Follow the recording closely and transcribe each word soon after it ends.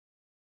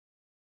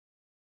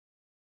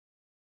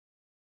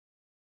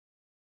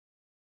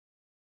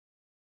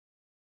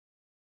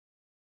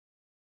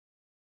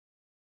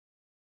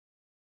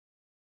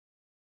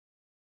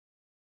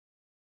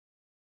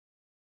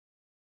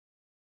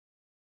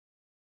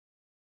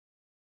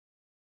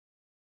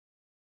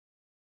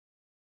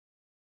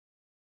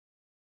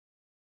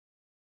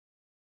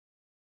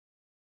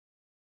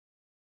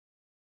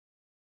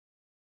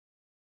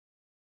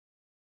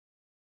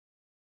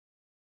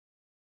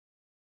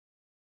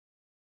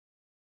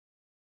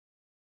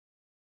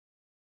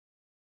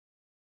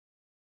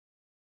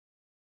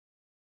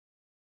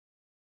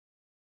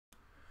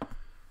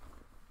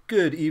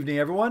Good evening,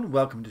 everyone.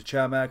 Welcome to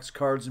Chamax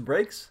Cards and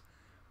Breaks.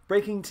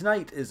 Breaking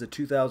tonight is a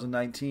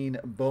 2019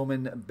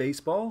 Bowman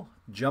Baseball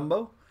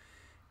Jumbo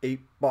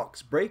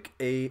 8-box break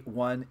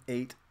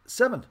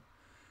A187.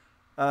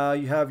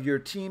 You have your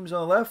teams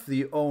on the left,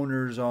 the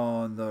owners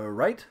on the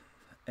right.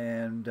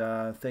 And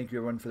thank you,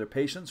 everyone, for their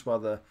patience while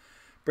the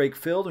break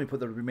filled and we put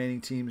the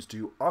remaining teams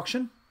to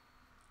auction.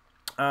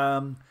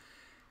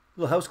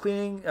 Little house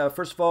cleaning.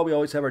 First of all, we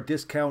always have our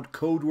discount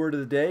code word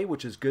of the day,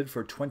 which is good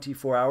for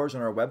 24 hours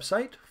on our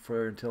website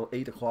for until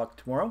 8 o'clock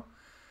tomorrow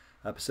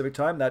Pacific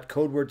time. That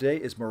code word today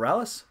is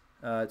Morales.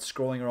 It's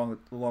scrolling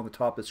along the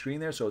top of the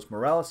screen there, so it's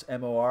Morales,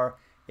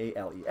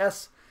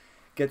 M-O-R-A-L-E-S.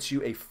 Gets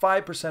you a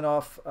 5%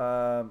 off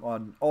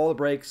on all the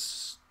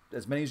breaks,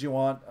 as many as you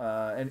want,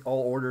 and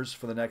all orders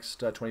for the next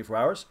 24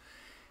 hours.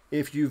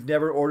 If you've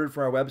never ordered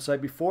from our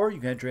website before, you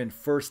can enter in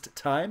first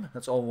time.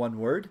 That's all one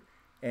word.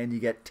 And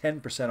you get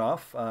 10%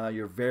 off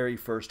your very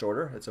first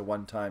order. It's a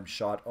one-time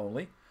shot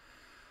only.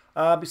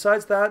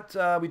 Besides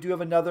that, we do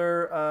have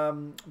another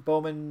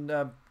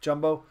Bowman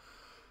Jumbo.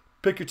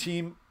 Pick your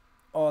team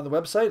on the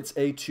website. It's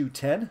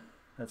A210.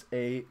 That's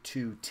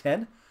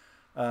A210.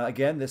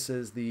 Again, this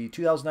is the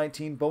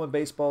 2019 Bowman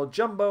Baseball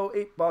Jumbo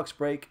 8-box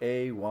break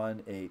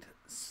A187.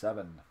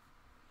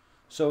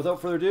 So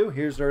without further ado,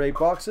 here's our 8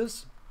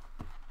 boxes.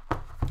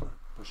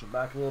 Push it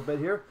back a little bit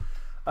here.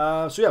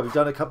 So yeah, we've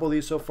done a couple of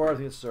these so far. I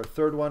think this is our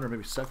third one, or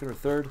maybe second or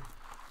third.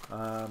 It's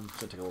going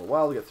to take a little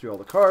while to get through all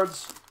the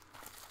cards.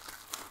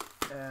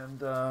 And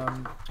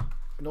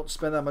don't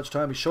spend that much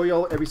time. We show you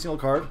all every single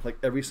card, like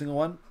every single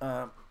one.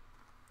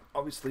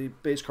 Obviously,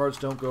 base cards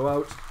don't go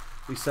out.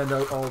 We send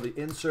out all the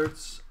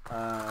inserts,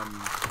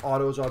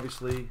 autos,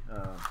 obviously,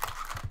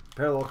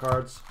 parallel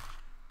cards,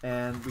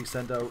 and we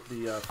send out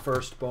the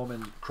first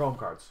Bowman Chrome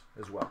cards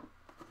as well.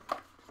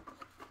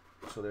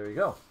 So there you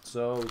go.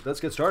 So let's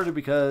get started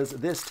because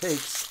this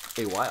takes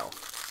a while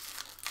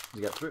to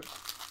get through.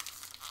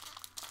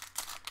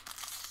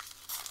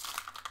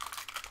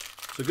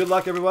 So good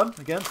luck, everyone.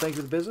 Again, thank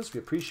you for the business. We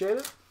appreciate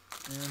it.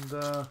 And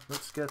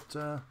let's get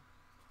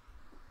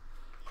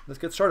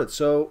started.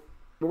 So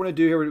what we're going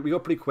to do here, we go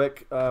pretty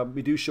quick.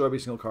 We do show every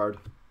single card.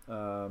 These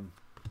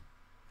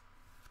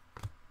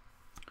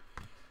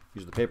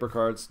are the paper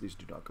cards. These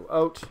do not go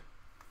out.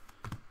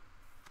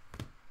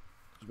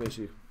 So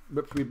basically,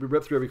 we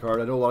rip through every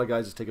card. I know a lot of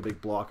guys just take a big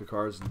block of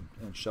cards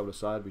and shove it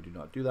aside. We do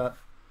not do that.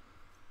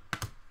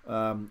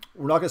 We're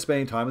not going to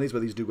spend any time on these,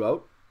 but these do go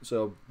out.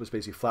 So just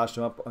basically flash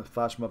them up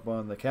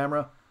on the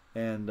camera,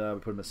 and we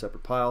put them in a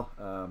separate pile.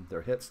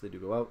 They're hits. They do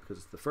go out because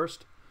it's the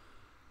first.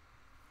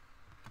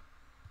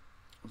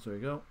 So there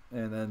you go.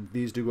 And then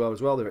these do go out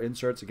as well. They're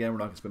inserts. Again, we're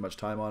not going to spend much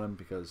time on them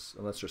because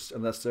unless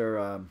they're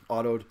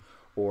autoed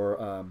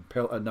or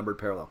numbered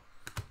parallel.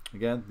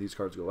 Again, these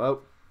cards go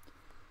out.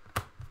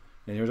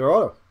 And here's our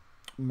auto.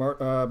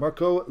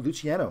 Marco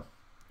Luciano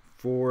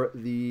for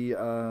the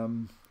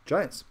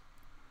Giants.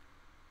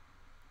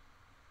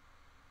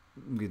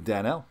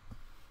 Dan L.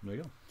 There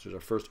you go. So there's our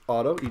first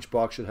auto. Each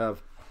box should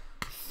have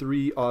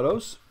 3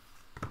 autos.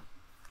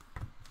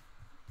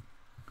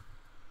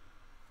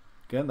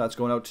 Again, that's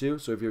going out too.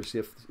 So if you're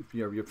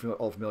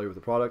all familiar with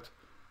the product,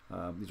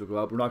 these will go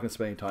out. We're not going to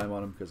spend any time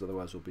on them because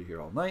otherwise we'll be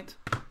here all night.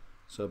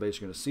 So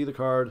basically, you're going to see the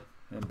card,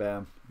 and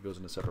bam, it goes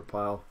in a separate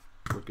pile.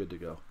 We're good to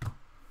go.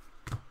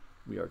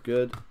 We are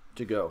good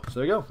to go.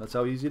 So there you go. That's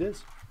how easy it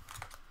is.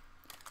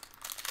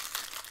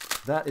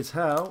 That is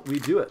how we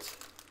do it.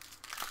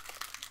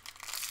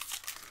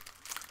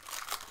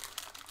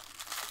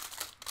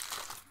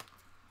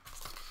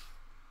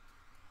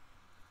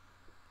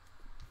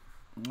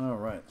 All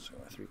right. So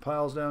I have 3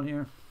 piles down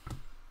here.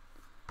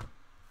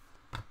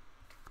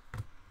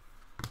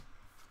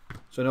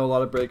 So I know a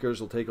lot of breakers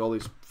will take all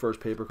these first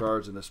paper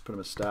cards and just put them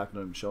in a stack and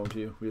not even show them to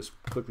you. We just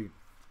quickly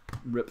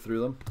rip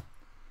through them.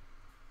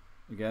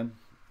 Again,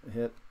 a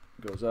hit,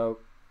 goes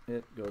out,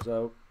 it goes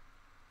out,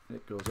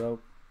 it goes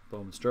out.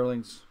 Bowman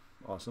Sterling's,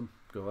 awesome,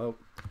 go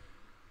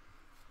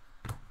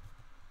out.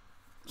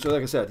 So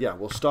like I said, yeah,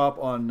 we'll stop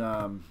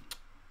on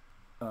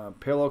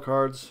parallel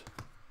cards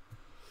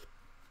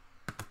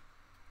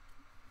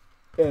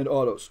and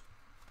autos.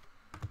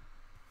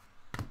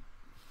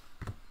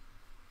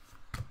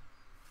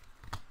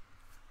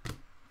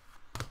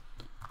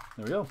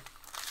 There we go.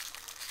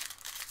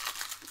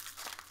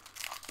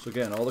 So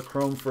again, all the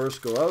chrome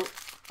first go out,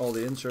 all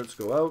the inserts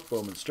go out,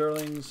 Bowman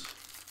Sterling's,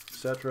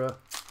 etc.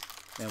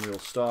 And we'll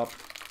stop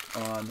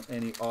on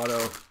any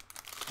auto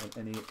and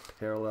any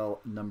parallel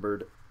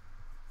numbered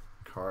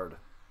card.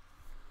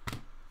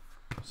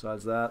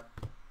 Besides that,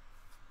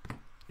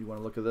 you want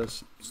to look at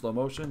this in slow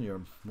motion,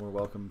 you're more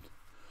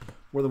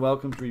than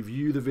welcome to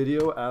review the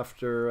video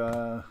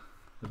after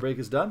the break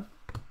is done.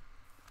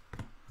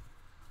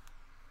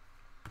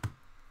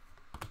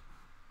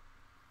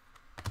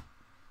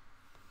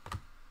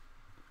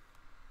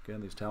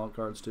 Again, these talent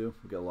cards too.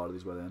 We get a lot of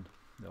these by the end.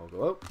 They all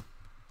go out.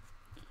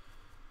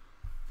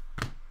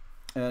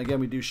 And again,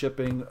 we do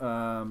shipping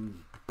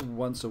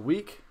once a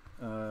week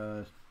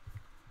during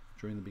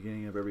the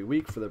beginning of every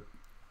week for the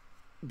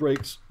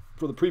breaks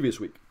for the previous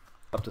week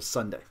up to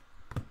Sunday.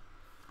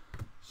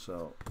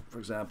 So, for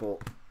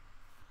example,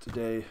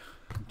 today,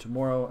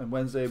 tomorrow, and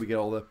Wednesday, we get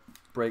all the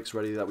breaks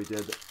ready that we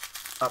did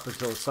up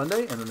until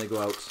Sunday, and then they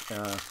go out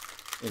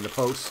in the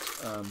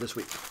post this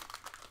week.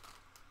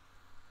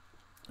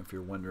 If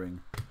you're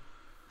wondering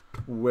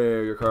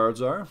where your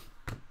cards are.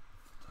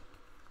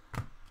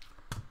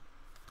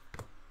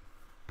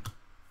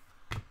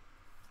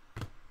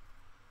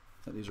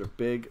 And these are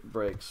big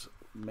breaks.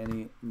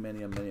 Many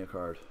a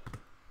card.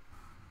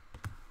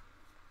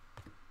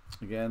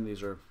 Again,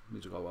 these go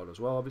out as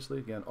well, obviously.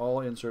 Again, all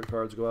insert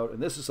cards go out.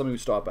 And this is something we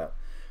stop at.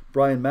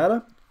 Brian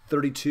Matta,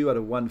 32 out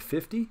of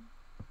 150.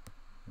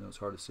 I know it's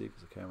hard to see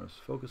because the camera's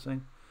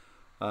focusing.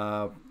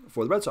 For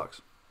the Red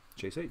Sox.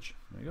 Chase H.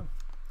 There you go.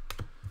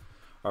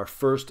 Our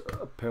first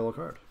parallel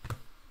card.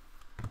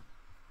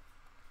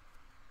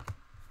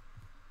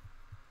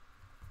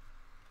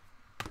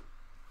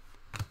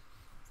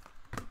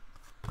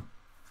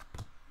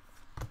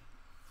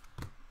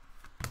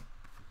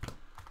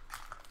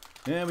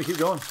 And we keep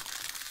going.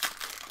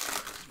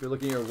 If you're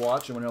looking at your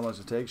watch and wondering how long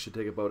it takes, it should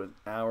take about an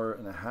hour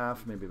and a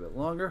half, maybe a bit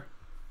longer,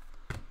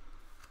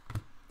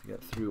 to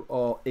get through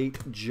all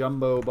 8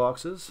 jumbo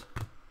boxes.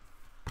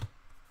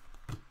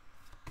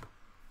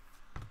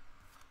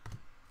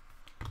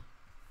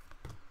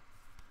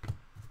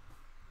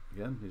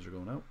 Again, these are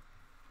going out.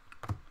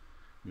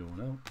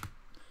 Going out.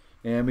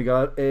 And we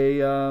got a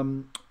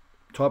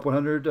top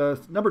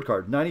 100 numbered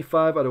card.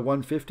 95 out of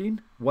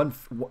 115.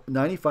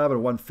 95 out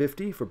of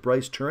 150 for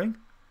Bryce Turing.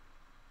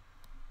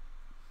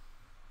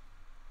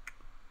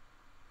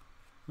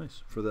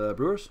 Nice. For the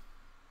Brewers,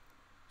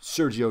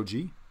 Sergio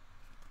G.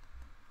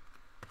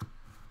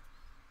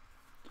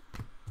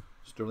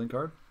 Sterling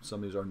card.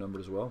 Some of these are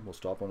numbered as well. We'll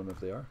stop on them if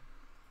they are.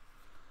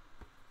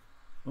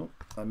 Oh,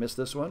 I missed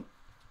this one.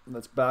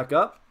 Let's back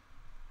up.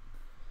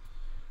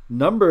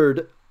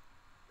 Numbered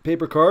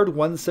paper card,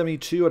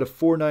 172 out of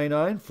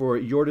 499 for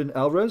Jordan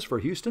Alvarez for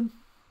Houston.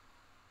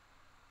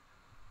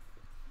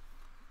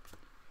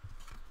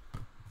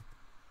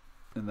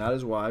 And that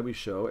is why we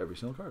show every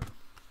single card.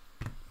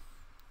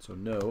 So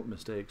no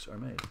mistakes are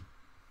made.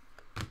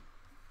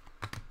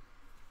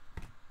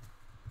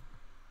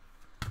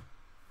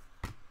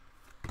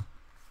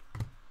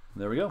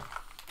 There we go.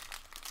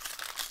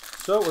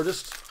 So we're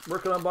just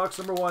working on box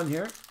number 1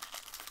 here.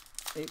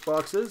 8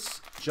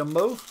 boxes,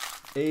 jumbo.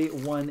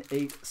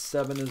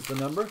 A187 is the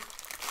number.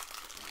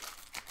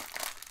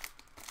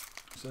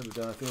 So we're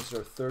done. I think this is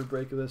our 3rd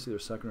break of this, either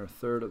 2nd or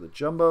 3rd of the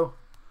jumbo.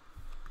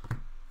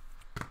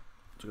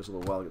 Took us a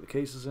little while to get the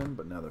cases in,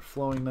 but now they're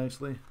flowing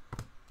nicely.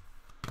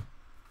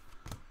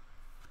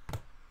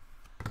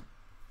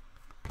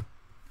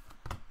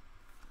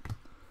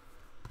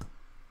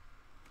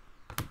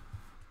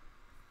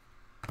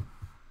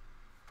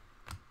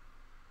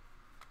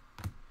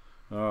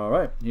 All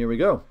right, here we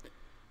go.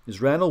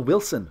 Is Randall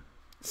Wilson,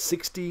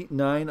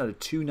 69 out of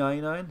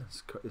 299. This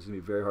is going to be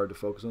very hard to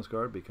focus on this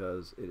card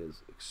because it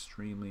is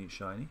extremely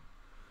shiny.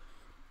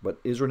 But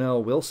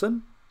Israel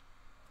Wilson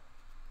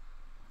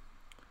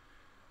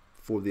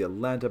for the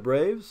Atlanta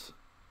Braves.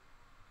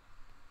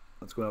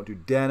 Let's go out to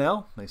Dan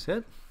L. Nice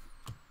hit.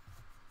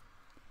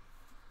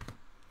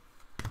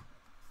 A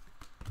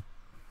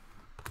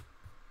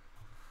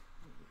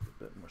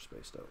bit more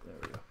spaced out. There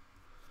we go.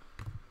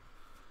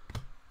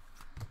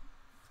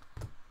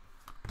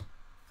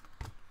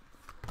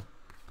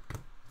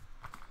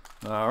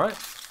 All right.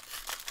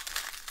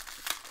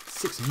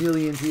 6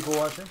 million people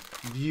watching,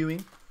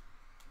 viewing.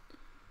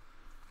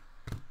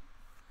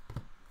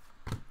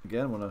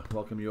 Again, I want to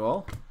welcome you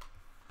all.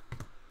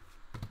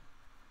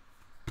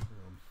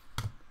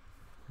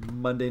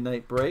 Monday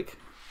night break.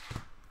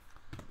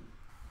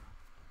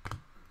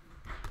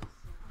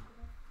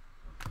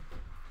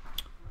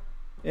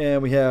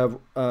 And we have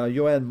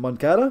Yoan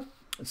Moncada,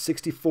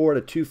 64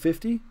 to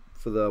 250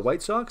 for the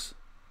White Sox.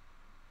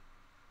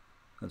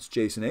 That's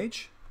Jason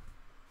H.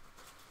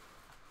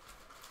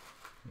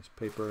 Nice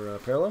paper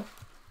parallel.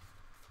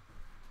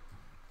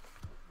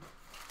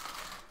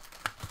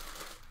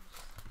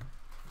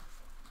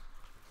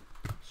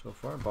 So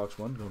far, box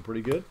 1 going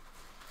pretty good.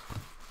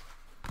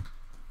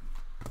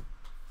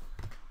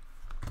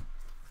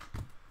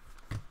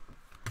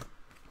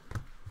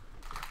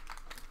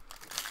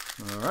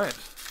 All right.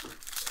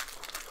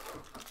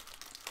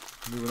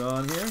 Moving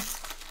on here.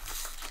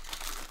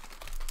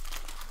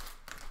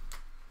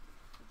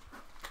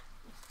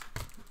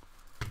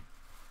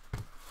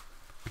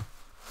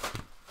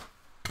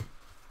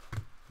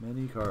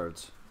 Many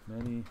cards.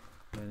 Many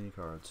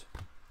cards.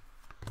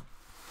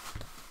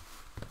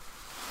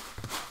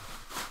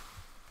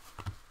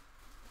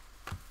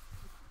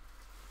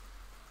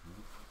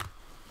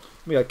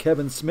 We got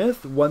Kevin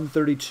Smith,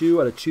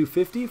 132 out of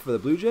 250 for the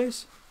Blue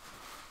Jays.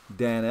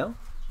 Dan L.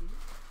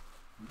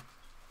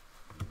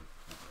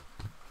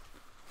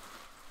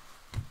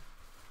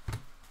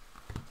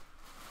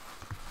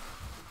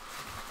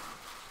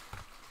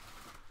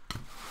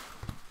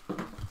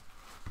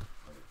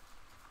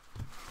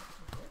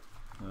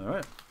 All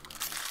right.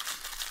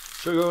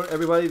 So go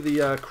everybody.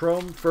 The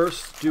Chrome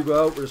first do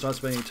go out. We're just not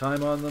spending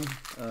time on them.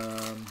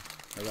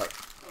 I got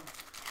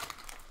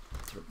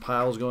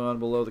piles going on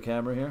below the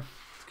camera here.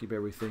 Let's keep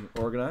everything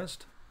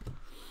organized.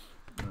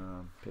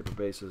 Paper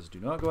bases do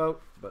not go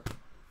out, but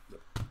the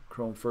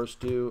chrome first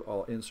do.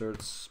 All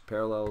inserts,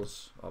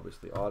 parallels,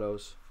 obviously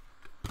autos.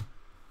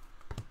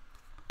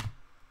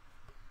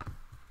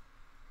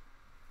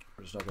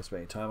 We're just not going to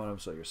spend any time on them,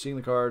 so you're seeing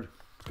the card.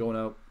 It's going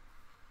out.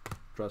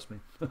 Trust me.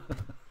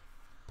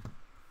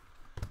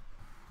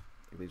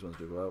 These ones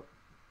do go out.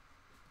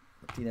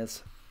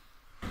 Martinez.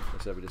 I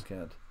said we just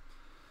can't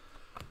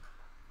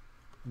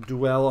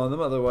dwell on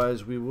them,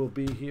 otherwise we will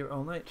be here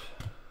all night.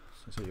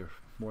 So you're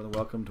more than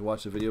welcome to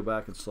watch the video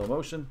back in slow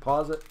motion.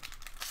 Pause it.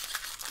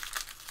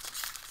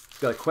 If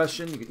you've got a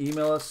question, you can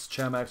email us,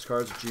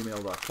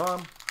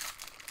 chamaxcards@gmail.com.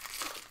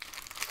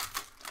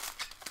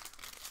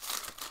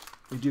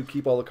 We do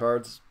keep all the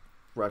cards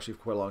for actually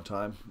quite a long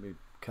time. We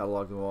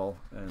catalog them all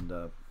and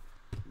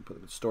put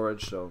them in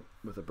storage, so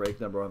with a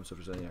break number on them, so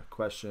if there's any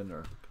question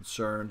or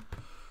concern,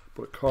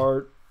 put a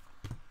card,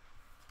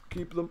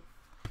 keep them.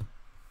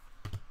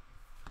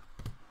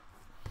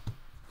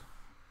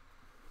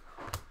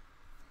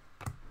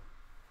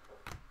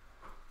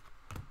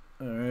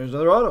 There's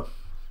another auto.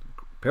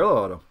 Parallel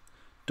auto.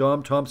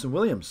 Dom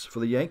Thompson-Williams for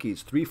the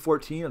Yankees.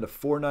 314 out of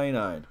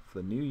 499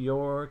 for the New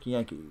York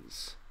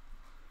Yankees.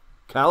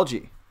 Kyle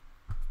G.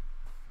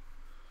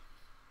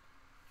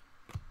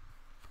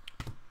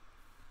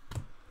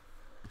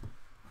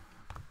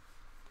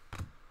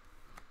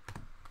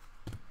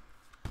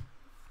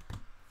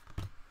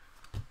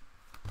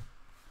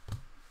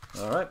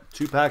 All right,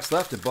 2 packs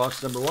left in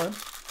box number 1.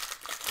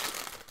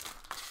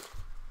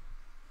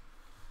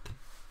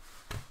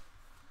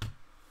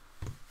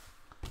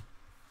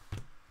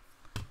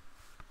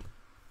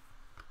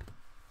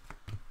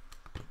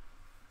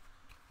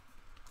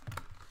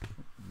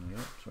 Yep,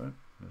 sorry,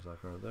 there's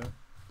that card there.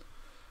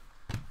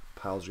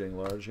 Piles getting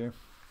large here.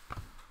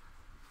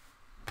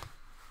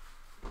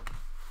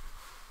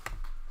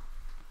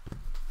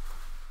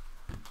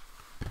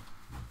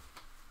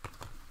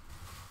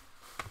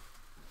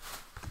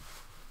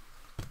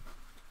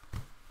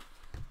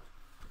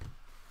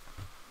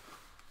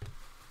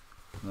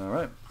 All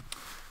right,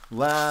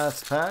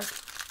 last pack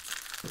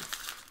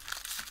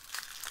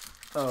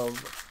of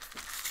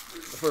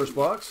the first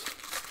box.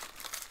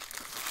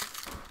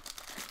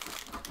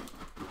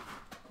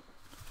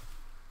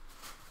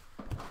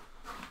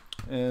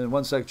 And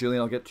 1 sec,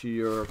 Julian, I'll get to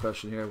your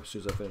question here as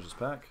soon as I finish this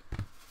pack.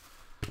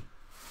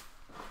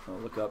 I'll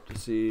look up to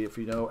see if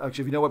you know,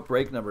 actually if you know what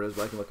break number it is,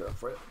 but I can look it up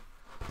for you.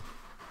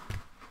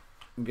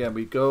 Again,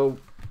 we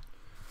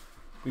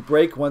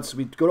break once,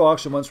 we go to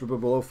auction once we're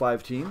below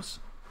 5 teams.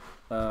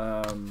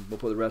 We'll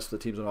put the rest of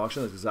the teams on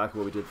auction. That's exactly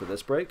what we did for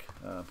this break.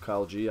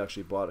 Kyle G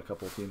actually bought a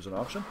couple of teams on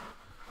auction,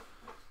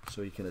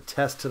 so you can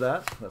attest to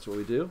that. That's what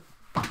we do.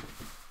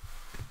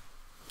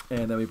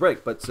 And then we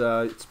break, but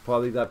it's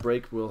probably that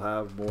break will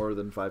have more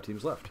than 5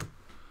 teams left.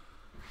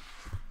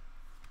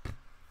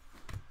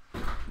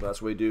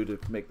 That's what we do to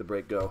make the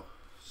break go.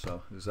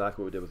 So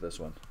exactly what we did with this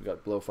one. We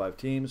got below 5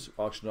 teams,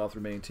 auctioned off the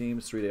remaining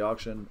teams, 3-day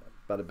auction,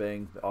 bada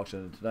bang, the auction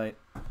ended tonight,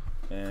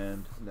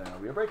 and now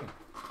we are breaking.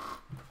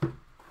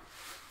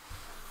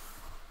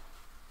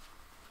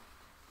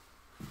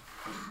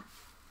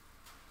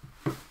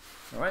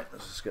 All right,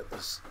 let's just get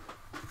this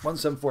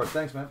 174.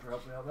 Thanks, man, for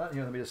helping me out with that.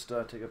 Here, let me just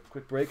take a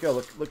quick break. I'll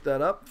look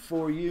that up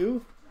for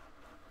you.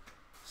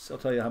 So I'll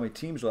tell you how many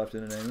teams left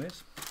in it,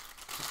 anyways.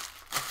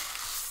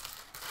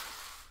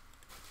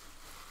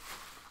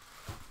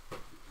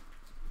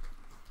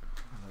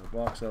 Another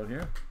box out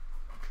here.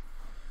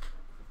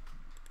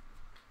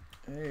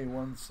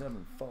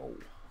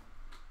 A174.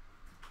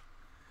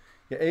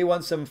 Yeah,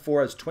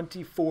 A174 has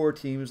 24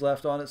 teams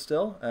left on it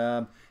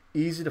still.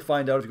 Easy to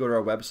find out if you go to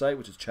our website,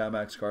 which is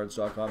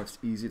chamaxcards.com. It's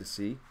easy to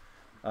see.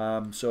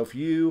 So if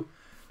you,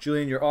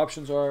 Julian, your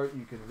options are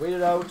you can wait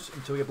it out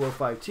until we get below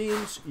 5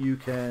 teams. You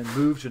can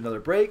move to another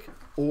break,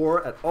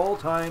 or at all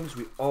times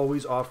we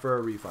always offer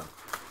a refund.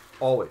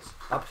 Always.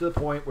 Up to the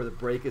point where the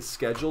break is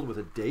scheduled with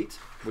a date,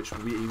 which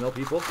we email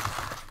people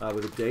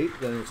with a date,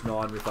 then it's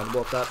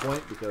non-refundable at that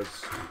point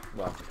because,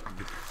 well,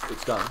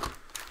 it's done.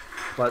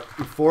 But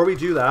before we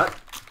do that,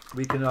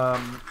 we can,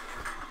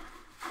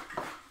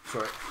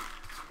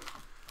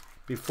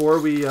 before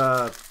we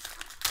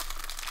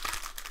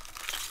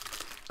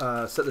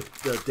set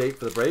the date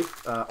for the break,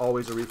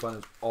 always a refund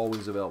is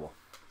always available.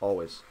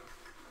 Always.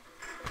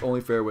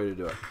 Only fair way to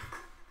do it.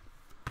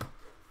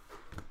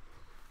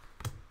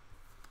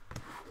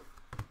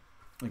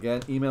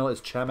 Again, email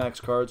is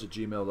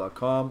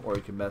chamaxcards@gmail.com, or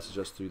you can message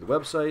us through the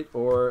website,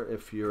 or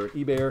if you're an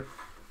eBayer,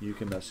 you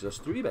can message us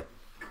through eBay.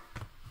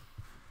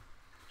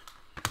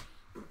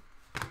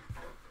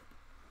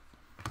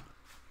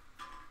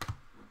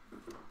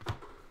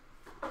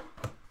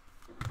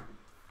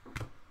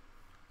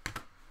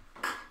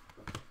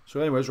 So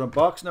anyways, we're on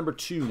box number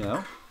 2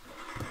 now.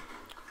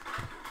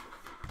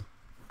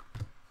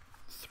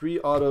 3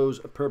 autos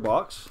per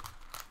box.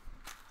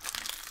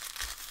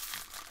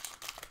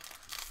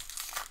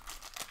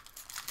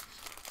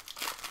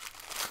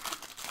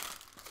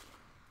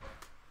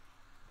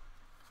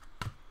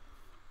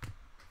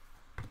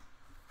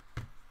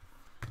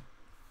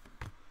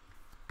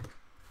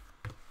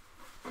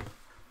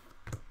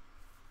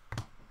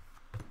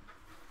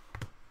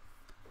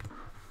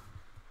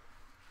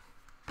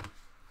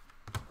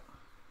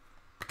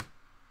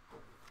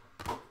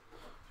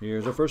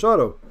 Here's our first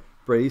auto.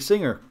 Brady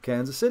Singer,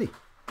 Kansas City.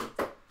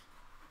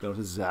 Going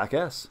to Zach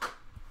S.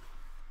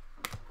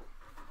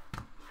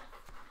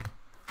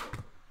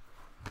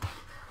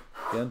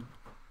 Again,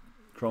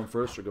 Chrome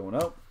first are going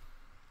out.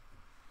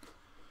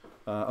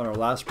 On our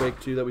last break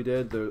too that we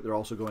did, they're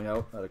also going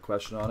out. I had a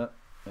question on it,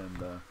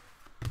 and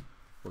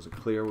wasn't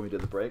clear when we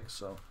did the break.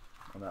 So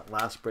on that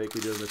last break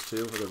we did this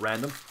too, with a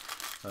random.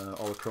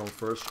 All the Chrome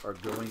first are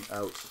going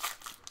out.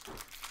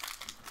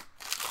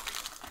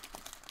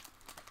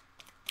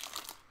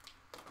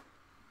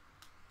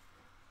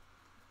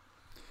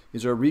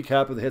 These are a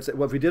recap of the hits.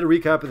 Well, if we did a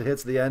recap of the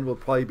hits at the end, we'll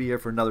probably be here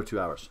for another 2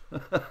 hours.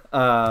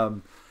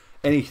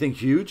 Anything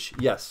huge?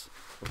 Yes,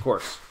 of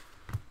course.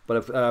 But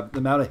if the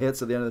amount of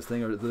hits at the end of this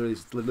thing are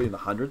literally in the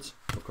hundreds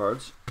of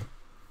cards.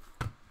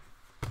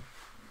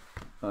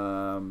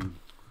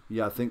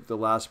 Yeah, I think the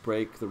last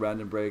break, the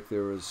random break,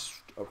 there was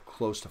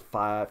close to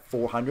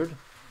 400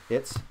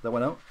 hits that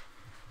went out.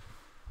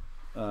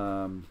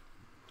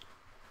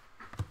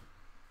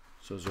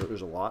 So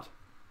there's a lot.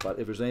 But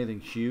if there's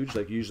anything huge,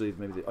 like usually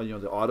maybe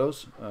the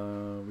autos,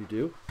 we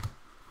do.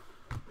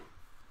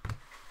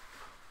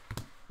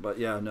 But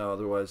yeah, no,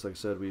 otherwise, like I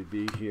said, we'd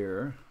be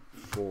here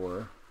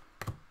for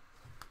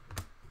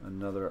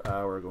another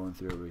hour going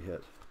through every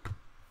hit.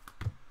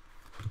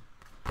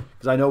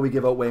 Because I know we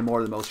give out way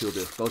more than most people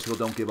do. Most people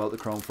don't give out the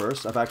Chrome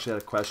first. I've actually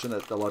had a question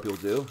that a lot of people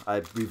do.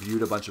 I've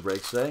reviewed a bunch of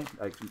breaks today.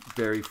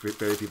 Very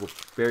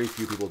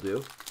few people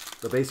do.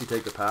 They'll basically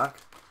take the pack.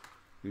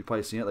 You've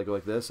probably seen it. They go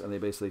like this, and they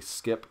basically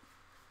skip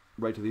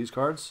right to these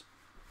cards.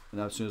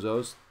 And as soon as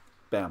those,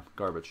 bam,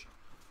 garbage.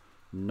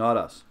 Not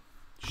us.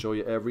 Show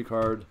you every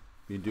card.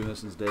 We've been doing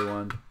this since day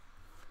one.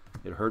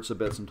 It hurts a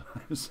bit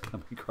sometimes how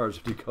many cards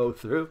do you go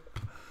through.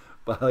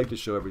 But I like to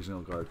show every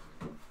single card.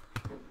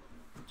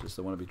 Just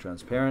I want to be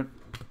transparent.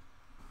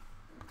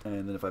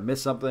 And then if I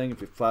miss something, if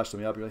you flash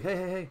something up, you're like,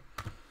 hey,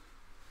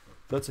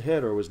 that's a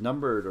hit or was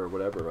numbered or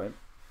whatever, right?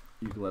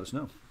 You can let us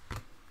know.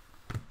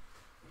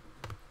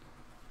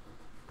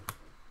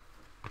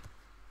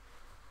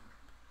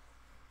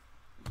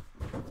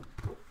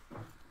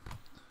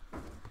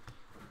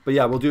 But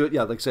yeah, we'll do it.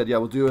 Yeah, like I said, yeah,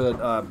 we'll do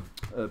a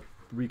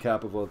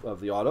recap of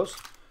the autos,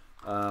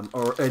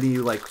 or any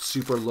like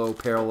super low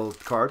parallel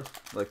card.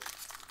 Like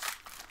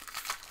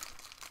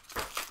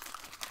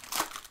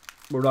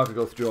we're not gonna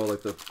go through all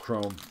like the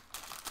Chrome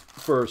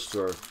first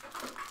or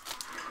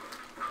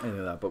any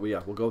of that. But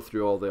we'll go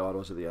through all the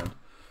autos at the end,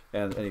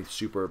 and any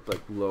super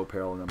like low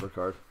parallel number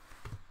card.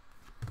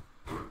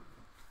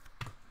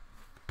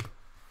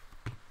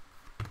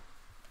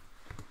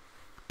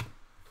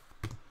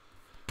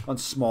 On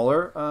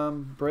smaller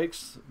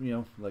breaks,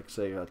 like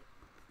say,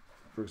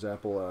 for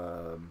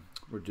example,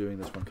 we're doing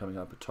this one coming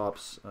up at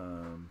Topps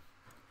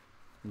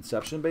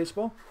Inception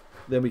Baseball,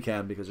 then we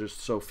can because there's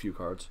so few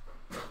cards.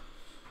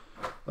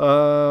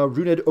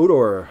 Runed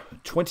Odor,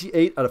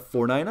 28 out of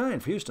 499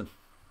 for Houston.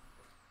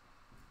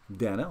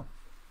 Dan L.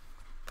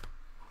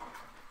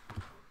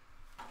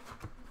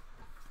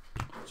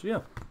 So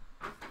yeah.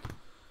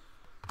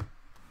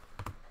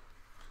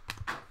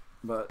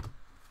 But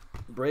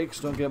breaks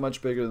don't get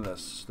much bigger than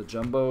this. The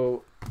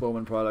Jumbo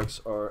Bowman products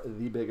are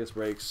the biggest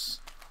breaks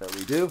that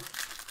we do.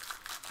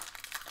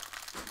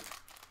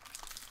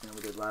 And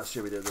we did last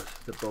year, we did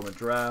the Bowman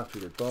Draft, we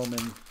did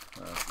Bowman,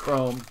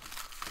 Chrome.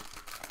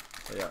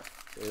 But yeah,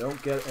 they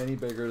don't get any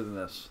bigger than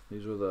this.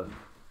 These are the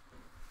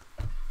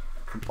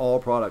from all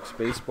products,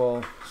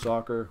 baseball,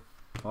 soccer,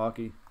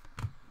 hockey.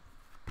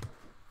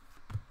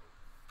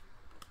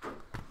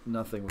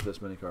 Nothing with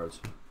this many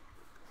cards.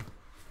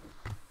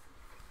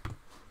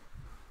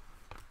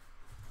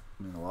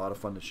 And a lot of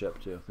fun to ship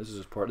too. This is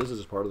just part of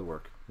the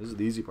work. This is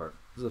the easy part.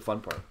 This is the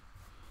fun part.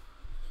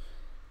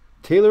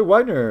 Taylor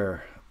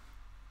Widener,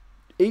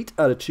 8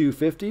 out of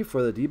 250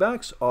 for the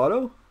D-backs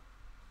auto.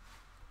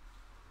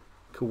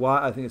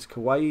 Kawhi, I think it's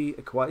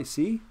Kawhi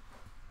C.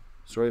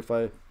 Sorry if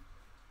I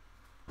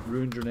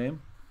ruined your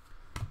name.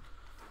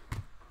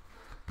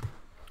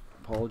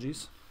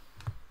 Apologies.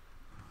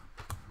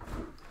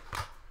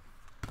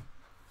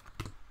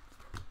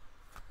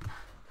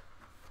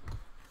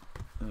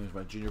 There's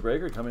my junior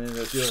breaker coming in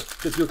to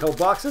do a couple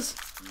boxes.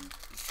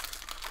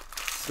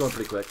 It's going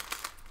pretty quick.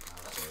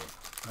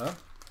 Huh?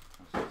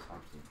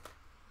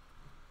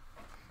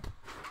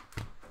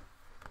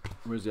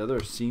 Where's the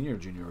other senior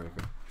junior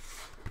breaker?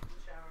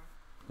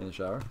 In the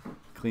shower.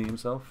 Cleaning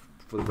himself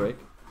for the break.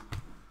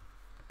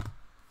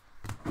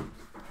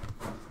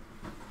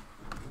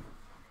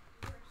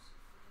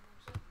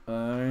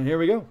 And here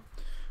we go.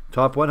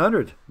 Top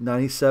 100.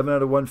 97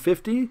 out of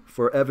 150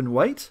 for Evan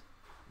White.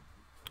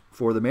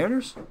 For the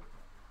Mariners,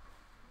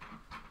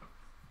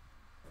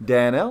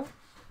 Dan L.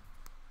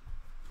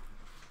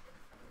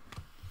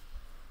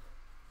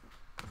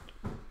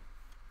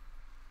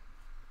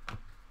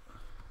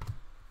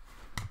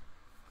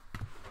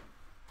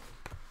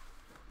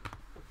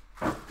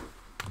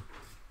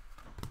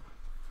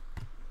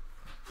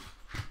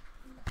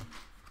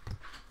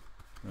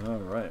 All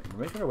right, we're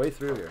making our way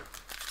through here.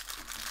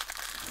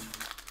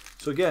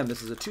 So again,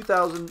 this is a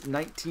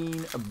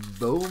 2019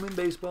 Bowman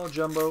Baseball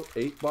Jumbo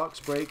 8-box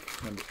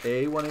break, number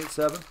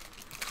A187.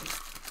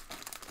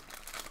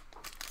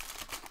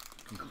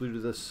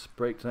 Concluded this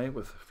break tonight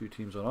with a few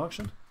teams on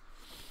auction.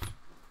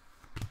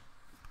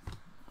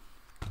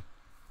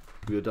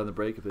 We would have done the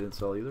break if they didn't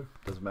sell either.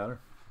 Doesn't matter.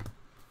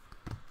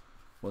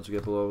 Once we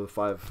get below the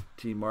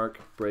 5-team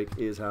mark, break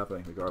is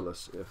happening,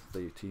 regardless if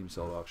the team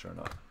sell at auction or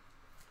not.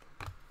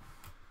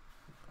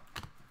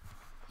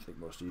 I think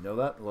most of you know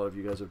that. A lot of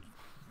you guys have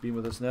been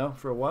with us now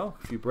for a while,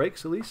 a few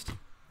breaks at least.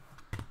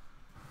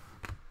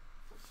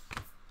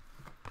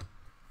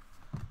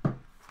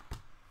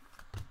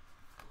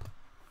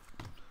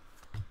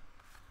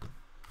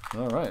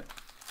 All right.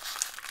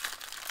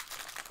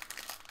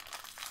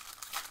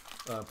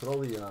 Put all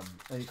the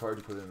any card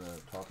you put in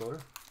the top loader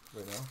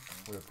right now.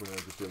 We're gonna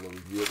just do a little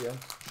review at the end.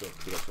 So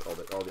put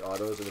up all the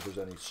autos, and if there's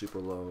any super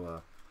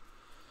low,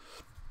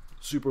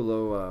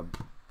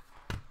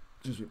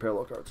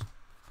 parallel cards.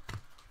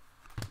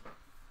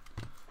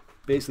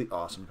 Basically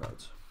awesome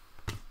cards.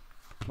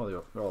 Well,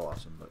 they're all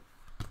awesome, but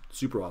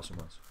super awesome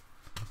ones.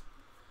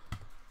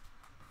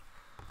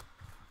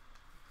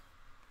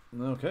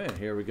 Okay,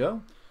 here we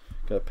go.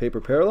 Got a paper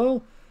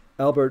parallel.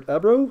 Albert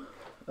Abro,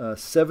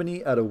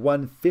 70 out of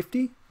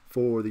 150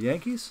 for the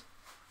Yankees.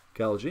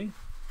 Cal G.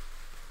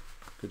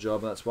 Good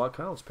job on that spot,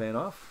 Kyle. It's paying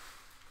off.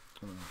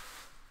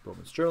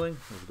 Bowman Sterling.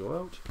 Those go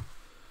out.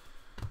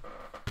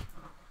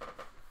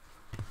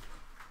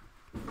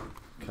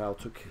 Kyle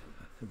took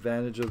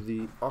advantage of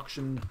the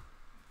auction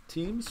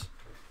teams,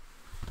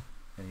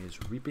 and he is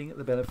reaping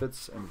the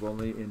benefits, and we're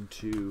only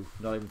into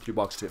not even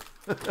 3-box 2.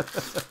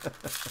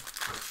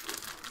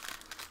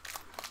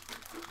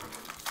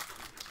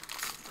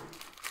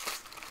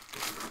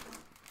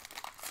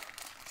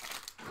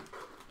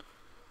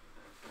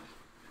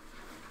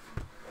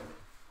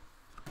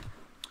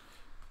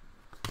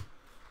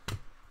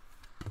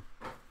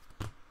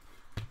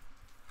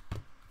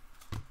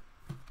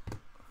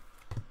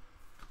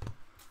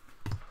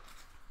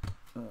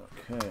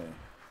 Okay.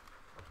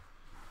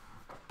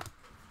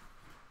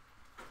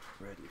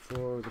 Ready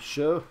for the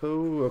show.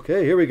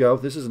 Okay, here we go.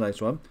 This is a nice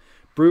one.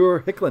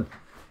 Brewer Hicklin,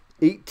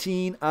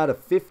 18 out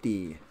of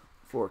 50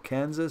 for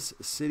Kansas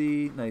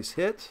City. Nice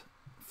hit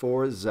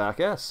for Zach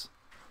S.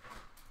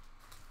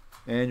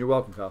 And you're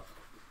welcome, Kyle.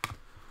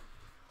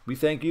 We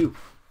thank you,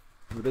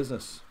 the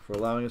business, for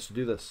allowing us to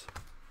do this.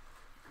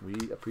 We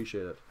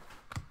appreciate it.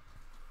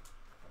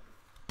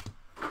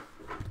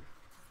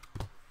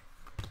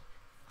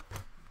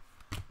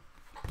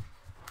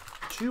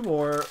 Two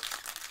more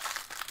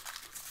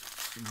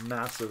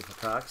massive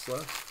packs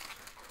left.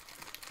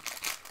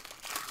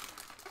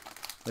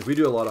 Like, we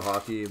do a lot of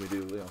hockey and we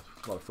do,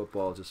 a lot of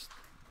football. Just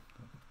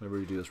whenever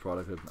we do this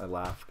product, I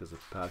laugh because the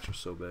packs are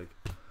so big.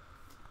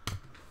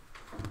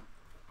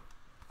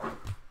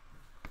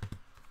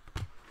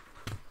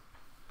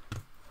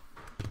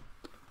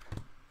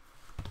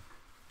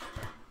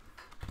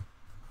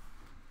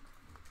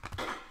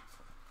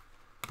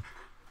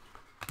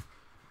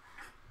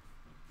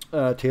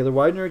 Taylor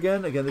Widener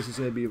again. Again, this is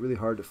going to be really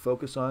hard to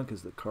focus on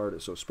because the card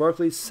is so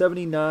sparkly.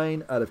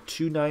 79 out of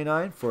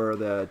 299 for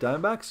the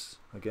Diamondbacks.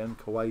 Again,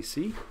 Kawhi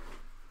C.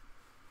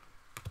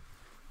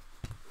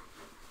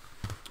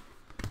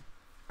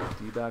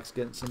 D-backs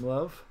getting some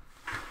love.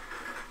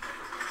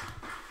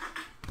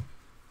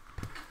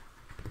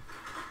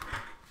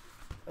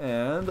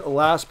 And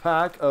last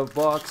pack of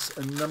box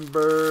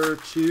number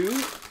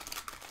 2.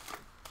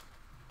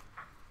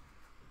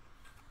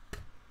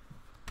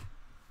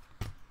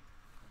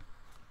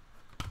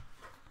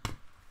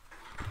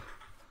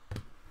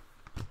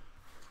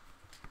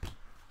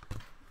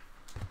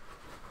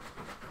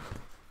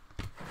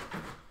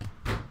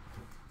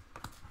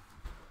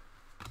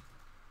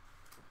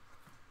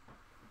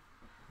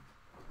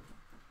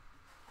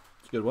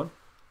 Good one.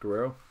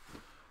 Guerrero.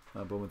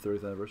 Bowman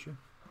 30th anniversary.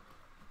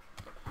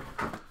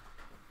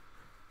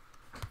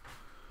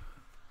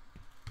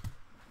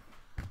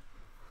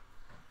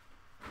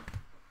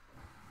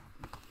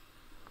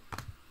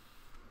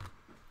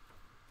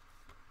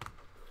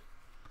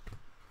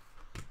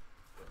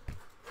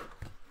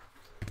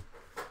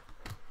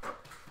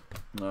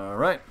 All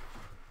right.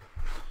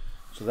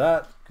 So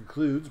that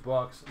concludes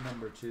box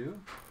number 2.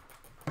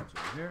 That's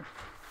over here.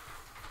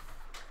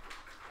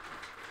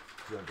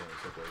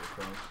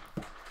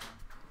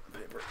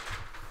 Paper.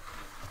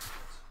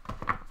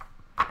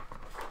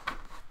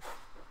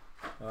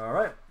 All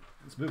right,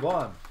 let's move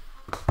on.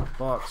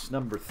 Box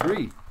number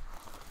 3.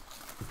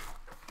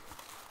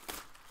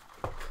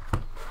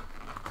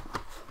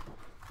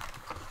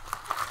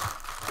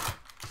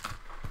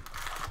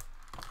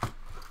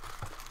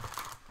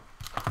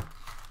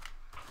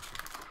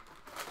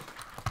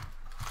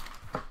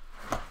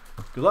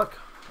 Good luck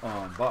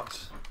on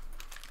box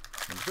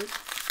number 3.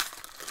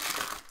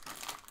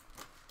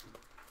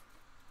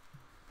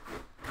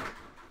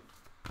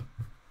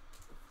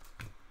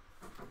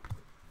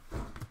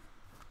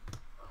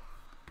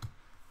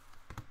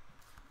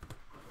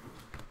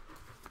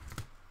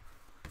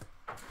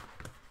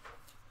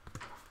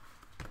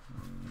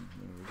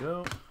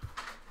 go.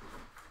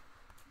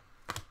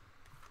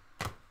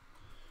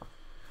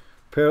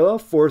 Parallel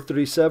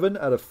 437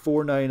 out of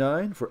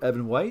 499 for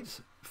Evan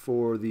White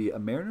for the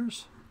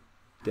Mariners.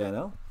 Dan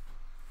L.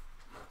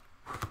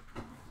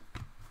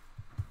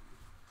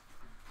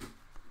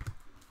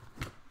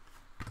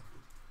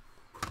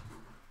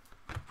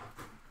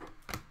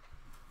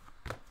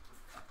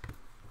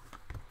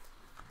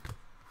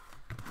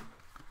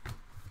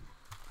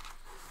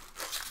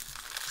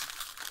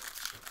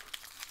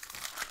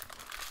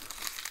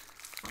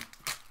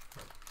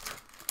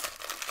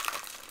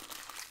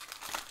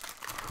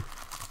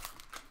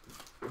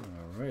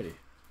 Alrighty.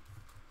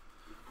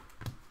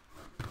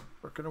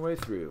 Working our way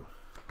through.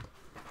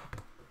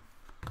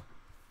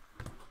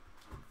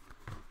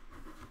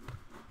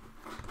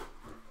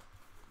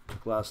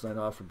 Took last night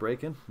off for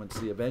break-in. Went to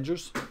see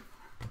Avengers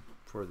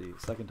for the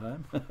second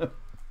time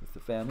with the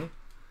family.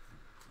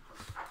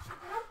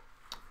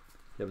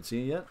 You haven't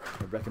seen it yet?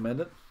 I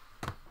recommend it.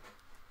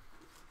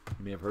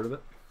 You may have heard of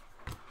it.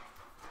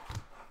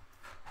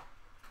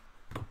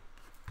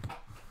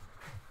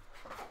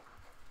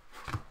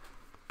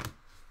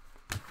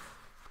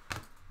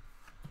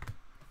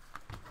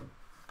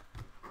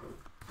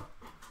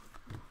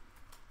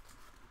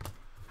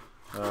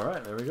 All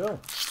right, there we go.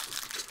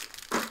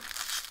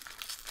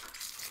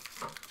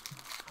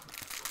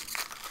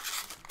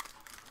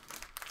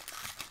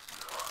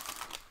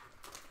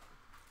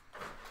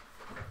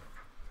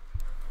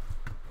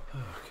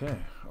 Okay,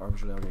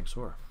 arms are now getting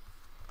sore.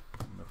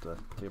 I'm going to have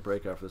to take a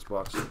break after this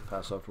box,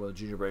 pass off to one of the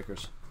junior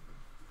breakers.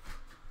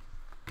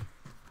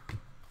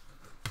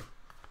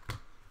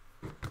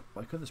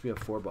 Why couldn't this be a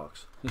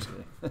 4-box? Just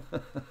kidding.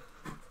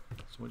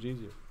 So much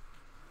easier.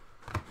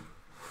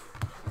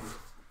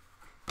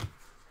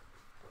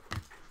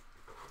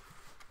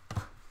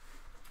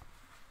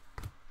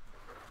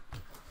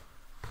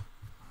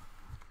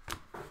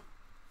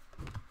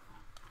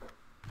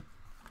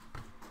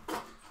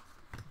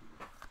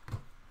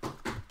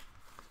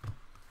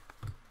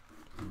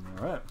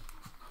 All right.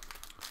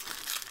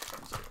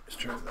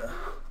 Let's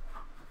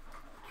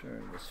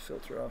turn this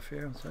filter off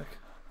here. 1 sec.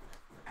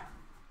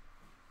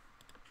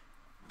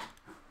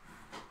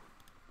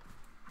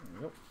 There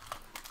we go.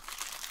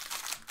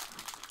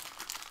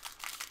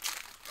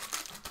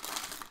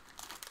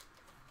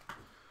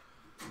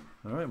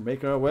 All right,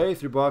 making our way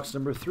through box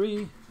number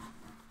 3.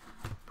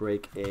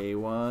 Break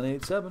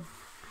A187.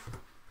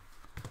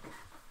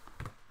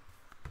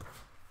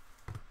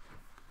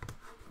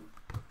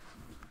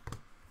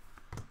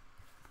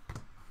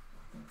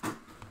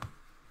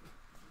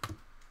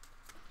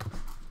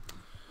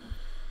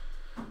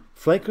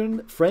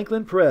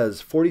 Franklin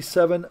Perez,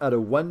 47 out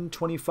of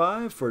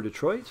 125 for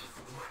Detroit.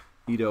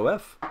 Ito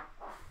F.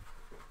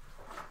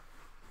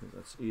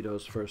 That's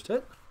Ito's first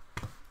hit.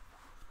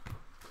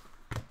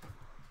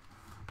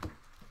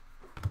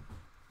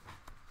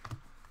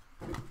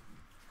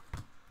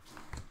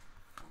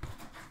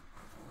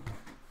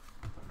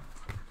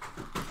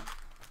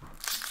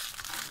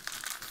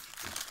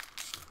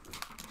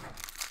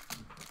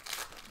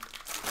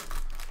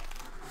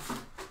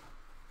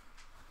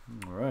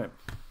 All right.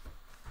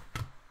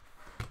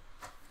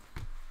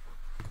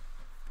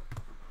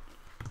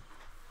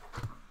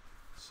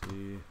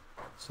 See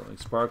something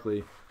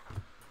sparkly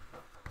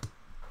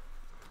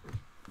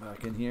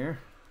back in here.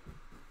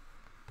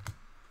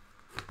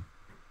 I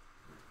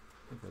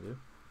think I do.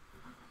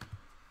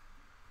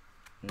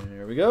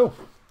 There we go.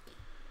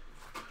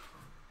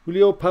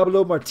 Julio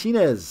Pablo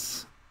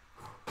Martinez,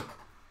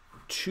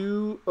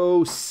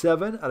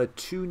 207 out of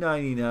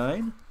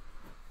 299.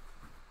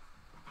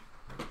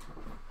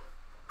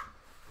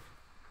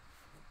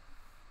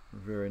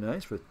 Very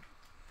nice for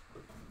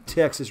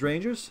Texas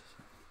Rangers.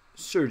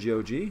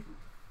 Sergio G.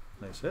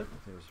 Nice hit.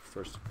 There's the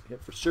first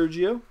hit for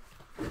Sergio.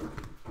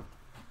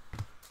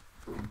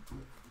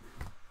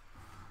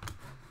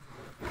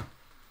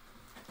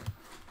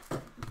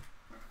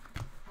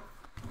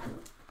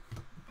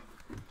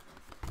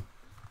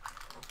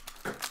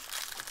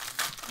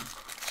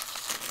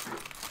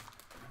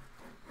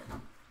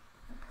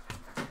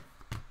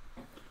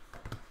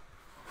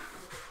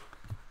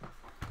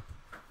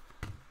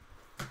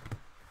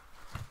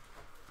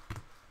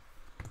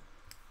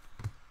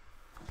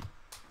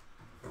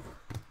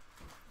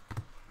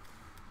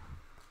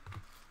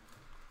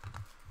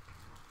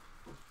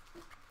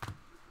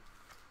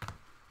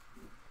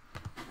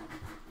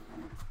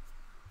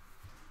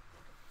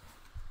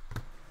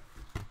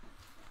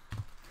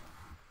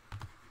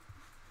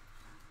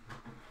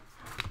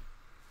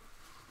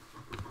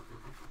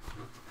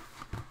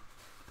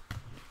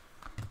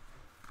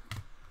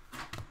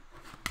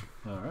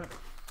 All right.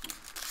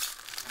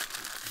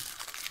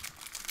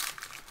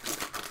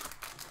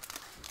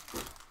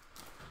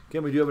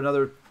 Again, we do have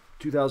another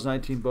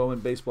 2019 Bowman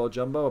Baseball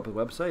Jumbo up on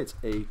the website. It's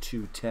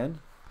A210.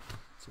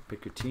 So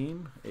pick your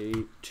team.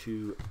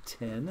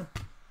 A210.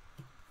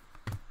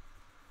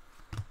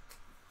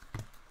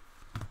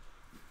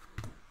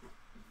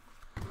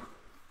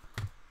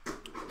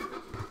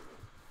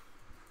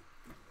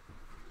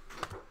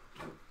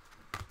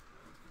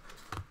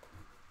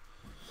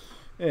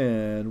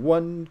 And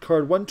one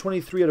card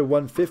 123 out of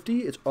 150.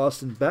 It's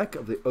Austin Beck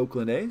of the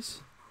Oakland A's.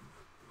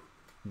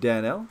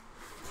 Dan L.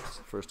 That's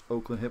the first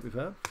Oakland hit we've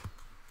had.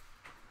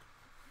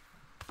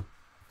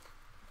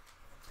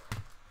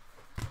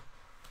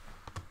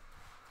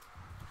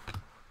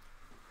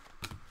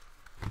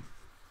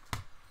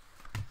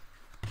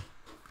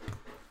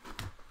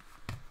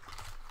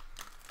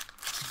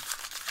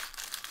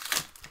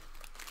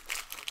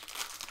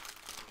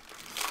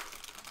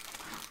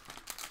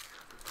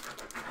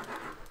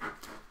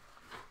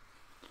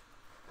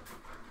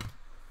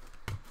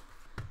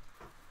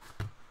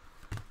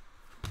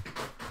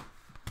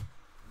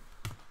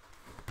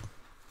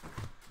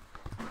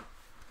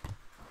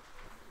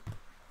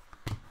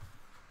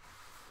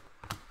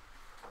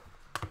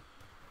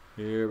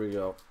 Here we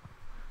go.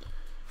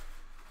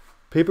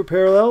 Paper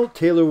Parallel,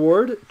 Taylor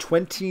Ward,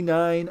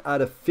 29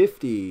 out of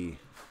 50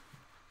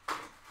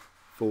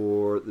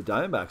 for the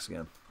Diamondbacks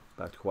again.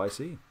 Back to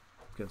YC.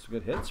 Getting some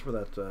good hits for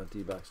that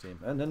D-backs team.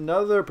 And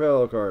another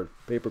parallel card,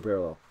 Paper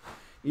Parallel.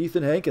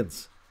 Ethan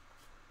Hankins,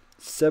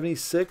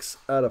 76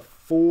 out of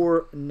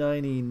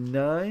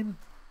 499.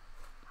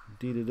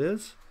 Indeed it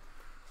is.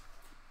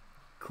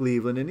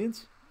 Cleveland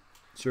Indians,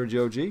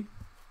 Sergio G.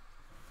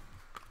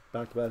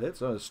 Back-to-back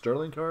hits. Oh, a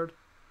Sterling card.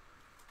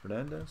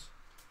 Hernandez.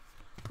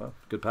 Well,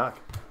 good pack.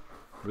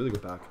 Really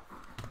good pack.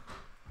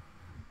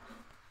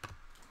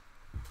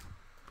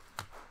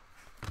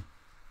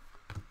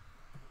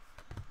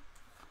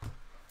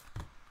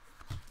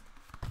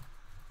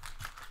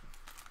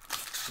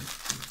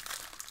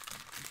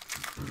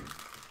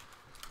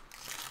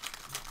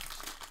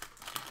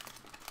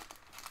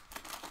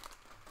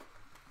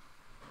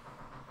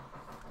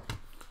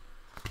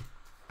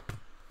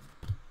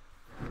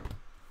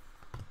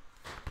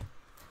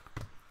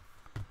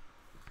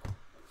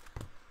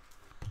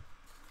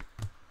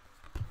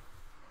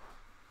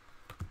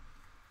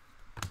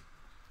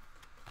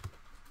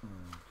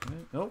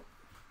 Nope.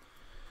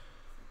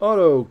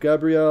 Auto,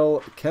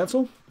 Gabriel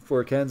Cancel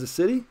for Kansas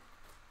City.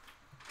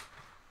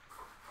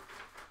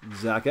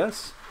 Zach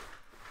S.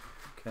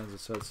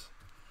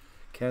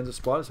 Kansas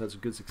spot has had some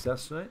good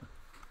success tonight.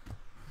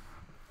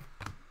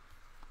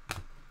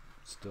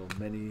 Still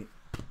many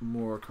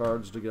more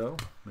cards to go.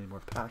 Many more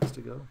packs to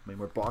go. Many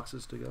more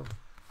boxes to go.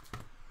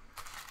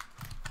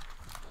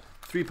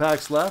 3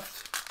 packs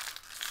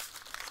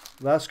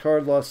left. Last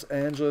card, Los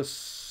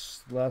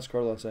Angeles. Last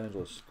card, Los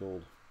Angeles.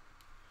 Gold.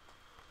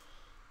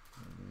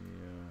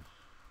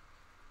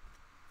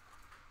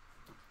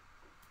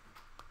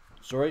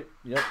 Sorry.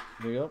 Yep.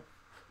 There you go.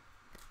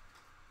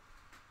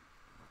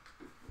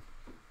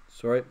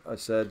 Sorry, I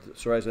said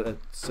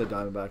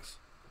Diamondbacks.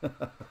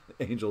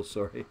 Angels.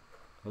 Sorry,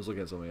 I was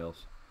looking at something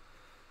else.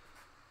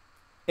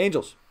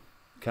 Angels.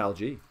 Cal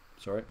G.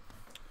 Sorry.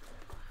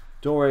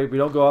 Don't worry. We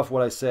don't go off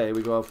what I say.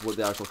 We go off what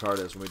the actual card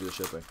is when we do the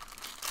shipping.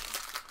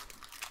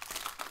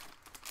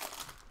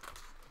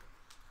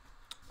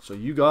 So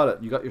you got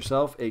it. You got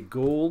yourself a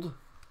gold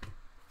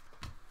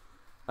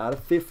out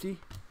of 50.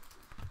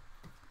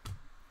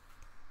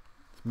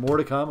 More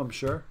to come, I'm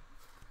sure.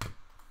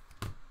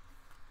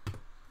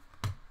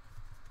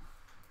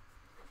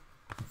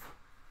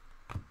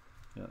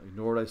 Yeah,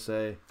 ignore what I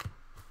say.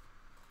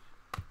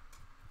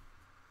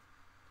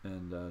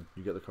 And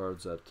you get the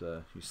cards that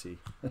you see.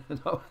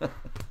 No.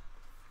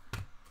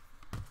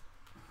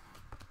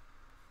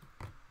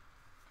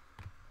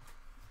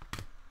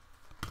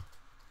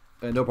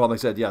 And no problem, like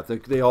I said, yeah,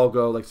 they all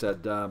go, like I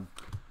said,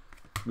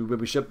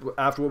 we ship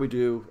after what we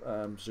do,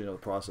 so you know the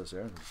process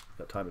there.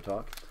 Got time to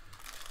talk.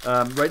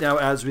 Right now,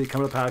 as we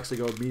come to the packs, they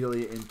go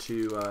immediately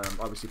into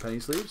obviously penny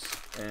sleeves,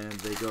 and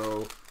they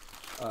go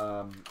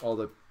all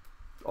the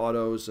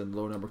autos and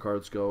low number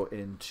cards go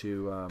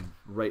into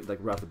right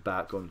off the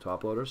bat, go into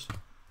top loaders,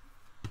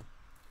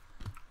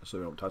 so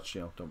we don't touch,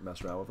 don't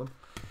mess around with them.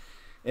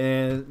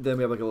 And then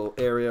we have like a little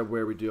area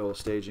where we do all the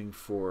staging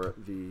for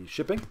the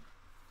shipping,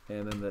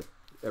 and then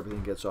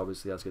everything gets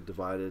obviously has to get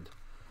divided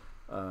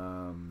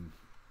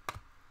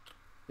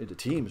into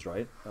teams,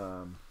 right?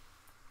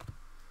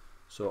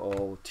 So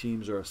all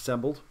teams are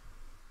assembled.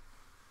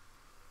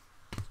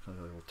 It's kind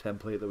of like a little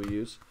template that we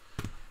use,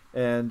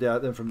 and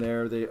then from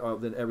there,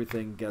 then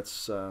everything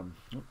gets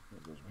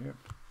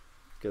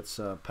gets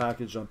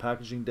packaged on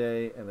packaging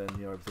day, and then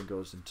everything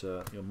goes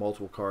into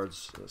multiple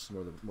cards.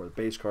 Some more the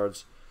base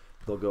cards.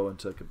 They'll go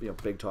into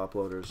big top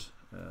loaders.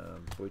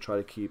 We try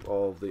to keep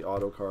all of the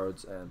auto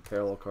cards and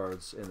parallel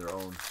cards in their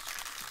own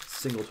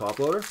single top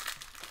loader.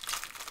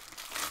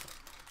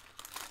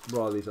 A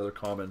lot of these other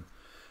common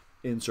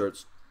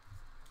inserts.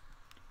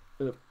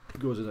 It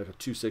goes in like a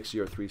 260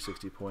 or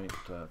 360 point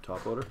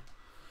top loader,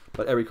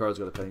 but every card's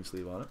got a penny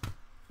sleeve on it.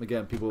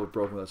 Again, people have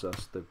broken with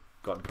us. They've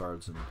gotten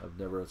cards, and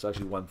it's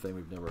actually one thing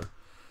we've never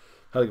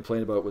had to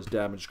complain about was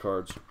damaged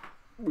cards,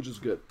 which is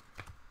good.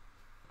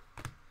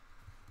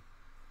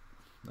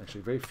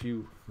 Actually, very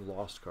few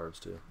lost cards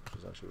too, which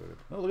is actually really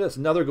good. Oh, look at this,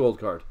 another gold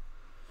card.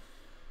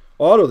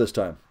 Auto this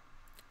time.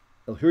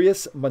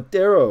 Elhurius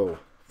Montero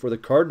for the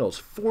Cardinals,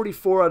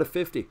 44 out of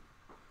 50.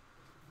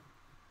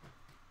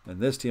 And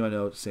this team I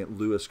know it's St.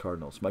 Louis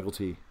Cardinals. Michael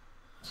T.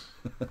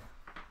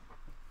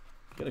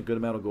 Getting a good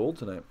amount of gold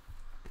tonight.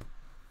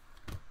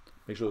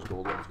 Make sure those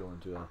gold ones go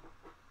into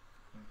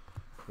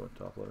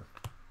top loader.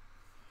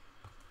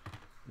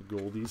 The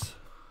goldies.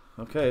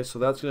 Okay, so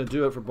that's going to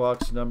do it for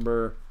box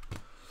number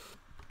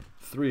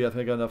 3. I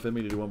think I got enough in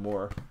me to do one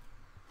more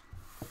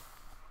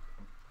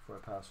before I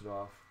pass it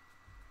off.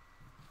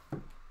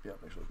 Yeah,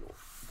 make sure the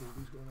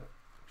goldies go in there.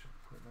 Actually,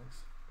 quite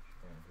nice.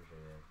 Yeah, I appreciate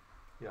it.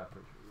 Yeah,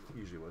 pretty sure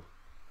you usually would.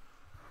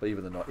 But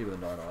even the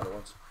non-auto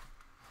ones.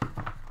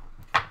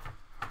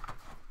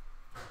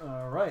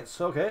 All right,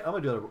 so okay, I'm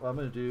gonna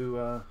do.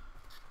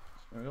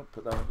 There we go.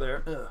 Put that one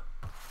there. Ugh.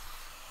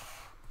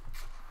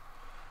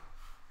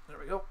 There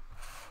we go.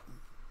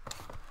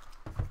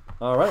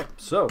 All right,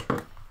 so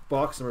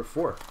box number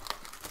 4.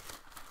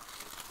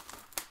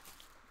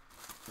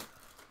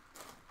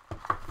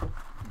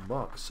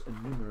 Box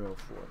numero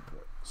 4. Put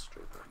it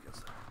straight back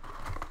against there.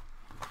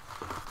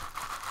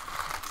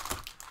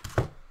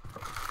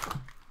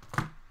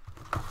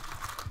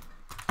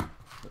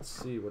 Let's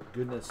see what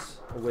goodness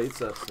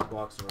awaits us in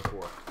box number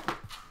 4.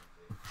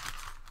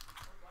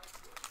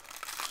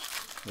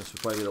 This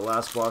will probably be the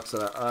last box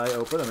that I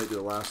open. I might do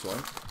the last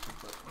one.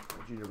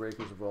 Junior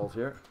Breakers involved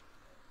here.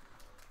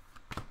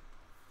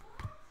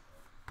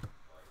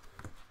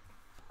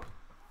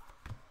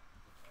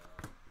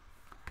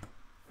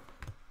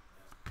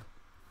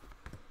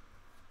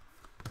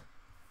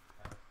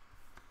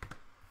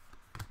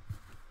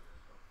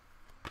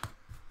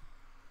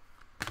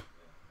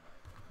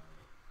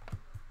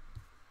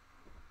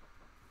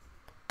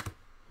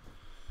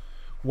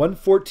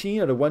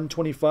 $114 out of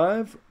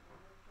 125.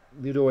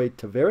 Leroy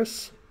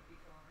Taveras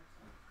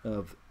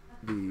of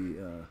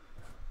the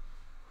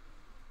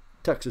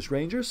Texas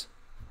Rangers.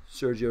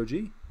 Sergio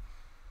G.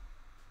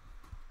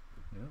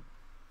 Yeah.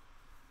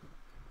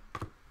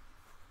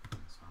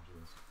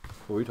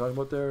 What were we talking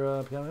about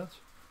there, piano hands?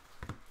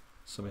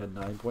 Somebody had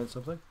 9 point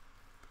something?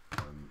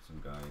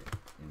 Some guy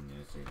in the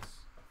United States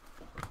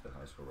broke the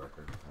high school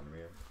record, 100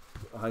 meter.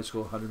 A high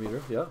school 100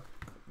 meter, yeah.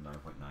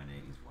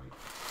 9.98, he's white.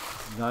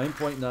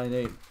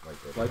 9.98.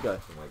 White guy.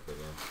 White kid,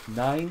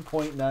 yeah.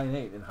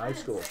 9.98 in high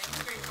school.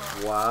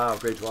 Wow,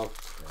 grade 12.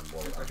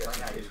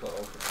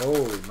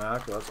 Holy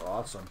mackerel, that's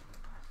awesome.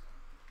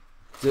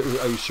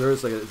 Are you sure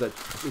it's like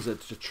is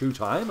it a true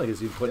time? Like is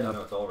he putting up?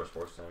 No, it's all over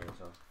Sports Center and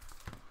stuff.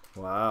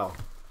 Wow.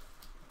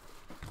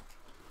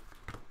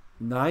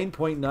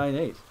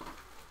 9.98.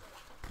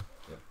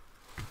 Yep.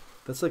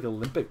 That's like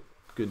Olympic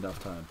good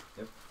enough time.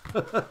 Yep.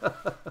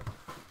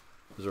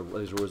 Is there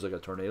like a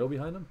tornado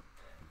behind him?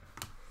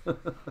 It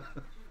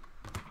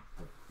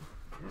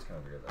is kind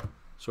of weird though.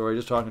 So we're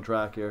just talking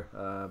track here.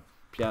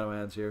 Piano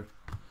hands here.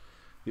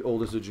 The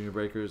oldest of Junior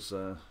Breakers.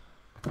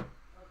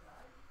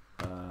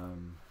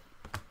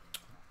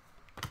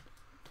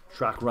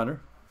 Track runner.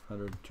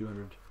 100,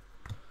 200,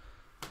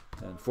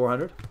 and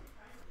 400.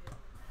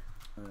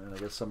 And I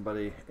guess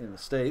somebody in the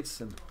States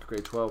in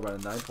grade 12 ran a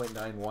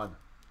 9.91.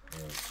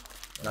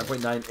 Yeah.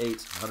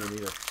 9.98 100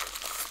 meter.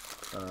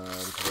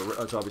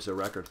 That's obviously a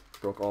record.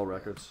 Broke all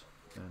records.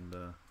 And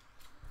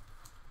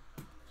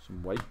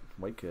some white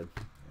kid.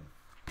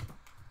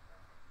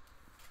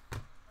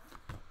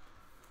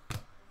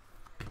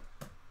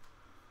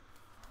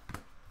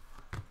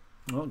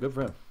 Well, good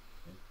for him.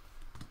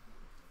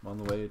 On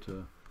the way to.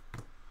 You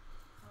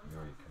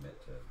already commit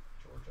to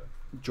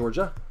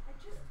Georgia?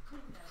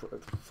 Georgia.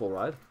 Full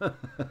ride.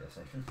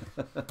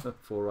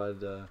 Full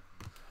ride.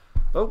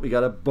 Oh, we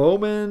got a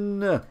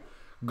Bowman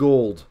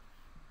Gold.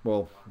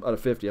 Well, out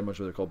of 50, I'm not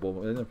sure they're called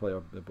Bowman. They're probably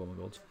the Bowman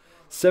Golds.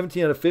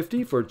 17 out of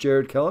 50 for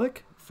Jared Kelenic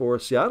for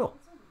Seattle.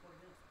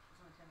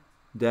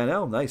 Dan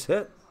L, nice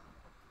hit.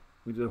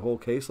 We did a whole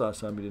case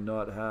last time. We did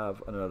not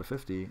have an out of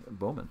 50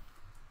 Bowman.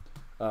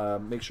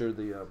 Make sure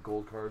the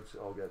gold cards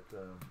all get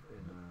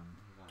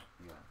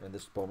and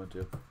this Bowman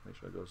too. Make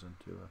sure it goes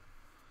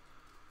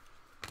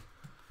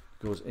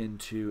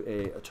into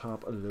a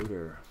top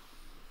loader.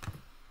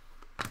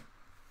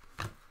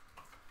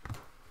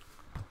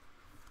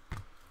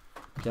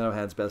 Piano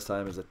Hand's best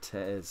time is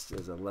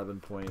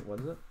 11 point. What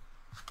is it?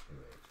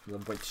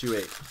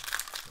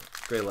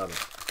 11.28. Grade 11.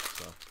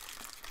 So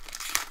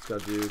it's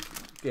got to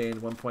gain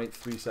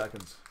 1.3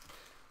 seconds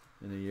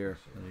in a year.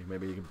 And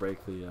maybe you can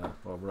break the.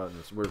 Well, we're not in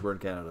this. We're in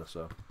Canada,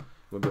 so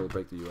we won't be able to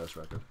break the U.S.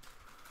 record.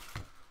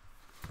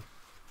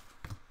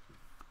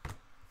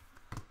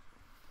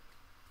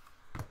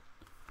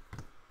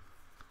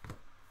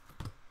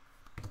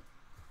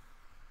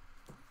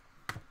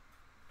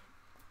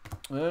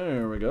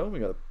 There we go. We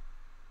got a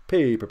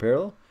paper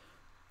parallel.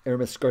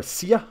 Aramis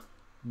Garcia,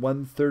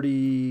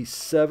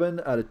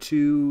 137 out of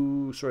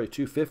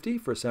 250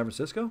 for San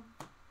Francisco.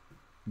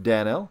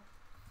 Dan L.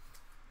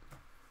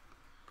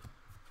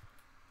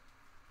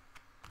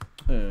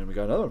 And we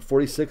got another one,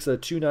 46 out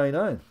of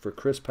 299 for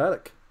Chris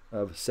Paddock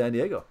of San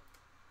Diego.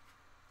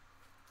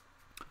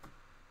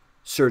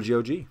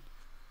 Sergio G.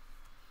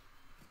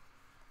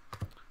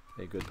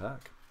 A good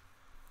pack.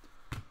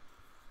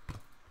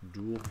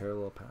 Dual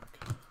parallel pack.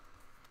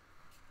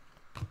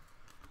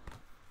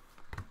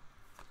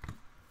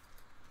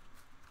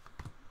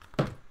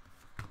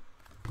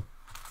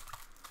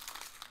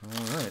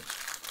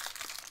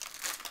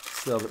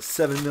 Still have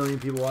 7 million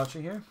people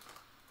watching here.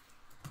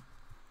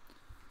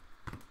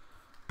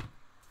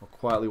 Or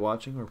quietly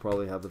watching, or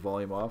probably have the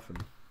volume off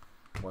and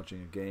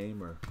watching a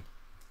game or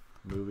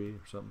movie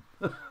or something.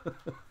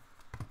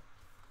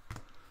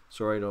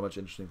 Sorry, I don't have much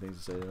interesting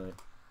things to say tonight.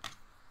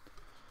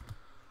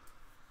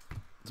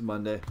 It's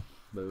Monday.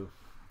 Boo.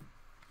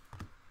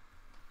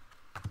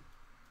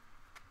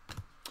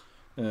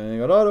 And I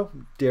got auto.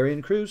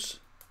 Darian Cruz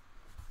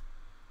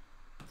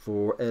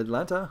for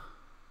Atlanta.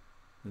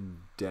 And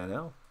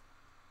Danelle.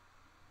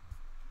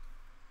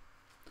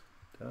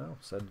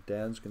 Said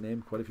Dan's gonna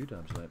name quite a few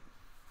times tonight.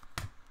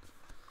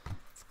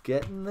 It's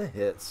getting the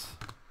hits.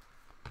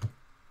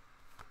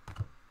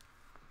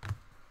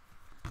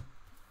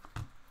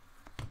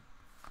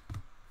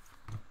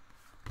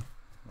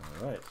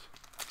 All right.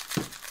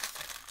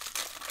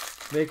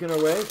 Making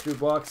our way through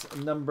box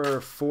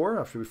number 4.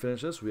 After we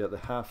finish this, we have the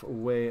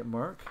halfway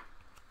mark.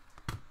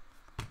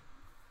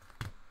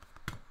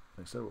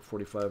 Like I said, we're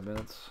 45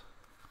 minutes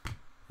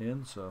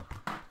in, so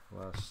the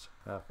last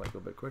half might go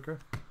a bit quicker.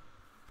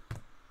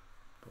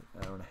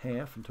 About an hour and a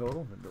half in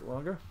total, a bit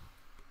longer.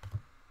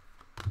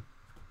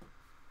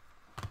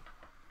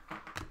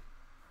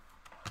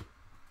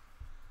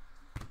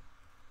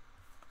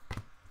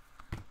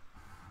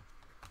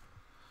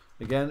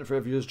 Again, if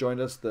you just joined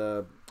us,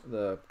 the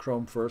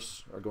Chrome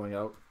firsts are going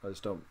out. I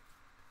just don't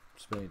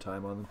spend any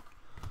time on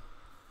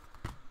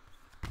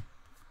them.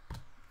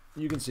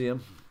 You can see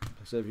them. Like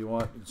I said, if you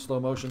want, in slow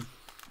motion,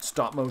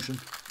 stop motion.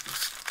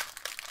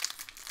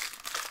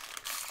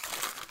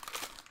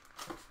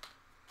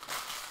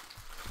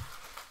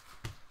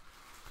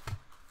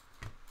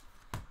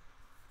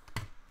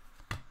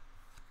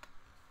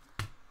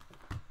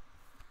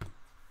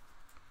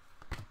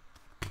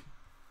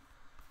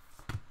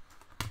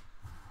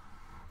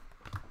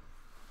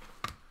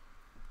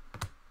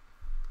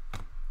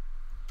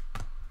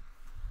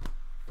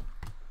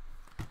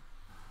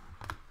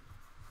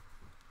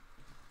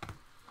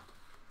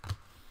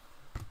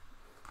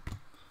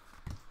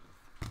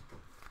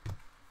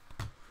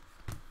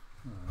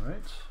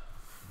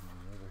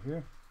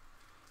 Here.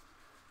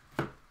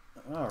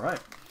 All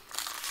right.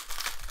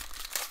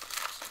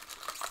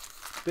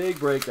 Big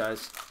break,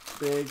 guys.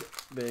 Big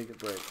break.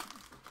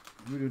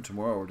 What are we doing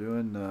tomorrow? We're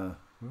doing,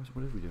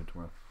 what are we doing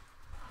tomorrow?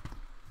 I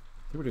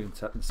think we're doing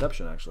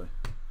Inception, actually,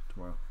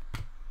 tomorrow.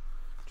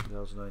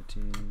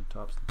 2019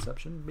 Topps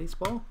Inception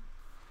Baseball.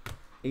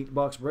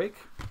 8-box break.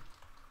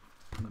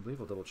 I believe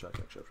I'll double check,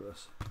 actually, after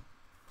this.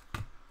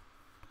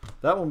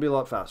 That one will be a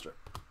lot faster.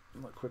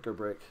 A lot quicker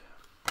break.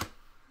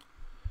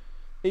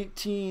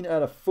 18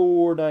 out of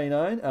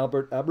 499,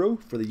 Albert Abro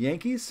for the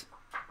Yankees.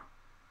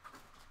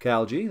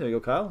 Cal G, there you go,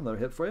 Kyle. Another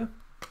hit for you.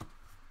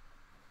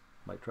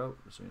 Mike Trout,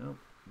 just so you know.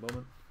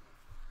 Bowman.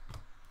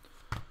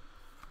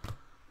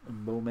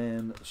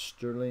 Bowman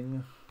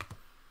Sterling.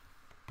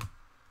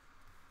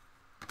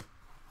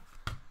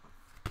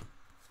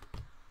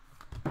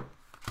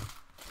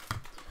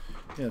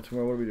 Yeah,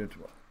 tomorrow, what are we doing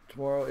tomorrow?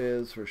 Tomorrow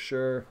is for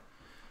sure.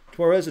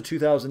 Tomorrow is a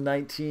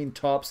 2019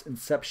 Topps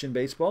Inception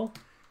Baseball.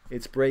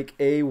 It's break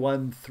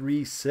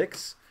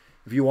A136.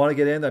 If you want to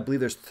get in, I believe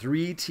there's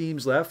 3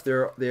 teams left.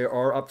 They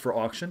are up for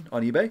auction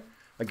on eBay.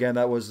 Again,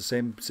 that was the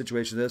same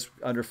situation as this.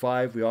 Under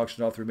 5, we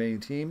auctioned off the remaining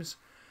teams.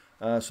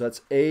 So that's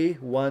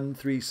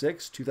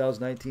A136,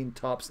 2019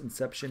 Topps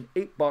Inception,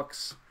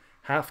 $8,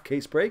 half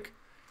case break.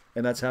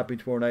 And that's happening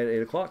tomorrow night at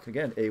 8 o'clock.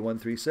 Again,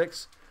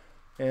 A136.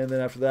 And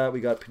then after that, we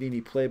got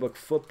Panini Playbook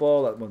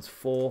Football. That one's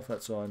full.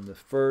 That's on the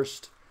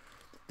 1st.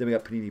 Then we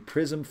got Panini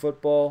Prism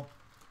Football.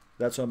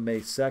 That's on May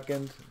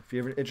 2nd. If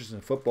you're interested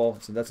in football,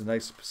 so that's a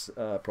nice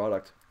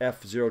product.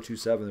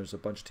 F027, there's a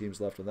bunch of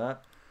teams left on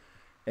that.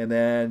 And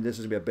then this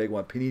is going to be a big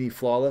one. Panini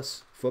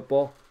Flawless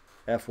Football,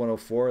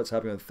 F104. It's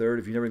happening on the 3rd.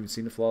 If you've never even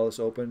seen the Flawless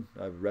Open,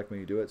 I would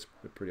recommend you do it. It's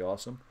pretty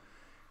awesome.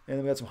 And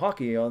then we got some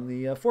hockey on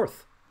the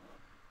 4th.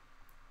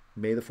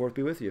 May the 4th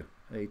be with you.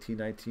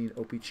 1819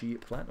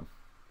 OPC Platinum.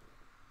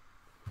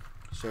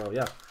 So,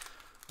 yeah.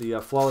 The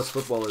Flawless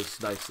Football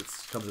is nice. It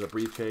comes in a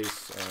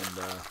briefcase, and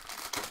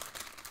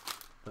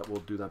that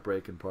will do that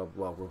break, and probably,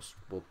 well,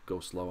 we'll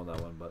go slow on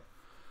that one, but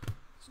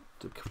it's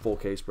a full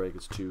case break.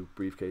 It's 2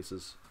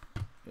 briefcases.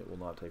 It will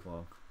not take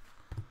long.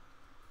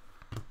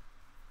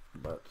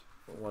 But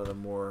one of the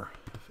more,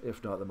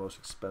 if not the most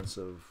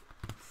expensive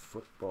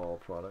football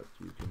product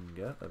you can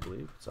get, I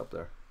believe. It's up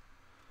there.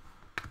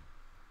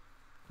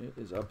 It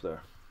is up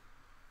there.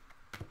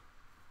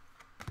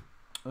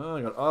 Oh,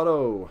 I got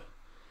auto.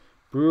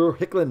 Brewer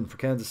Hicklin for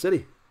Kansas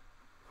City.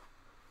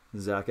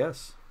 Zach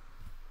S.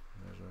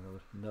 There's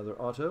another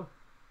auto.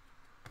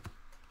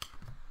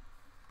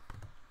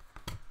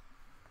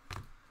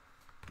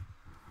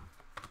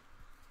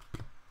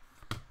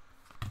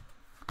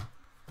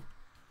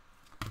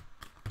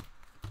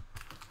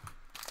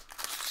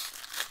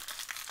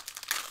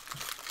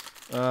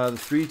 The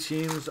 3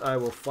 teams I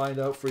will find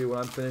out for you when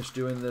I'm finished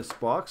doing this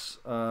box.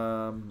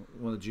 One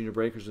of the junior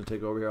breakers will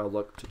take over here. I'll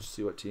look to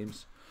see what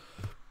teams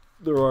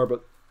there are,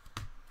 but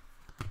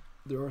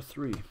there are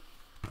 3.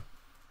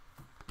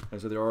 And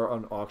so they are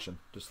on auction,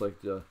 just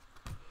like the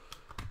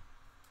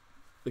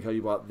Look how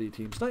you bought the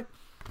team snipe.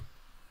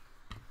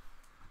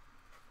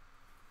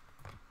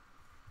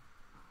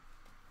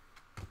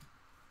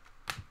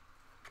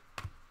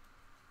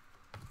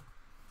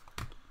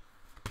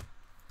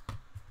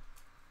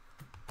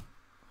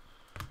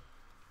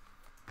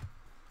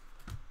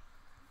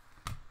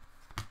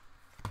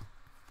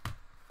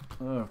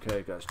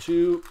 Okay, guys,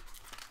 2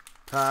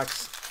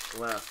 packs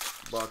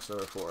left. Box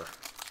number 4.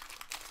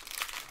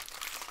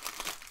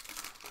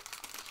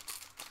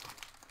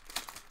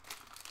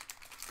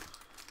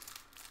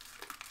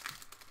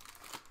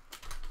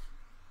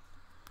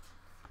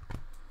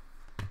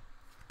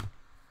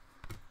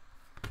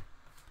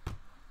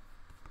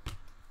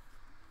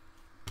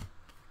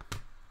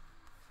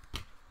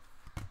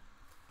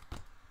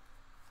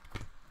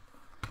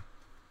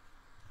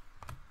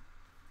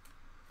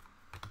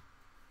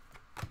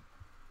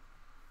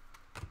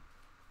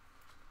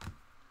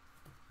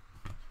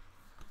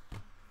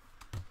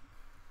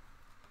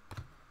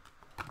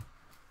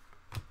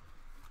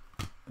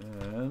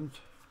 And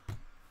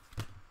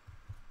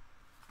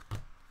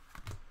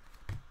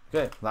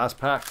okay, last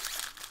pack,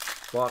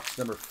 box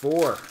number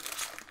 4.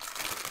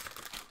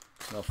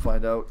 I'll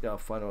find out. Yeah, I'll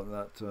find out in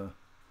that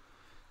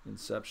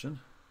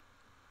Inception.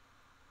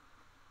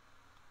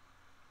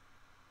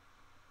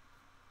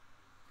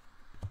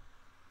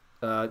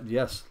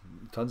 Yes,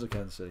 tons of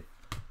Kansas City.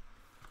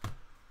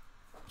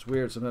 It's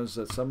weird sometimes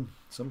that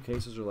some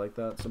cases are like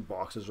that. Some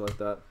boxes are like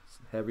that. It's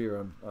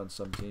heavier on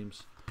some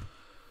teams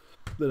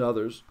than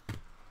others.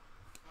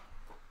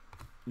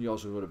 You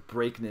also go to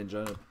Break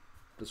Ninja.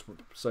 This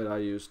site I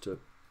use to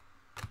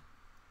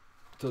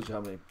tells you how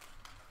many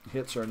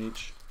hits are in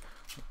each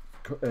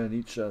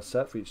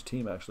set for each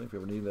team. Actually, if you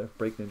ever need there,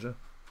 Break Ninja,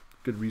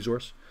 good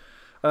resource.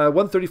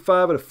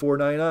 135 out of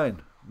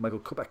 499. Michael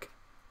Kopech,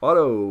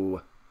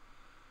 auto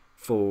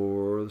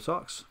for the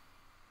Sox.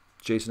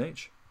 Jason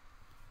H.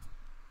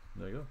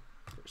 There you go.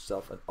 Get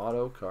yourself an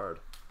auto card.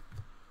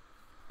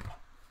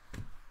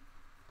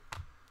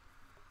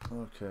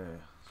 Okay,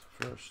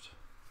 first.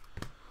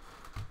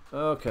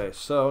 Okay,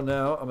 so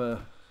now I'm going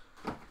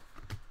to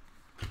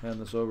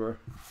hand this over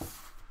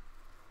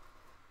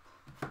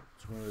to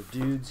one of the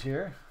dudes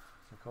here.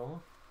 As I call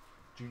them.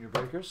 Junior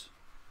Breakers.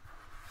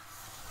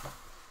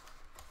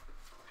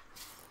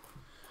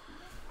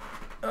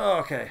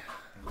 Okay.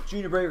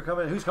 Junior Breaker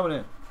coming in. Who's coming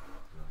in?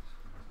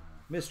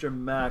 Mr.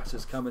 Max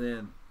is coming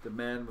in. The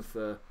man with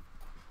the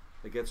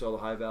that gets all the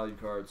high value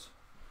cards.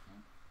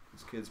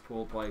 This kid's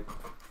pulled probably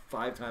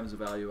 5 times the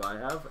value I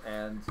have,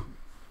 and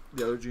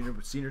the other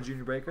senior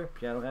junior breaker,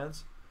 piano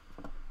hands,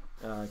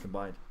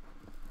 combined.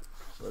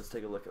 So let's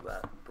take a look at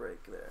that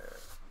break there.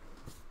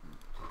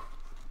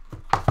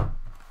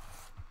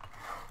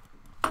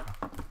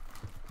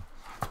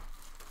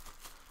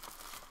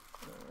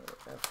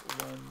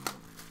 F1,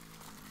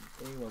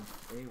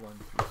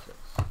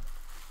 A136.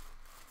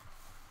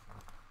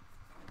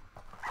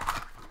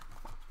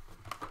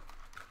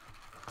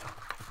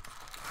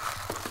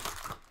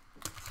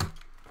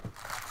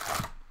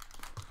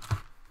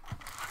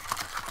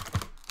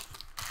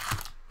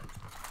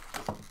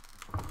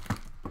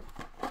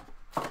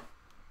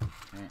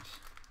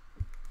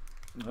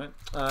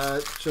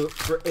 So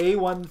for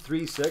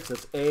A136,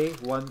 that's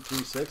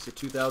A136, the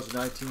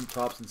 2019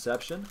 Topps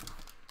Inception.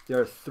 There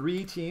are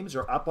 3 teams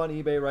are up on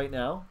eBay right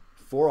now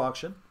for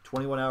auction.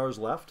 21 hours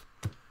left.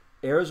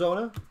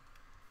 Arizona,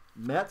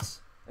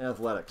 Mets, and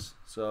Athletics.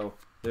 So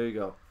there you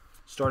go.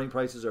 Starting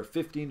prices are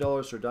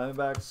 $15 for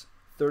Diamondbacks,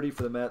 $30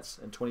 for the Mets,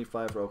 and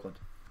 $25 for Oakland.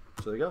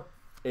 So there you go.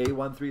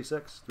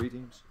 A136, 3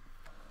 teams.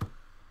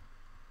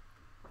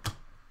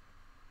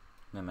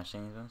 No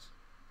matching these ones?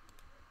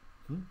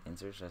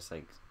 Inserts just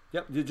like.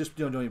 Yep, you just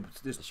don't even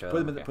just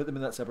put them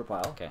in that separate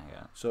pile. Okay,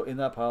 yeah. So in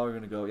that pile, you're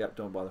gonna go. Yep,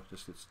 don't bother.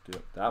 Just do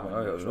it that way.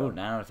 Oh, 9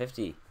 out of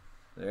 50.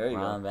 There you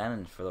Ron go.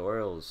 Bannon for the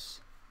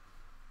Orioles.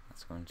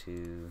 That's going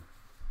to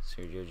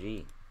Sergio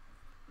G.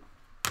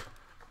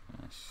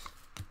 Nice.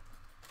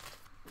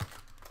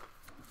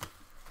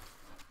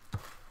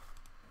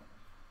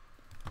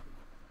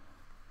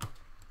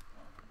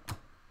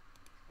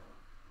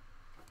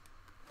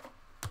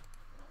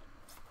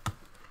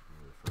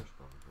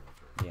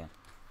 Yeah.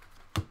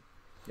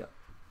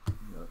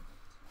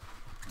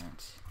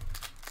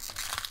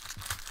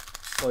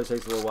 Always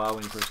takes a little while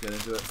when you first get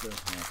into it to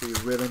get your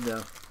rhythm down.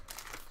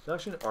 It's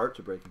actually an art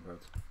to breaking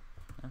cards.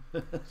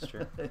 Yeah, that's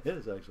true. It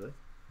is actually.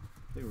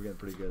 I think we're getting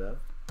pretty good at it.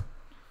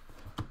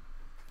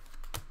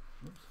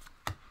 Oops.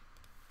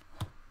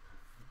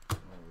 All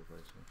over the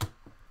place here.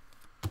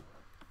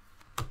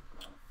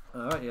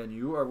 All right, yeah, and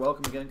you are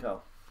welcome again,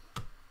 Kyle.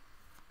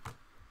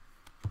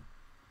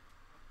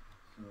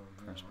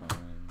 First one.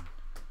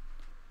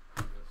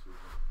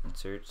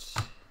 Inserts.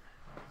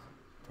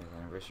 10th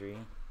anniversary.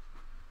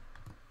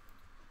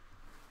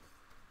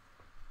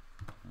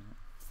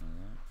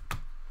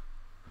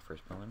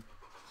 First Bowman.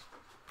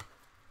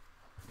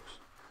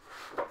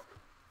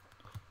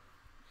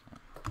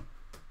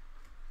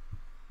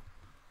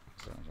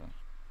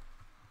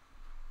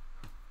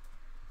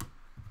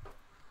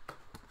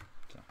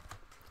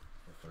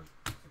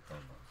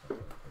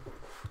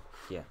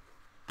 Yeah.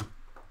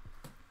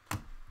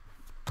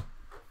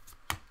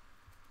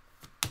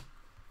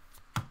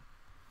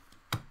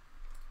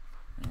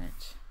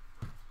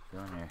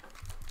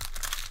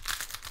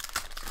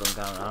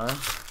 got an auto.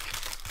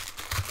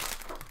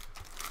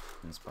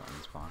 In this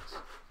box.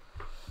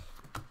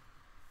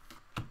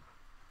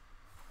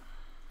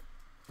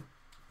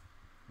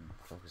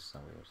 Focus is so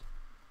weird.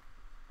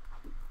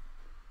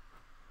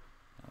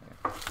 There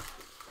we go.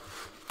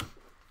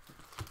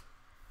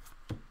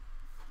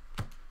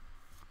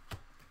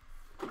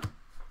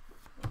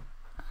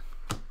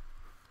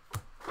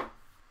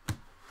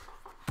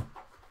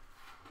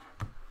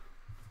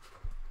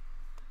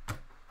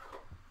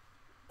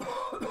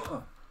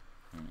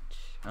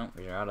 Oh,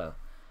 here's your auto.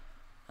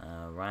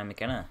 Ryan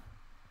McKenna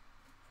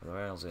for the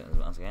Royals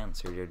once again.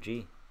 Sergio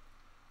G.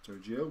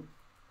 Sergio.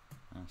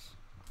 Nice.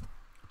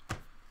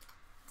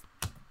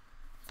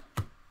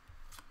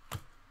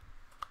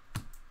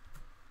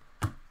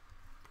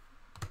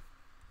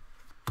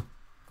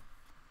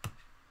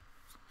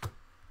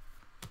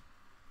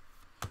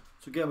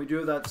 So again, we do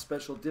have that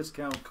special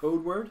discount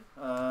code word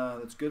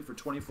that's good for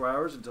 24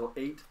 hours until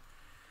 8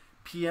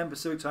 p.m.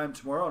 Pacific time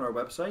tomorrow on our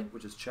website,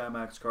 which is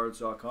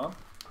chamaxcards.com.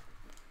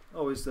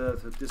 Always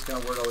the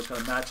discount word always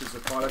kind of matches the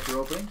product you're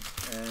opening,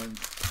 and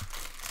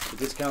the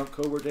discount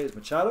code word today is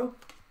Machado.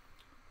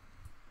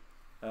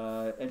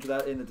 Enter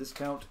that in the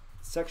discount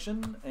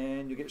section,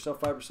 and you get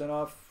yourself 5%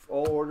 off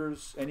all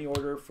orders, any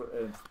order for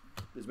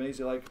as many as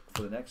you like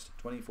for the next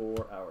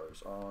 24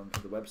 hours on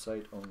the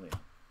website only.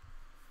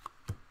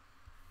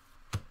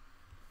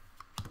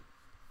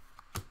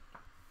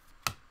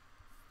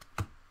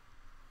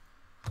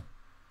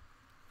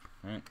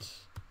 Right.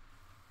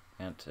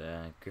 Got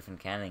Griffin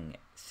Canning,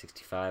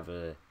 65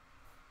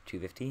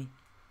 250.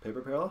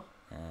 Paper parallel?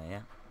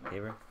 Yeah,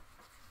 paper.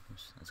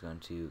 Oops. Let's go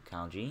into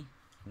Kyle G.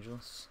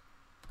 Angels.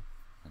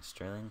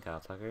 Sterling, Kyle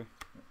Tucker.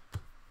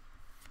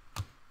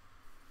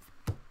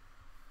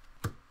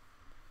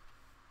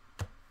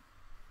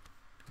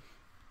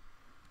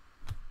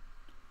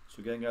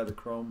 So getting out of the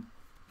chrome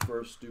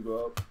first do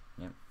go out.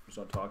 Yep. Just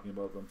not talking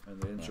about them,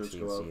 and the inserts so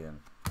you go can out. see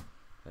them.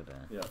 But,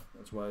 Yeah,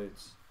 that's why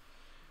it's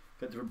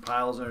got different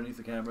piles underneath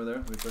the camera there.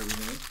 We put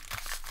everything in.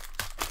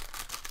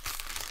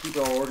 Keep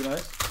it all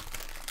organized.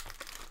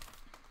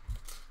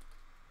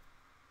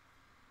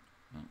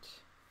 right.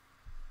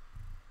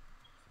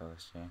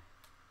 Focus here.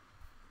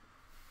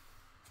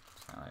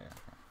 Oh, yeah.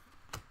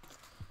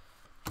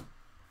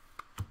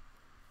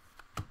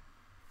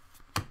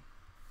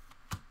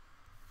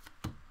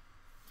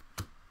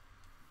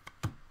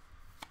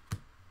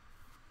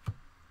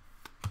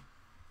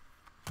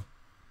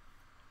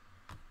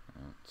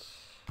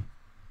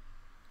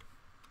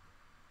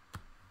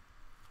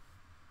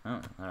 Oh,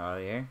 they're out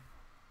of here.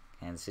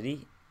 Kansas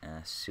City,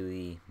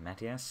 Sui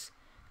Matias,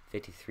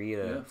 53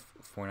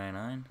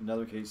 499.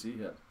 Another KC,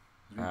 yeah.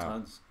 There's been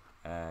tons.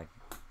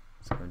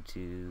 Let's go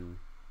to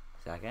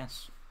Zach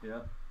S.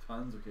 Yeah,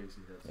 tons of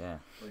KC hits. Yeah.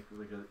 Like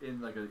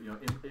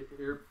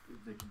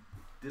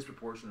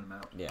disproportionate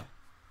amount. Yeah.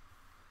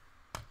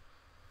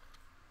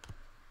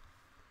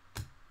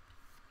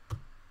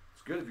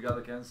 It's good if you got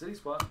the Kansas City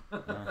spot.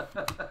 Right.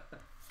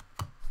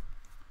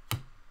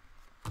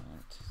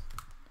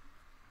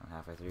 I'm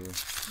halfway through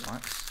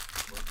once.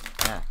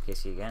 Yeah,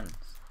 KC again.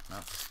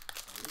 Nuts.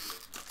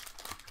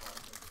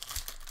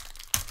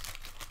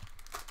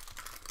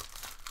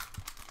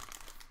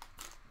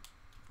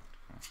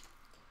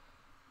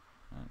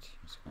 Right,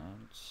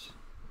 scratch.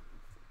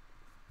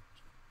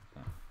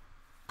 Okay.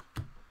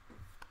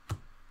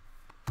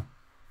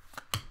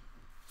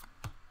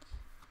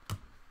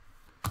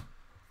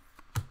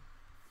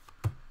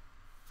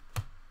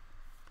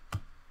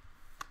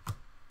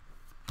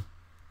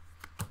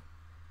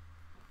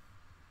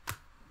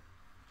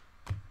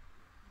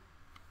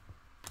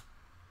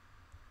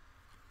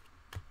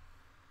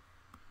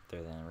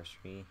 Third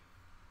anniversary.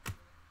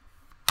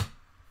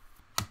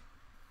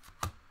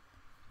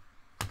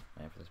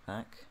 Ready for this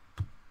pack.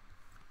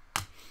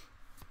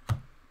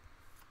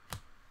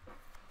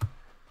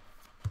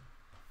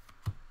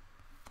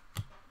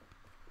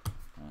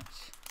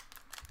 Right.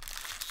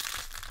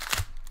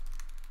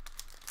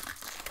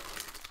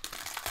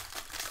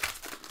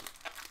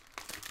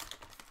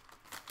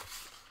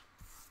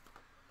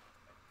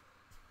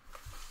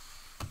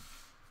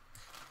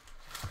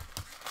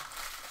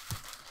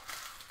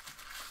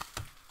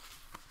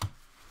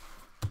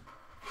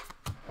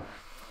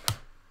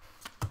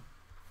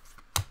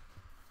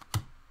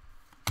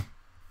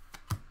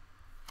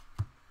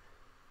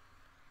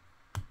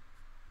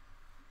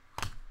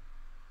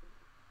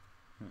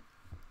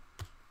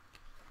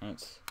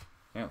 Right.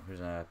 Yeah,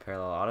 here's a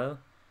parallel auto.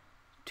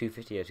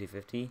 250 out of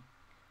 250.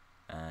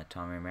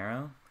 Tom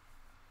Romero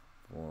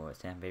for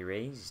Tampa Bay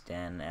Rays.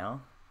 Dan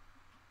L.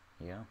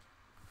 Here you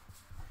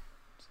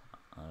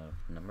go.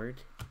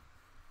 Numbered.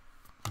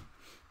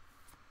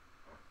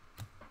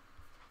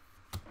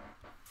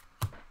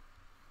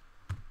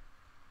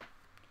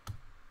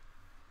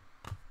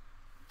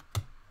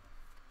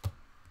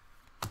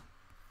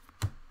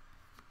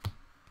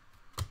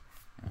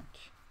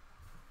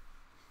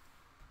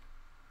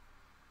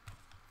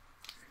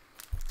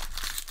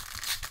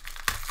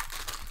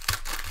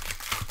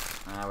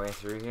 Way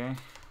through here,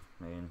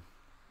 maybe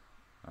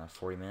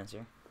 40 minutes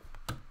here.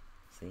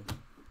 see.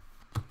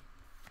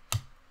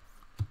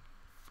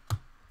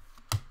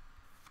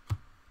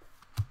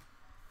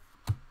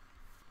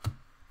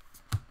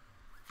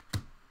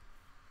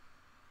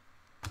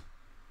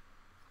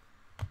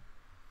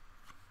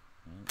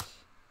 Right.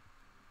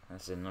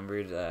 That's a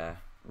numbered,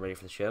 ready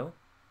for the show.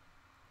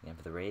 Again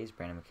for the Rays,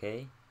 Brandon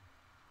McKay.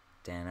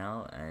 Dan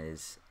L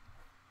is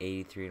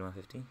 83 to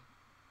 150.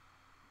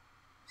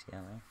 See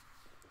that there?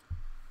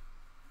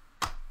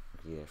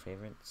 Look at their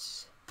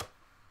favorites.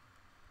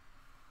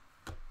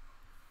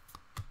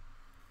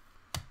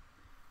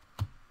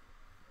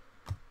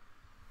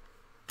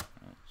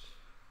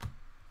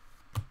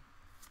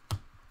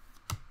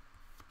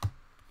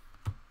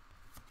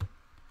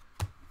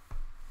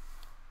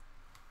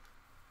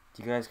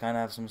 Do you guys kind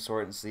of have some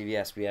sort in sleeve?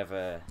 Yes, we have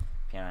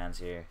piano hands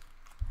here.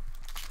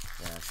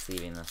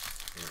 Sleeving the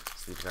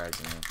sleeve cards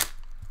in here.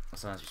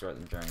 Sometimes we sort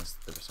them during,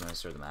 sometimes we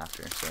sort them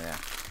after. So yeah,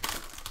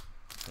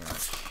 pretty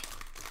much.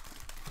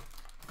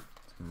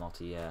 It's a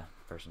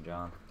multi-person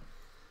job.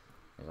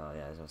 There's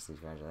all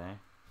sleeve cards are there.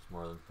 It's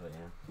more than put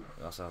in.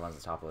 We also have ones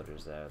of the top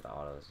loaders there, the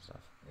autos and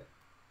stuff. Yeah.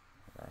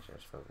 That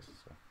shows focus,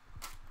 so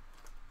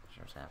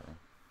sure what's happening.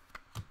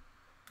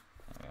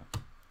 There we go.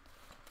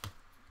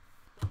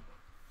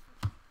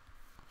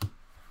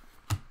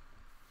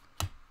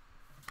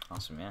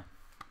 Awesome, yeah.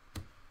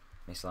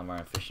 Makes it a lot more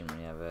efficient when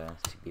you have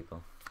 2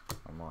 people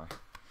or more.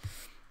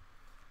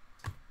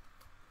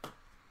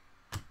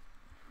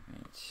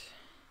 Right.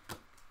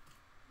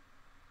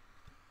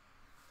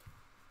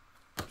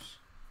 Oops.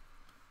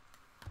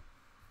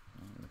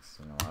 Looks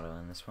like an auto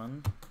in this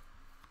one.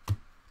 A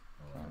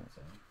lot of hits,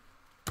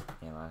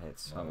 Yeah, a lot of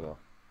hits. A lot of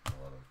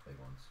big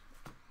ones.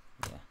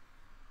 Yeah.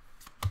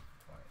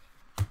 Quiet.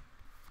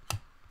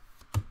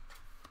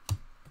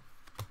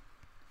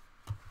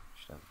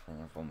 Should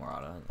have one more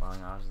auto.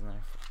 Long autos in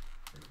there.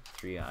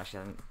 3, actually,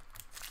 I think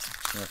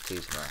we have 2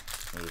 so far.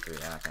 Maybe 3, I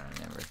can't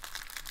remember.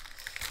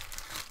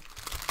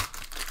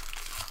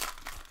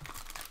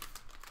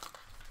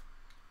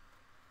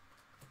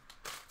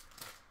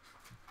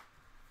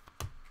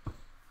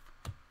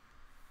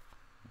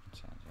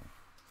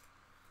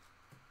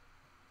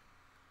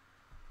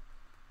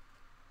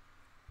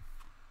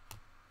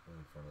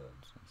 In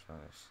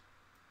front of them.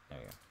 There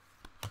we go.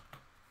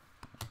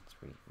 It's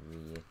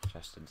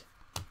readjusted.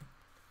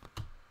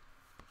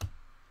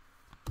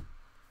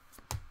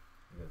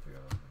 You got 3 of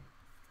them.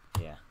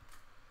 Yeah.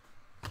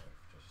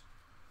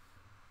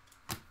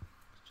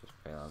 Just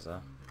parallels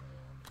up.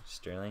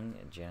 Sterling,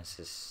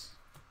 Genesis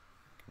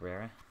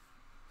Cabrera.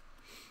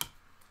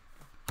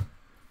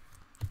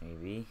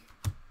 Maybe.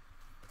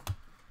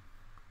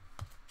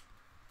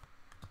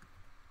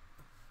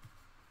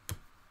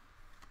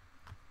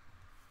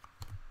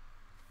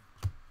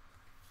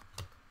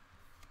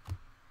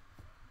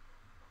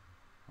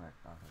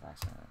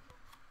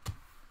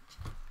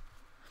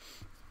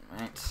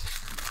 Right.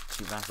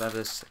 2 box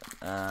letters,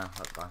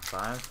 box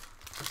 5.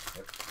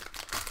 Yep.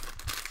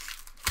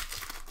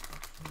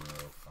 No,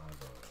 5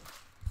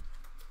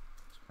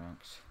 That's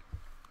correct.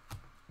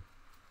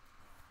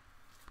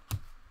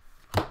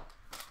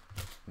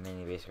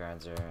 Many base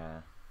cards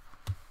are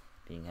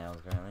being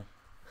held currently.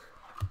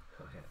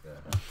 Oh yeah,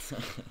 the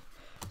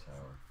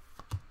tower.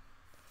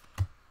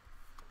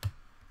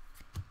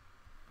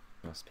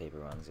 Most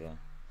paper ones, yeah.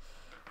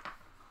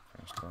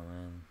 French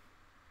Bowman.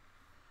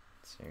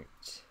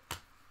 Insert.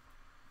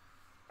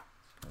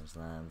 Those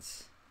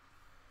lads.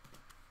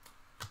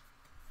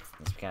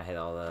 We kind of hit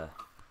all the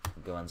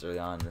good ones early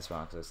on in this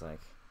box, looks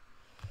like.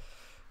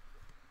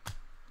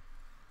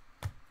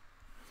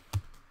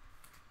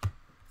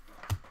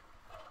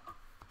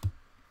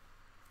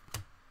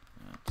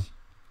 Right.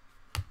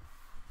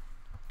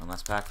 One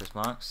last pack this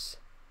box.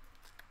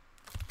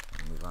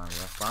 Move on to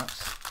the next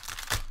box.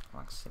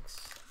 Box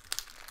 6.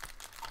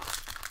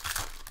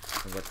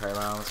 We got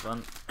parallel on this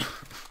one.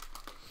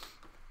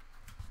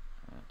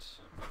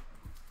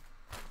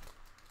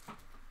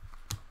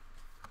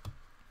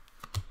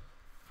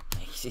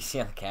 You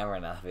see on the camera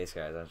now the base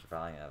cards, I'm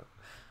probably up.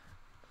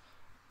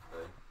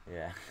 Really?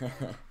 Yeah.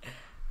 Look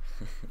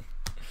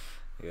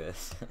at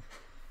this.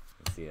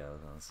 Let's see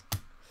those ones.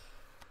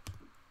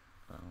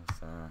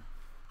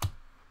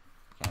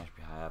 Cash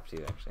be high up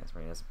too, actually. That's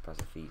pretty nice,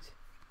 impressive feat.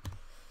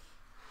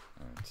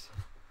 And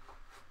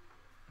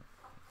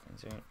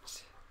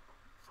insert.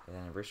 The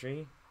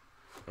anniversary.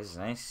 This is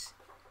nice.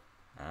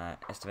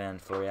 Esteban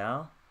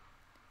Florial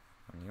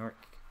from New York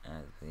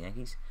for the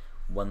Yankees.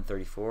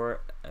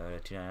 134 out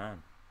of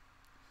 299.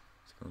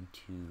 It's going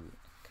to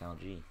Kyle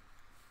G.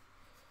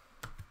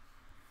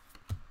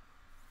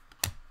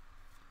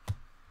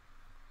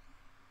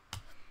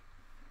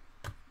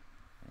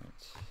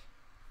 Right.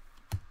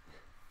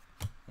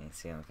 You can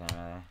see on the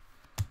camera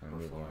there.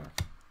 Remove your,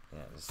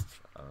 yeah, just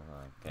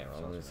okay,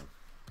 we'll lose.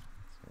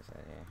 Let's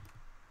that here.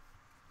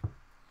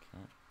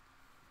 Okay.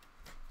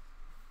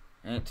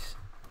 Right.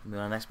 Move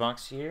on to the next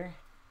box here.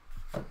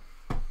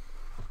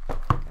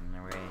 Getting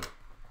our way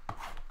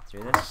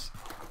through this.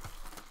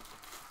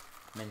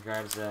 Many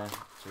cards, still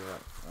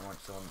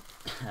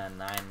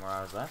 9 more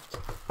hours left.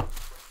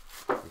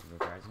 These new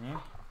cards. cards in here.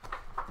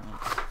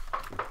 Right.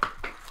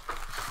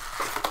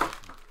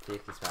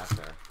 Take this back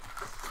there.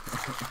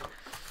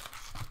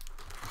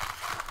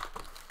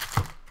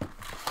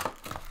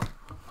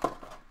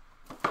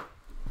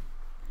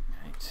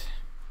 Right.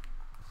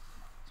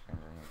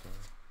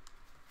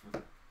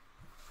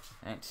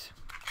 Right.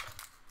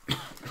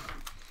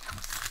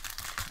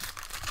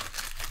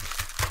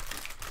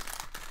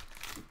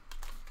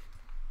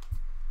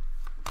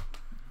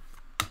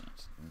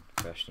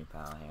 Fresh new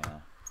pile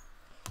here.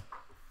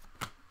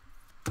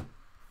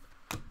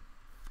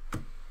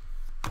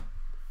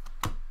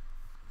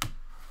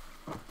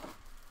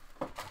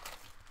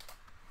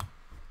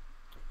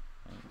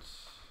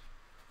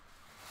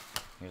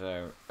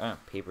 Here's our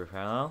paper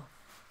parallel.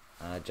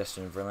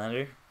 Justin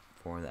Verlander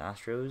for the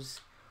Astros.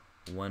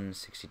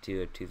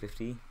 162 at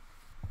 250.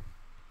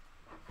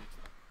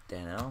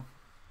 Dan L.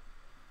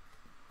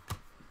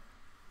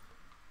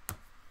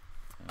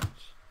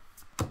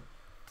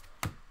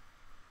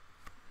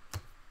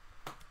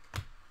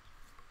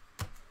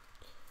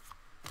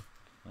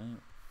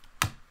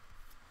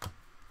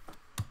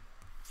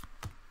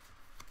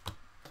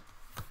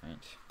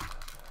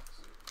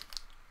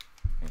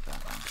 Here's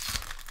that one.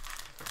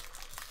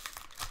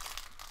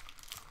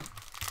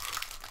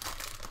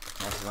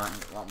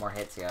 If you want more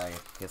hits, yeah, you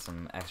get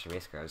some extra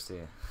race cards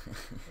too.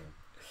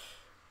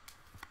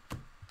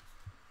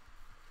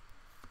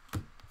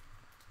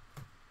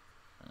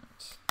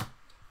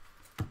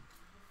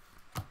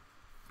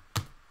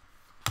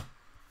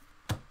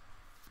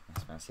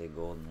 I see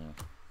gold in here.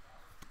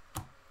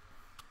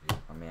 Yeah.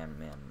 Oh man, I've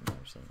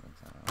never seen things.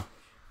 I don't know.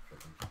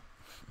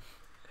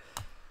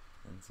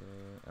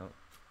 Oh,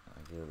 I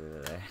feel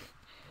it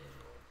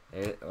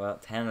there. Well,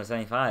 10 out of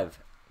 75.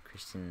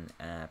 Christian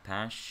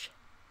Pash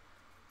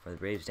for the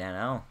Braves. Dan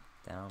L.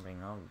 Dan L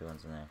bringing all the good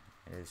ones in there.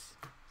 It is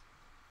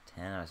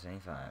 10 out of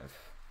 75.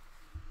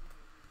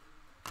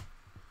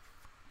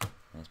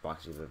 This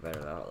box is a bit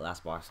better. That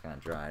last box is kind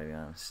of dry, to be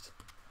honest.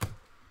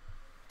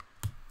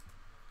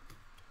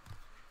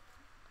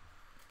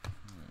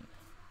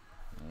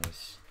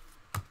 Nice.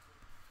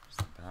 There's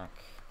the back.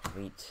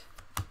 Wheat.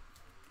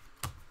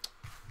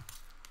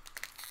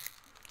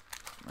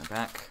 My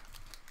back.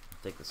 I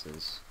think this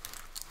is.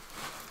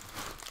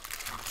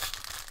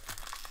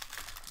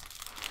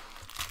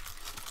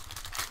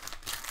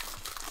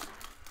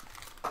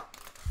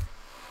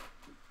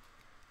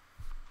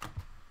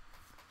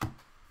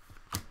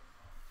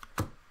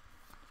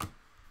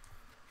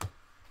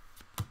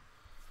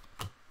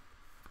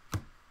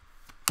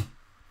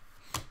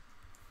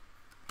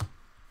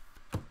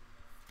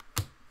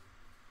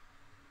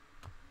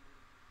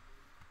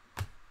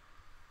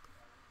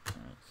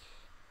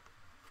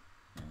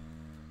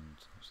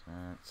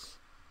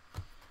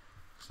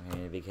 So I'm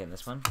going to be big hit in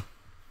this one. So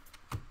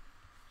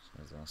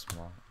there's all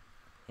small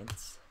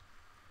hints.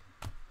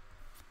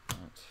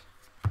 Right.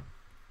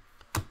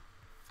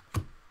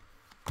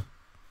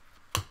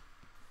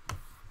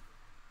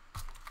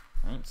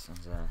 Right, so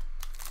there's a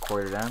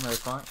quarter down those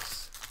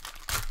box.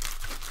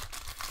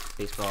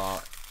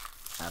 Baseball,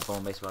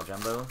 Bowman Baseball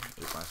Jumbo,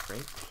 8-box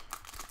break.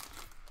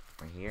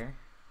 We're here.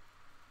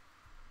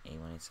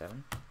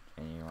 A187,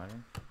 any your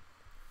order.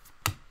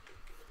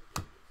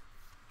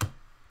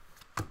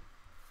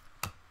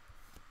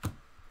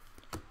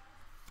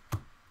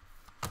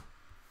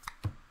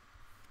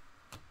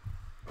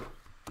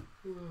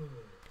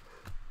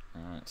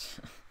 Alright.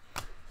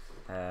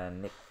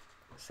 Nick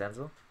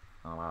Senzel.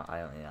 Oh wow, I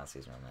don't need to see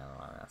his real name.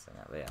 I don't know saying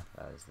that, but yeah,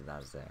 that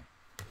was there.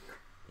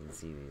 You can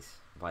see these.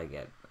 Probably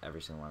get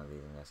every single one of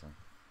these, I'm guessing.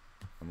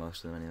 Or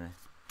most of them anyway.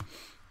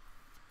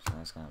 So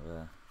that's kind of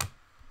a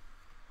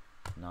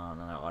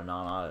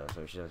non-auto,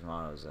 so she does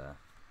autos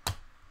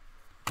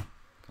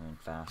coming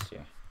fast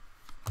here.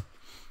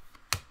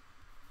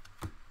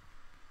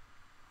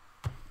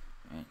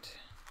 Right.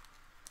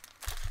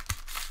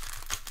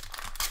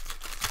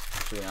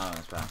 Actually not on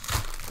this pack.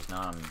 It's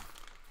not on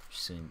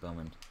Suing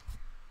Bowman.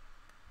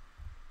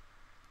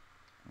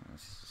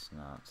 This is just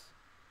not.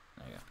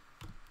 There you go.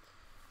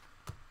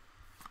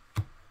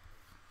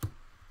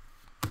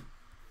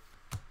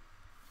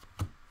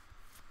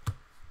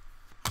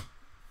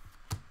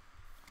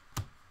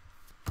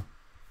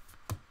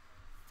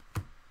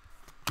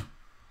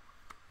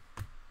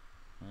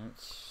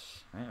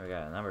 Right, we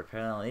got a numbered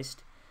parallel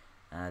east.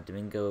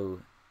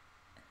 Domingo,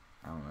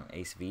 I don't know,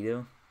 Ace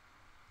Vito.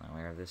 Not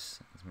aware of this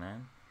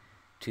man.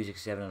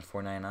 267 and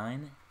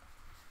 499.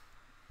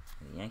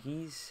 The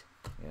Yankees.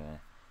 Yeah,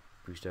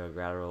 Brewster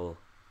Gratterall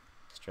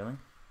Sterling.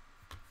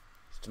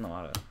 Still no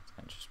auto. It's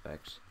kind of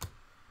suspect.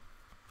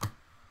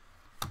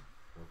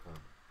 Okay.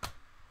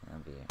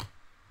 That'll be it.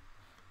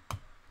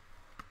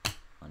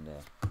 One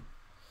day.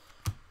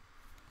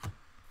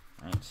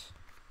 Right.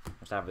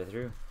 Let's halfway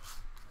through.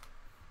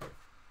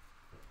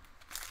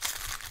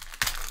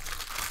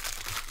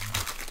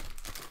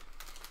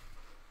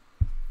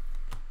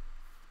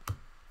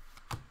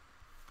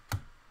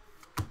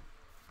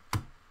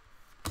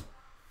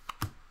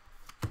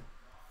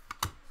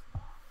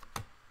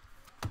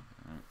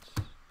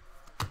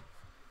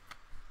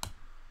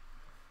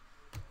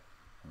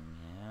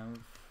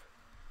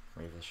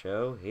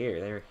 show.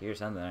 Here's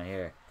something right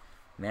here.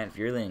 Matt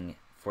Vierling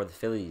for the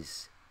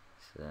Phillies.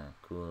 It's a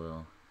cool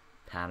little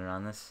pattern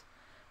on this.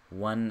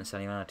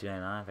 171 out of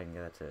 299. If I can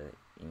get that to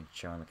even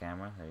show on the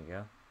camera. There you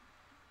go.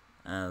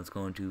 Let's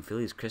go into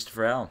Phillies.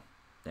 Christopher L.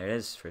 There it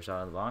is. First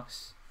out of the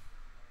box.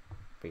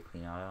 Pretty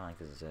clean auto. I like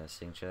his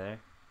signature there.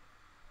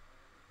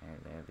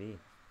 There it be.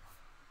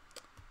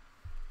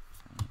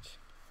 Right.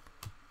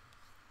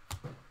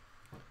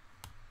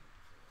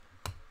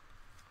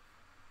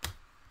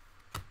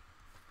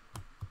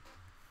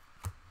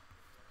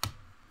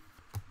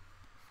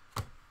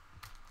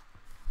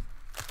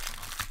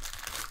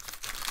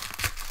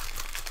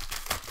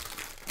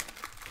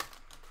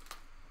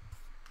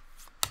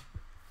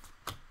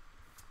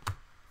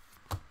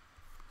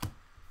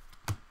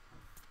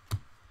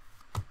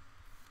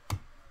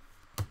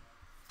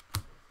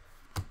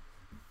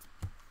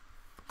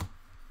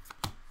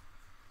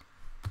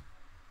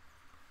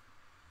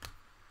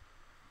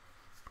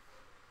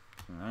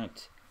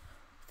 Alright.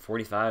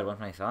 45,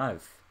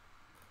 125.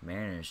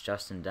 Mariners,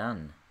 Justin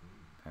Dunn.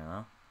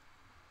 Parallel.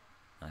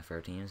 For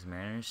our teams,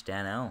 Mariners,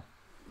 Dan L.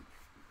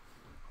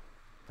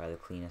 Probably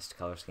the cleanest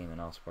color scheme in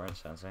all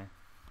sports, I'd say.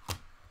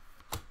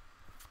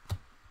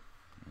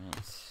 Alright.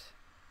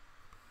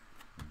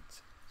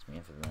 Let's me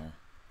in for the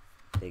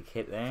big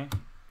hit there.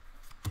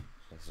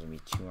 There's going to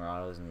be 2 more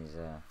autos in these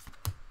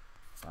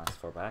last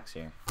 4 packs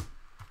here.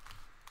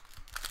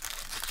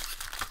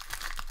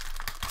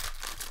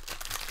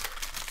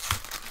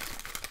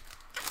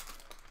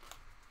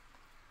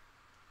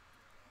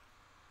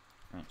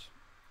 Right.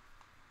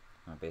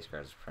 My base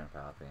card is print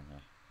probably in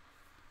there.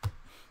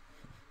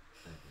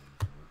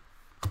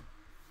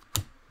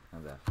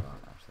 How's that for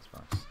after this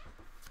box?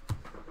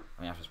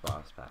 I mean after this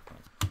box pack.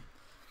 Right.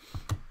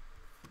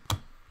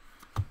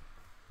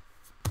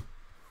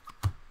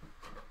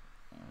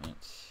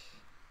 Alright.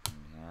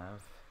 We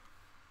have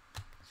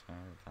this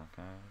card, that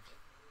card.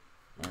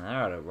 And there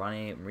are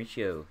Ronnie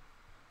Mauricio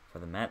for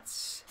the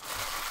Mets.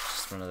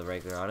 Just one of the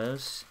regular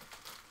autos.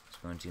 It's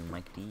going to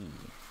Mike D.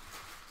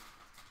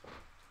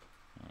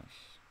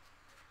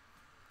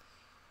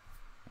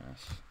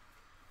 Nice.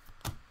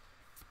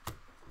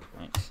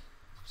 Right.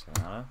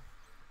 Second auto.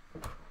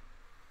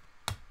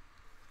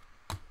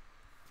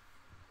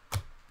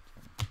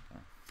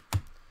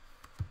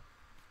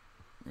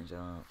 There's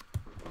all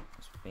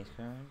space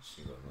cards.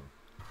 You got one.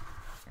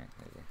 Okay,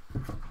 there you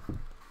go.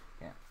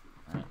 Yeah.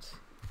 Alright.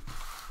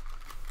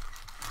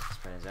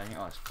 Spread is down here.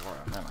 Oh, it's 4.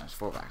 Never mind, it's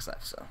 4 backs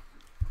left, so.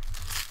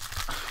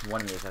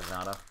 One of these has an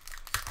auto.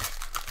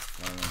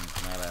 One of them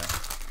might have a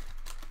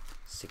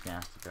sick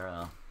nasty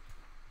parallel.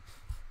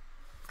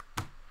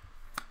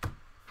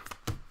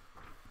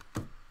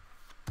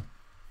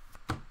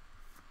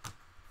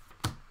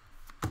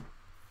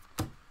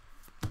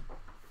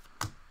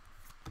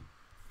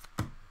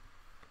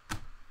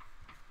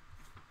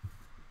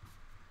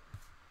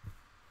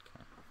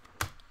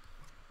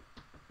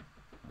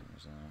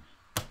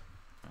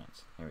 Right,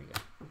 here we go.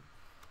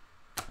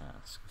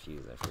 It's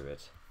confused there for a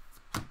bit.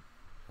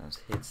 Those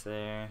hits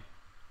there.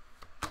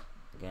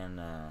 Again,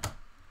 I'm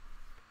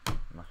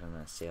not going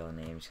to say all the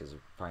names because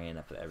we're probably end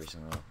up with every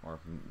single, or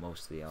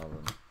mostly all of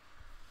them.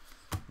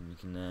 You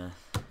can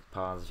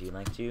pause if you'd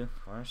like to,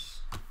 of course.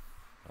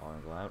 I'll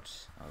go out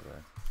all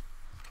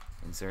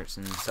the inserts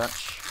and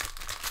such.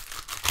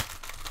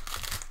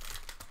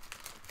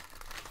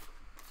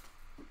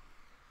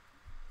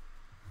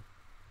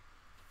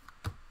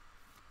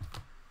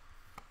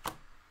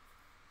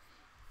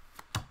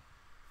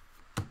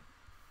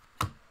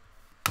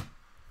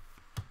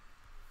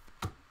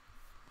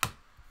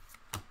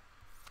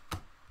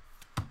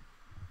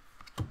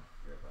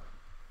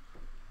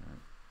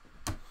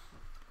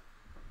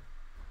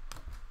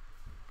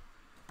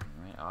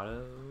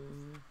 Auto.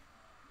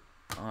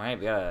 Alright,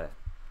 we got a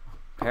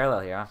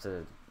parallel here. I have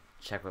to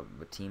check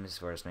what team this is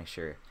for, just to make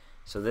sure.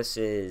 So this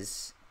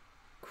is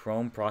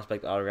Chrome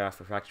Prospect Autograph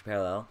Refractor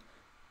Parallel.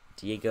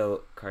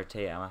 Diego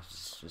Cartaya. I'm going to have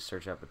to just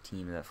search up a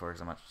team that for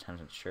because I'm not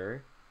 100%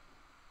 sure.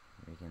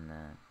 We can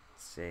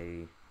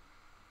say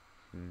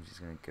who's he's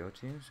going to go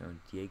to. So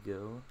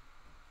Diego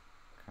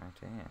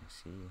Cartaya.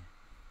 See.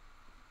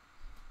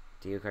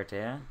 Diego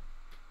Cartaya.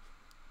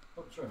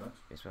 Oh, sorry, Max.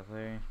 Baseball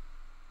player.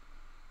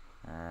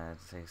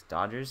 It's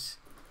Dodgers.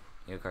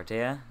 Diego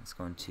Cartaya. It's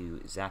going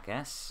to Zach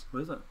S.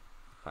 What is that?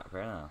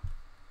 Parallel.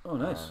 Oh,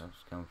 nice.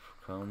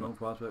 Chrome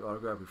Prospect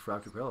Autograph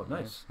Refractor Parallel.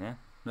 Nice. Yeah.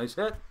 Nice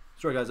hit.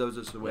 Sorry, guys. That was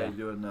just a way of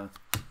doing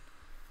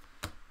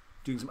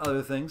some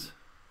other things.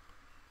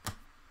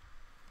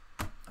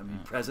 I mean,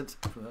 present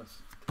for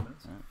us. 10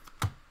 minutes.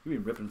 You've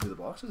been ripping through the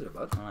boxes there,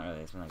 bud. Well, not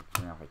really. It's been like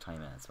been out for 20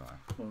 minutes more.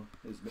 Well,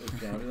 is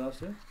Downey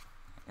last year?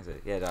 Is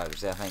it? Yeah,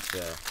 Dodgers. Yeah, thanks.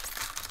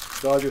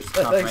 Dodgers.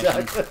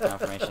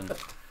 Confirmation.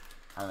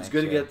 It's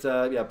good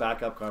to get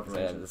backup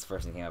confirmation. Yeah, this is the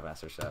first thing came up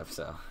after stuff,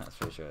 so that's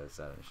pretty sure it's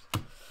Dodgers.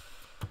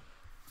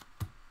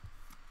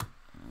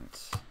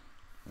 Alright.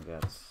 We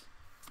got.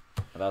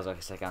 Well, that was like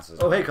a second answer.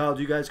 Oh, hey, Kyle.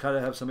 Do you guys kind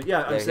of have something?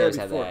 Yeah, I said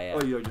before. That, yeah.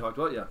 Oh, you already talked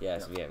about it? Yeah. Yeah,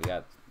 so we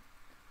got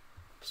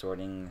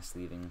sorting,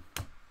 sleeving.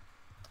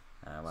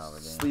 while we're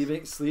doing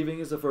this. Sleeving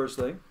is the first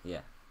thing.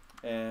 Yeah.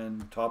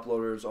 And top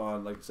loaders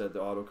on, like I said,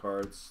 the auto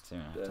cards So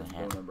you don't have and to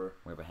phone number.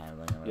 worry about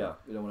handling or Yeah, whatever.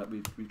 we don't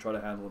want to, we try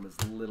to handle them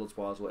as little as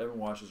possible. Everyone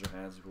washes their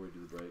hands before we do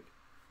the break.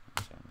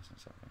 Sorry, I'm missing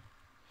something.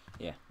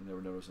 Yeah. You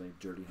never notice any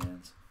dirty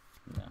hands.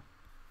 No.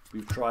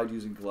 We've tried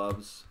using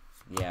gloves.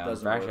 Yeah,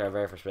 Doesn't actually work. our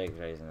very first break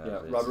was using Yeah,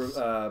 those.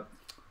 rubber,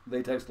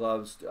 latex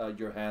gloves.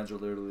 Your hands are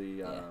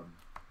literally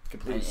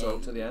completely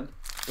soaked to the end.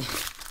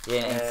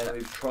 Yeah, And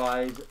we've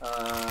tried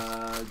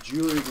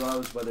jewelry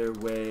gloves, but they're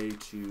way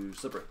too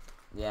slippery.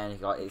 yeah, and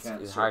it's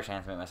can't a serve. hard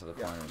chance to mess up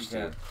the Yeah, corners you too.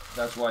 can.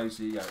 That's why you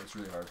see. Yeah, it's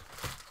really hard.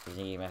 You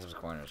think you mess up the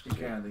corners? You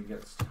can. They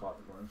get caught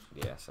in the corners.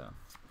 Yeah, so.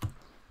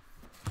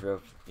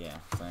 Rope, yeah,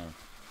 fine.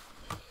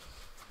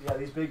 Yeah,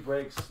 these big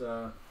breaks.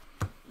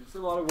 It's a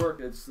lot of work.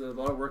 It's a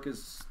lot of work.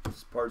 Is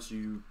parts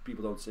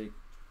people don't see.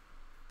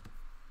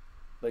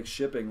 Like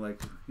shipping, like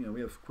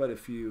we have quite a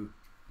few.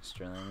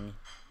 Sterling,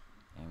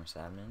 Amos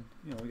Abman.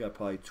 We got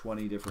probably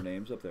 20 different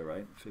names up there,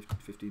 right?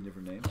 15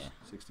 different names. Yeah.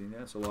 16.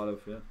 Yeah, it's a lot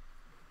of It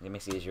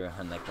makes it easier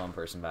when like one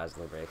person buys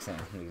the breaks and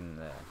we can.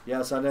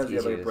 Yeah, sometimes It's we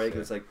have like easier a break. to-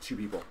 It's like 2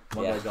 people.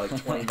 One Yeah. guy's got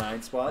like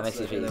 29 spots, makes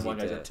it and then easy one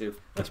guy's to- got 2.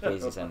 It's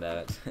crazy to send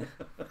out.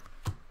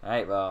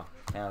 Alright, well,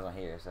 Hannah's not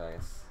here, so I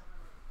guess.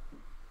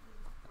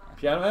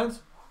 Piano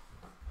hands.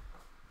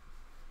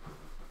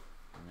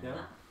 Yeah.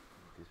 Piano?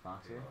 This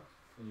box here.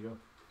 There you go.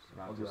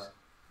 Box I'll do is- that.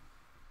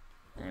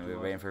 And we're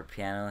waiting for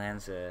piano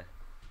hands.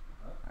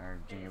 Our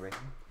junior breaker.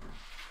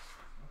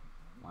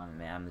 I'm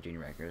the junior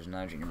breaker. There's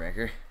another junior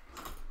breaker.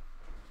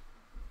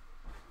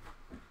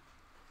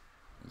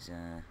 He's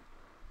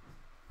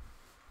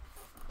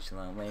just a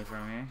little way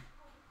from here.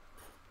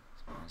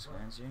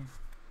 Squares here.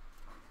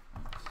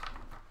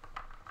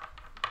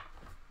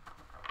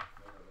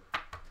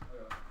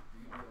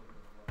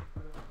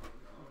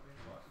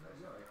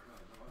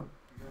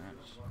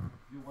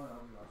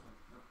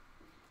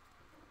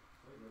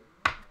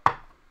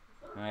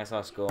 I guess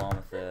I'll just go on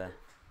with the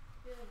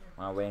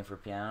while waiting for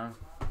piano.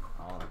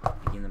 I'll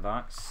begin the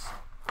box.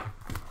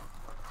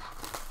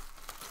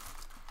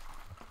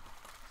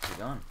 Keep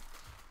going.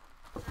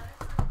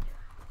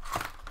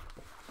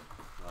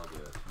 I'll do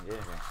it. You did it.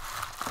 Okay.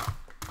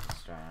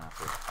 Starting off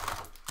with.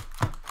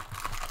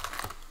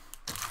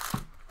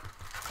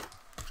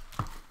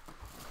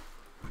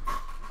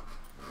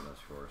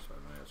 That's yours, so I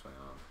might as well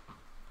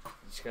on.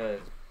 Just gotta.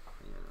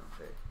 Yeah,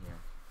 no.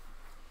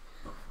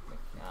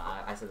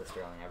 Yeah. I said the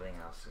Sterling. Everything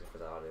else for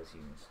the autos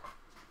you can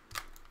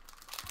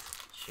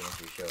change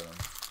your show them.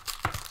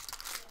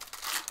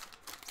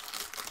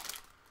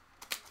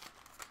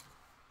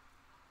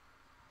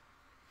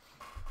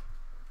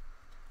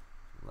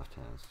 Left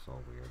hand's so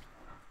weird.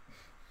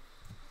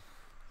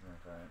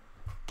 That's right.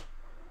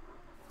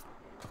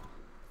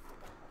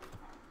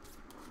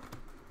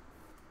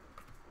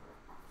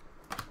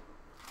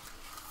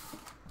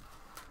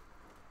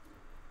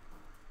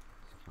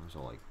 These cameras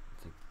all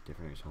it's like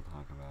different every time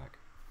I come back.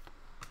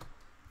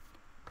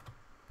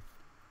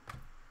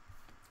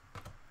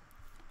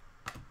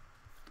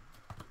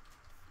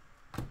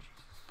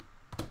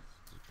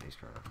 Base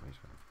card after base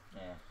card.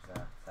 Yeah,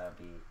 so that would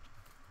be.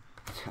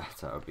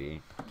 That's how it would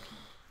be.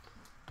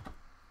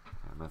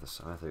 I'm gonna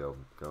have to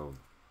go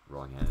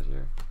rolling handed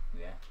here.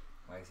 Yeah.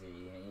 Like I said,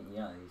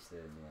 you're not used to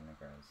doing the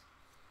cards.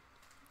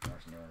 Or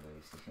no one's really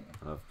used to it.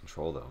 I don't have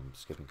control though. I'm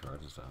skipping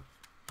cards and stuff.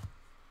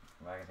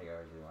 Well, I can take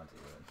over if you want to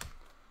do it.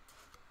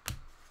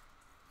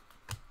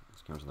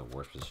 This camera's in the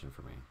worst position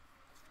for me.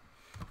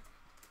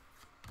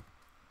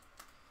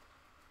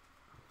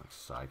 Like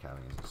side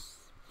capping is just.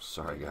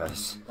 Sorry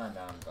guys. You've gone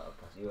down, but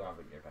you are,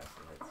 but you're past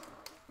the hits.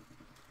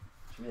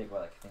 Should be like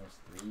what, like I think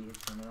it's 3 hits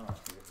per minute, or 2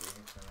 or 3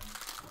 hits per minute.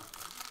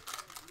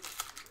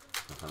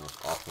 That's the most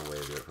optimal way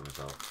to do it for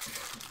myself.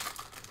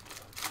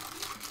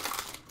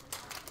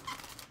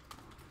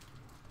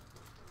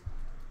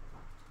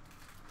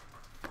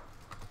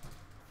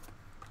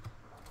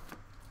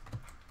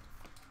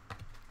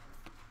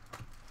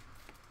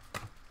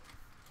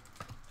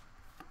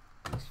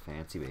 These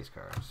fancy base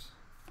cards.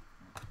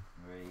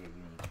 Very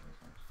unique base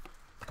cards.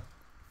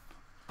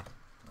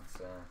 Let's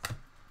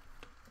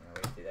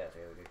wait to do that.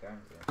 They have a good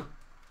cards. Yeah.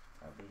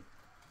 That'll be.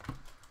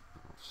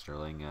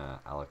 Sterling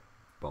Alec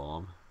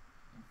Bowman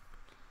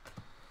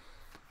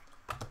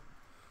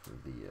for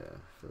the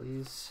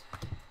Phillies.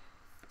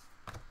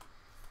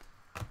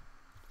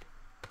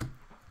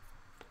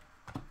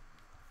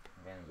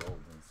 I'm getting gold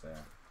since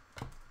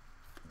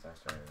I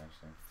started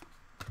actually.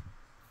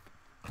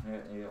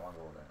 You got 1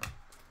 gold in it.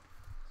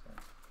 So.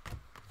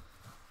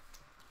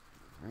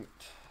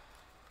 Right.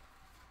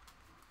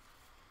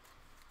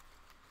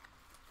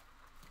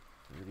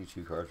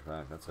 32 cards per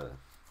pack. That's a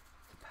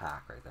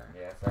pack right there.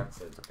 Yeah,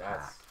 that's a that's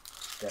pack.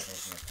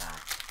 definition of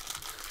pack.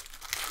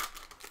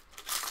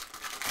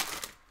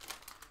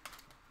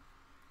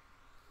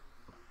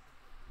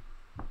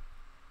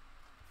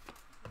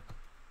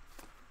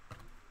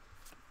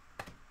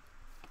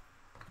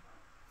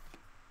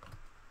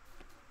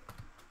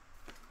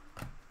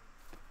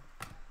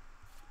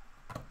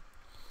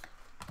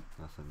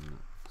 Nothing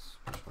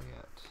special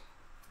yet.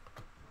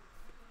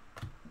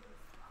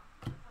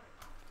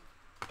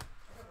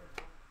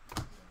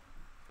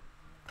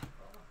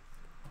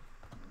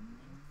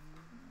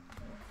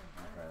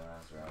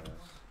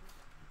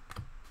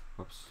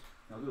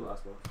 I'll do the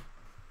last box.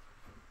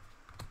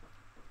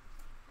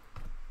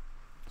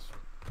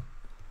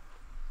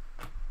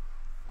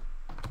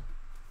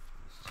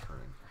 It's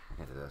hurting.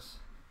 Look at this.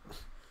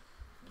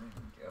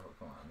 Oh,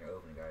 come on, you're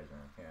opening cards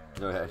now. Yeah.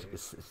 No, yeah,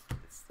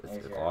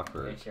 it's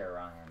awkward. Make sure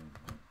wrong hand.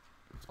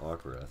 It's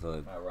awkward. I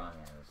thought Not wrong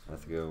hand. I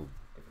have to go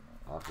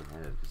awkward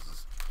handed because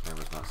this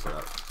camera's not set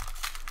up.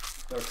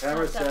 So our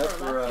camera's set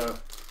for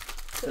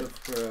So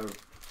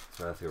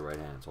I have to go right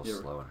hand. It's all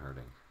slow and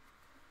hurting.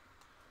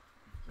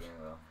 Yeah,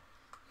 well.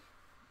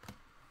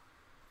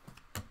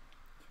 It's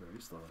very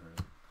slow and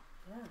hurting.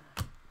 Yeah.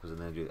 Because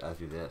then I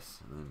do this,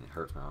 and then it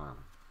hurts my arm.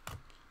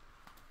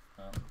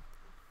 I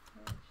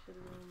should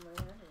have been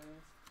my hand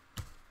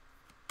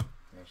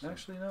raised.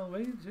 Actually, no,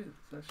 wait.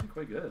 It's actually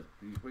quite good.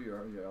 You put your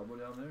elbow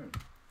down there. And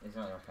It's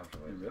not more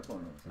comfortable. you rip on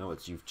it. No,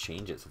 you've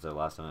changed it since I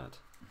last done it.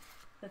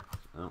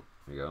 Oh,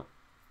 here you go.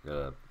 You got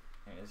a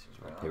Here, this is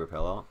right paper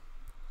parallel.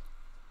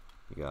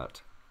 You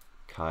got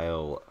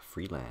Kyle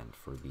Freeland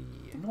for the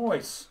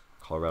Nice.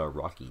 Colorado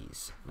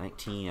Rockies.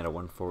 19 out of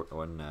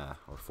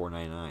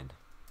 499.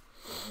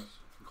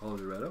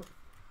 Colorado.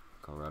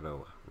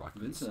 Colorado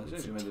Rockies. Vincent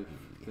hasn't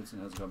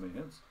got many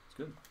hits. It's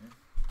good.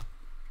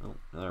 Oh,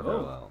 another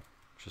parallel.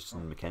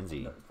 Tristan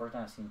McKenzie First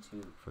time I've seen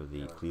two. for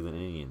the Cleveland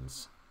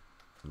Indians.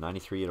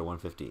 93 out of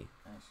 150.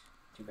 Nice.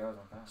 2 barrels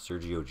on pass.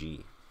 Sergio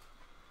G.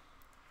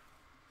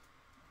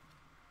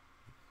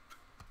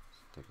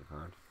 Take the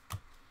card.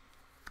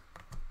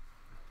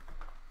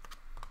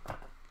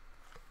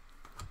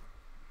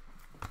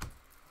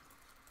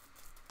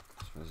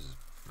 This is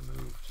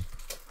moved.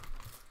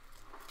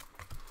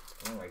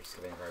 I don't like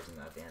skipping cards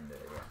at the end of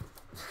it, yeah.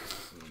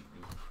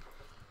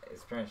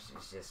 It's pretty much,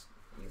 it's just,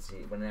 you can see,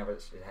 whenever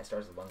it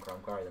starts with one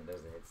chrome card, then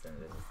does the hits, then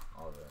it is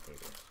all of the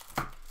paper.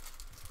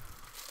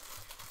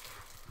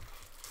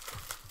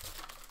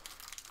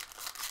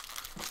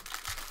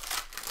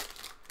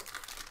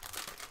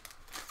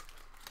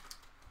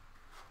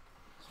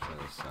 Let's try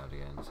this out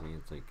again. See,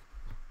 it's like,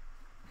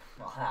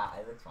 Well,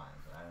 it looks fine,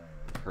 but I don't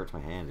it know. hurts my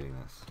hand doing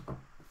this.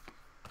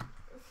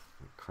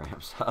 It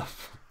cramps up.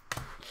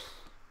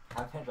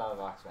 Have a pinch out of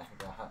the box back,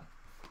 drop.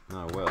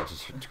 No, it will. It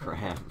just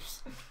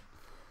cramps.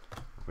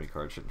 Every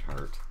card shouldn't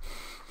hurt.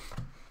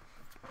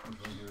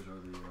 Here's are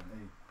the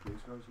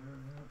base cards here.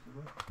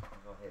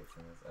 There's all hits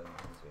in this, I don't know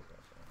this way,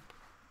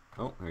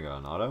 Oh, we got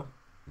an auto.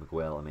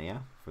 Miguel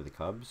Amaya for the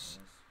Cubs. so.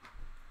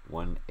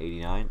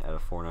 189 out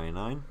of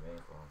 499. Very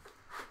cool.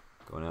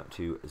 Going out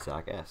to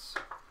Zach S.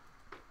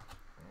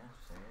 Yeah,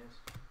 there it is.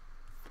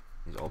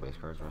 These all base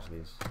cards, most of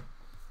these.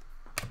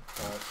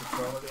 Two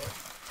chrome again.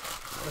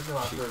 What's the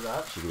last of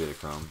that? She could be the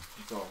Chrome.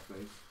 It's all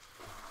base.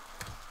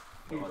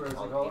 All Paper, the is it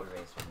paper called?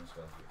 base, we can just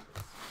go through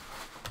this.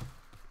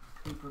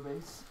 Paper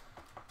base.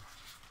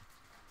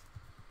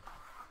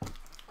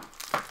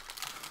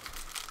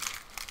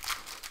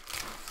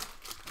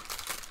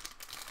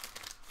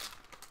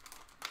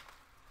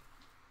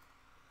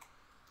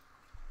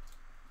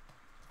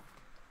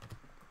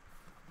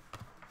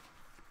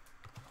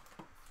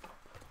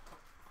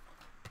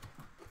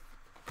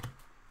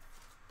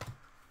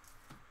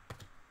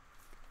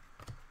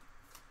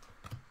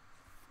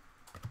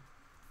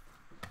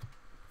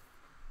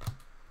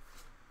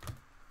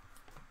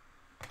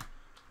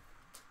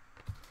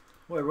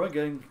 Well, everyone,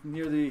 getting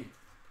near the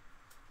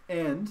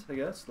end, I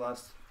guess.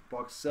 Last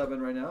box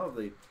 7 right now of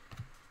the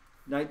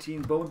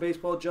 19 Bowman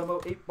Baseball Jumbo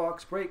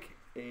 8-box break,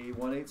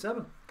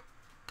 A187.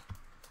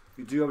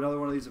 We do have another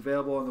one of these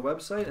available on the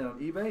website and on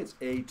eBay. It's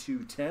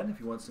A210 if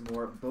you want some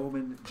more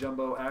Bowman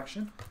Jumbo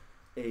action.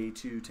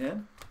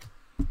 A210.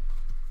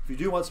 If you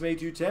do want some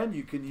A210,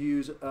 you can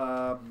use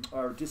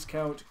our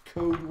discount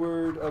code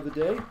word of the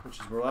day, which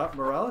is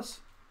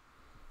Morales.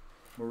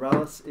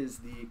 Morales is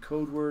the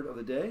code word of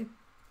the day.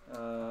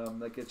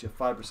 That gets you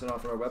 5%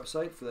 off on our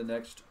website for the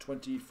next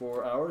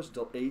 24 hours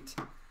until 8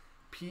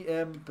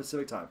 p.m.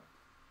 Pacific time.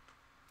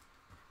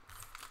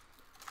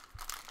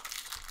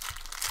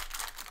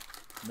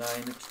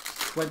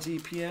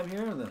 9:20 p.m.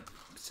 here on the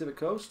Pacific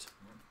Coast.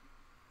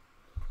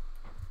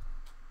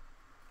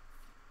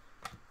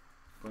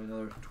 Probably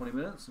another 20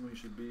 minutes and we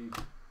should be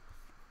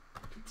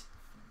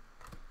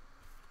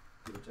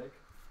give or take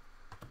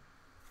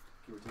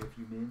a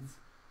few mins.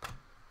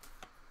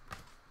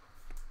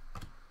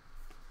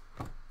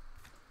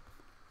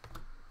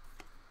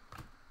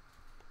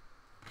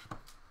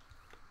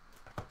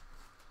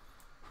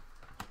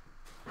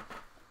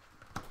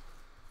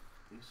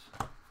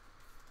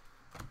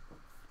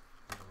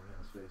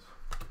 Space.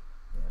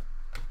 Yeah.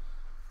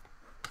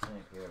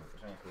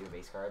 It's only a few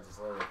base cards. It's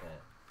literally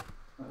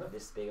like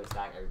this big of a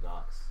stack every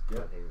box. Yeah.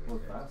 Paper Well,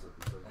 base cards. massive.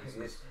 It's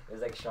like It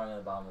was like showing on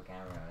the bottom of the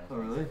camera. Oh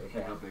really?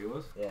 Yeah. How big it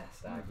was? Yeah,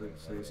 stack.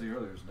 See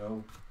earlier,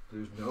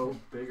 there's no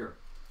bigger.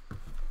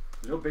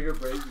 There's no bigger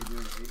break you're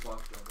doing an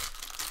 8-box jumbo.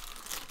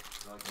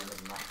 Not And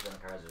the max on the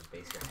cards was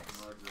base cards.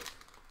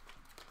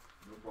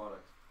 no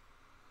product.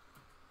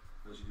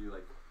 Unless you do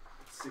like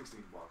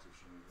 16 boxes.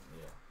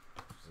 Yeah.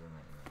 Which doesn't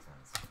make any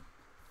sense.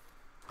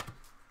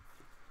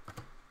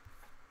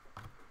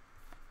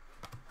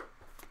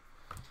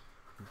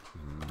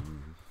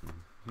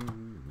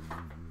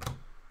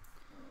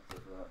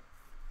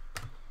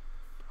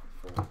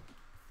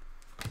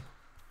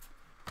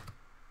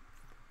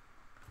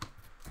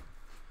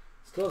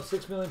 Still have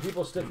 6 million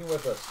people sticking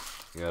with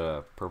us. We got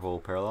a purple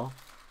parallel.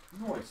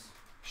 Nice.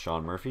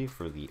 Sean Murphy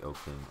for the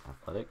Oakland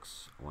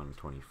Athletics,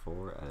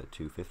 124 out of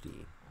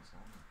 250.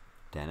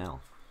 Dan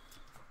L.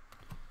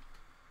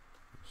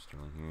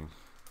 Sterling here.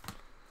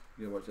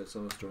 You gotta watch that.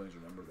 Some of Sterling's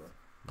remembered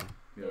though.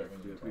 Yeah, I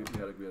think we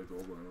had a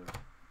gold one earlier.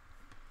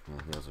 Yeah,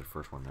 that was the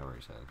first one ever,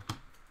 he said.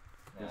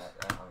 Yeah, Yes.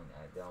 I don't.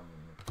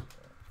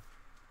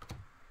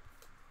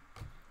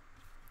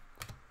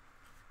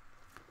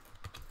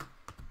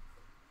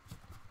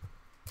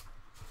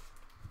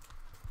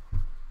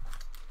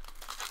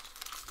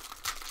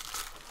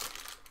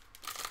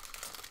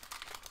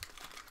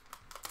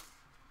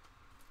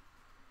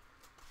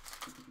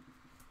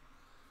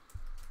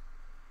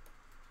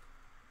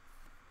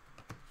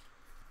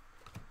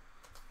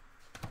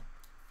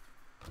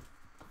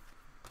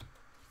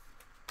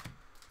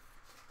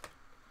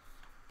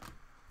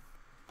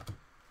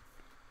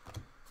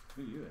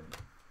 Who are you, Eddie?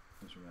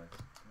 Mr. Max.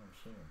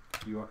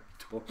 Machine. You are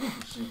total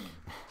machine.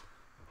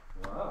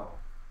 Wow.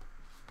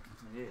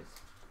 It is.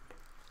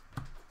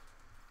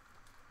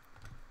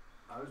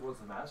 I was once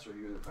the master,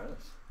 you were the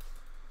apprentice.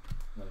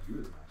 No, you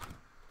were the master.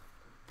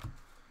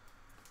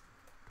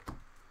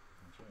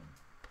 Machine.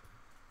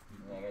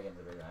 Yeah, I gotta get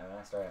the bigger. When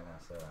I started, I'm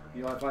gonna slow down.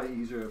 You know, I find it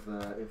easier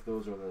if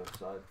those are the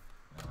side.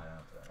 No, I don't.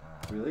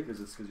 Really? Because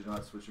you're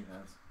not switching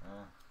hands. I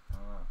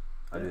don't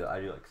know. I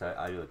do like that.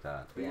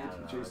 Yeah, I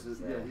don't know, Chase it's,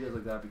 yeah, he does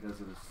like that because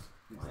of his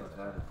Why is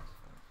left-handed. that?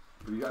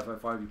 But you got, if I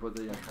find you put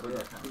the put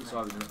the side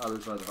on the other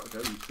side of the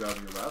okay, you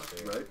grabbing your left,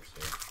 Straight, right?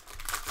 straight.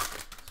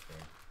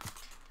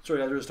 Sorry,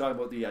 guys, we were just talking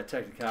about the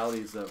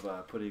technicalities of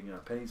putting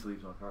penny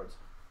sleeves on cards.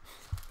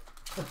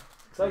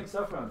 Exciting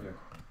stuff around here.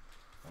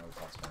 I will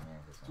pass my hand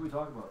this That's what we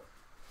talk about.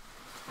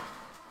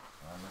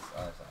 On this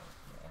other side.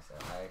 Yeah, so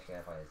I actually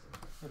have this.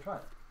 Yeah, try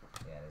it.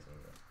 Yeah, it is easy.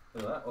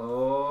 Look at that.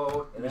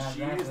 Oh, the Yeah, that's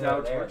machine is actually now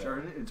there,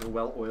 turned into a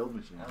well-oiled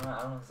machine. I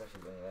don't know if it's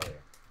actually any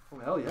better. Oh,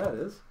 hell yeah, it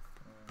is.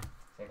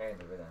 See if I get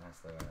the rhythm, that's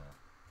the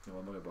No,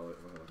 I'm looking about it.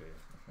 Okay.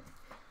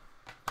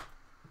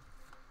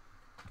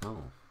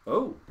 Oh,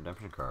 Oh,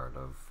 redemption card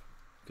of.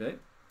 okay.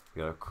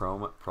 We got a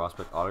chrome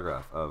prospect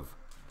autograph of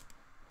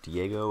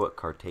Diego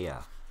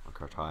Cartaya.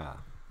 Cartaya.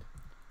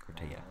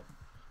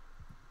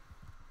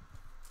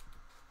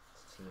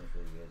 This team is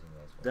really good, you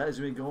guys. That is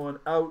going to be going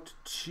out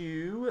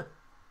to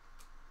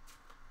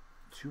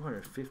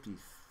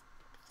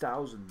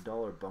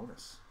 $250,000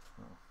 bonus.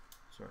 Oh,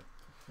 sorry.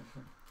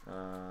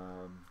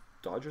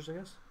 Dodgers, I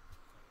guess.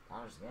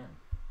 Dodgers again.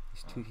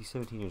 He's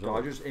 17 years old.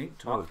 Dodgers Inc.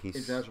 Oh, Top he's-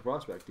 international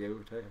prospect Diego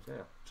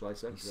Cartaya. July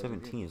 7th. He's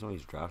 17. He's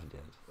always drafted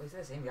yet. Wait, is that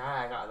the same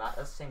guy I got?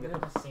 That's the same guy. Yeah.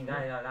 That's the same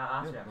guy I got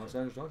last Yeah, year. Los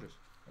Angeles Dodgers.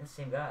 It's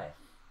the same guy.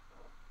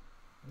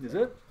 Is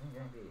it?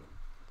 There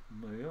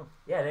There you go.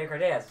 Yeah, Diego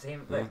Cartaya. It's the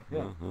same. Like,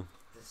 Yeah. the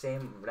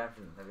same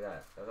redemption. Look at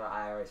that. That's why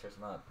I already searched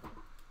him up.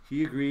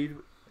 He agreed.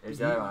 There's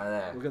the other one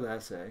there. Look at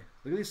that say.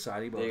 Look at these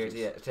signing Diego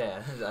bonuses.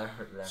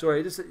 Cartaya.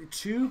 Sorry, this is a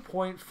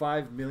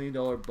 $2.5 million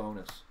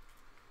bonus.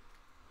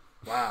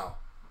 Wow.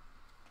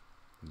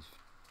 He's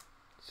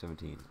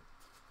 17.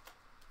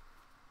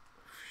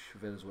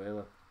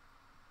 Venezuela.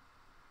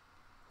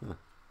 Huh.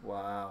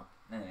 Wow.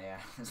 Yeah.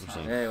 It's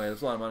Interesting. fine. Anyway,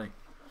 that's a lot of money.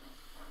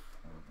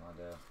 I'll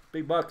do.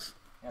 Big bucks.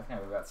 Yeah,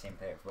 kind of about the same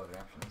player for both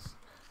redemptions.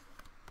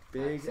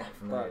 Big Exact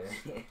familiar.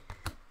 bucks.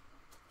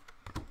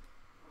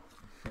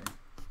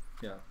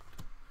 Yeah.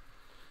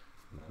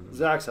 Mhm.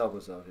 Zach's helped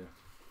us out here.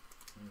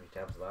 We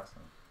tapped the last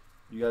time.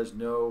 You guys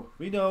know,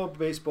 we know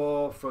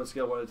baseball from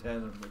scale 1 to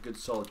 10, a good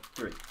solid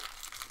 3.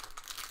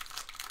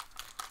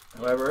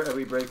 However,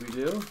 every break we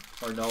do,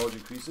 our knowledge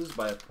increases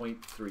by a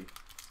 0.3.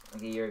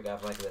 Like a year ago, I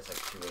feel like this like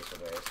 2 baseball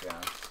players, to be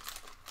honest.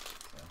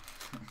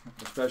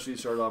 Especially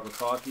started off with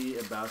hockey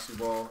and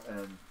basketball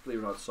and, believe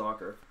it or not,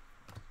 soccer.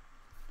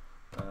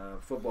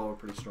 Football we're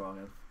pretty strong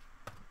in.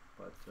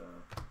 But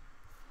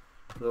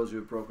for those who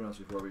have broken us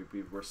before,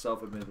 we're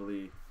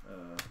self-admittedly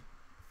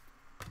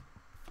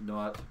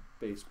not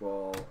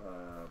baseball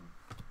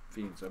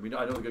fiends. I mean,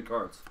 I know the good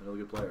cards. I know the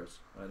good players.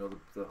 I know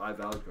the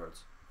high-value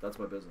cards. That's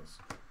my business.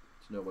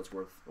 To know what's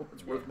worth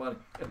money.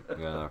 We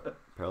got a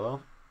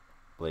parallel.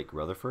 Blake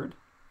Rutherford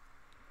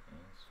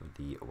Yes. for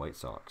the White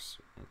Sox.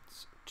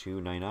 It's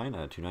 299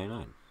 out of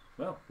 299.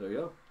 Well, there you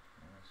go.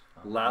 Yes,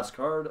 fine. Last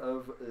card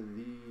of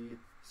the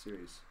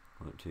series.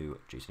 Went to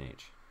Jason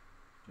H.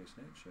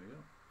 Jason H. There you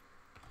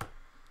go.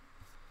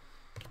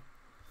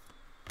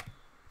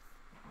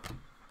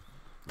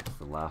 That's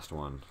the last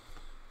one.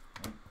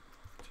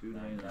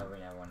 299. Never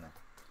one.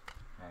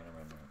 Higher number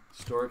than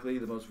Historically,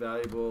 the most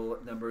valuable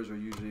numbers are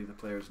usually the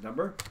player's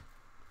number.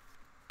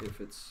 If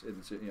it's in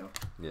the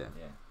Yeah.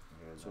 Yeah.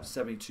 so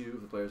 72,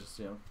 the player's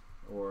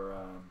or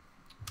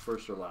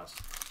first or last.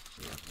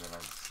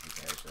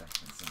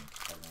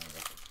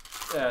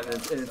 Yeah,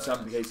 and in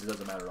some cases, it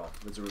doesn't matter at all.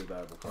 If it's a really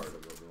valuable card, it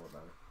won't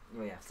matter.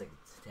 Well, yeah, it's like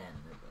it's 10. Is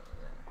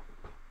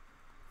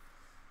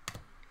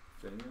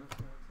there anything else?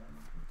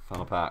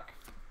 Final pack.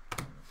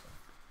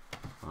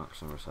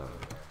 Box number 7.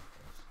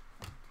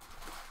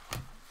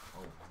 Oh,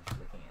 I'm just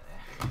looking at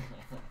that.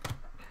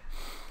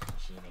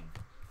 Machining.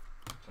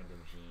 Trying to do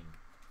machine.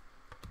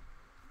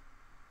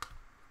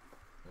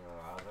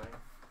 autos already?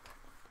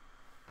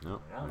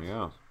 No, Yeah. there you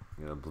go.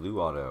 We got a blue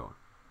auto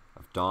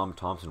of Dom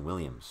Thompson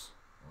Williams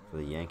for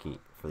the Yankees.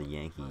 Players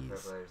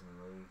in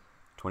the league.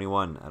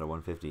 21 out of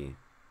 150.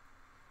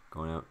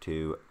 Going out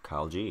to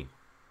Kyle G.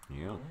 There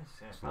you go. Yes,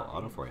 It's a little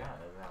auto for you. Yeah,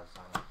 that's what I was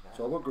talking about. It's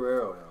all about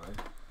Guerrero now, right?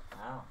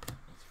 Wow.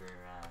 Thanks for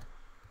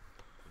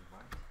pretty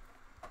much.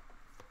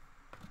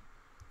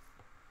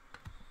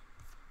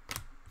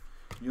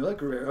 You like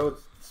Guerrero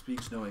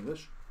speaks no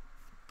English?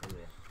 Is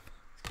it?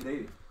 It's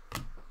Canadian.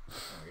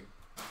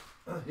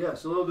 Sorry. Yeah,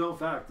 it's a little known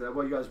fact.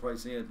 Well, you guys have probably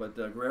seen it, but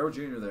Guerrero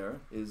Jr. there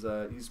is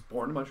he's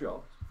born in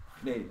Montreal,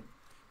 Canadian.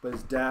 But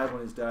his dad,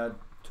 when his dad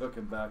took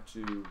him back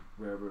to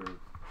wherever,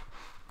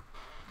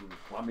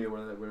 Colombia,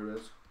 where it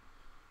is,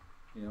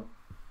 you know,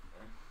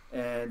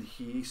 and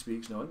he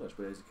speaks no English,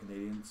 but he's a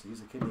Canadian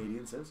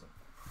citizen,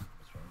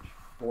 Strange.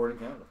 born in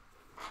Canada.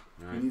 All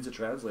He right. needs a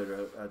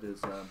translator at his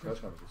press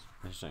conferences.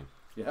 Interesting.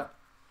 Yeah.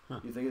 Huh.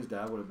 You think his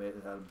dad would have had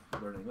him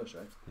learn English,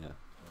 right? Yeah.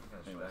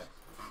 Anyways.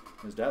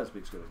 His dad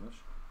speaks good English.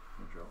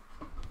 Montreal.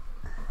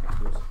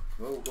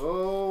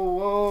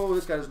 Whoa!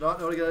 This guy does not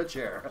know to get a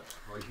chair.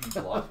 Well,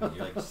 you blocked me.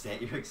 You're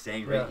like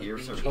saying Yeah. right here.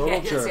 So Total Yeah,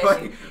 jerk.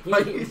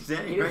 Like you're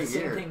saying right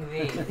here. Same thing to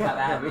me. Come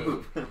at me.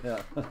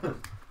 Yeah.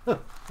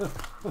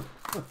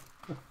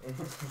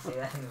 Say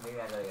that in the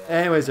video, I gotta get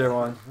Anyways,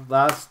 everyone,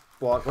 last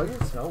block. Why does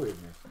it smell weird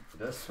in here? It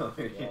does smell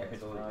right Yeah, here.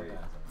 it's Totally all agree.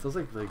 that. It smells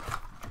like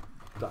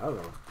I don't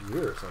know,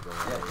 beer or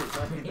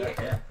something.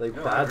 Yeah. Like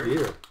No, I bad agree.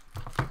 beer.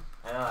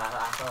 I know,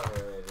 I saw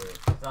it earlier.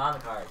 It's not on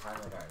the card. It's not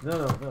on the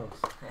card. No.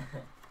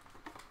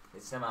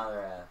 It's some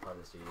other part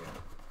of the studio.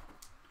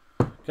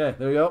 Okay,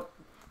 there you go.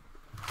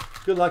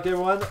 Good luck,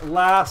 everyone.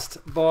 Last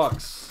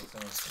box. This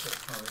one's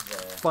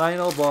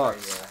Final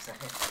box. last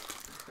night.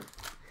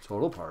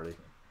 Total party. It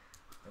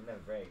never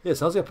breaks. Yeah, it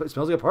smells like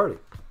a party.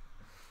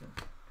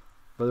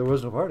 But there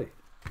was no party.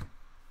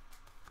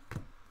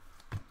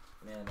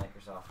 Yeah,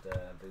 Microsoft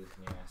booth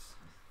near us.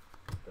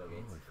 Bill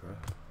Gates. Holy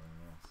crap.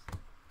 Yes.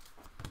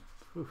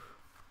 Oof.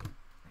 I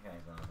can't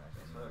even know It's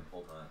exactly. another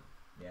full time.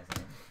 Yeah,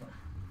 same.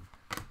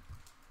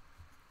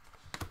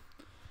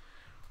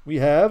 We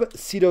have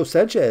Cito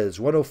Sanchez,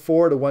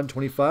 104 to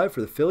 125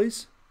 for the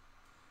Phillies.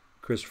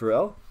 Christopher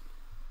L.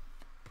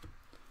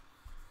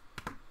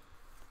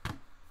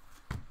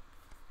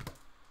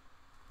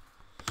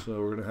 So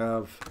we're going to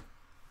have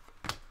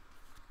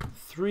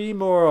 3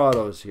 more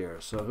autos here.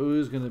 So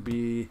who's going to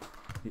be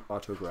the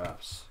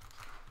autographs?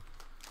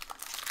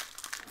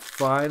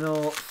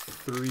 Final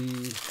 3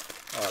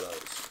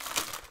 autos.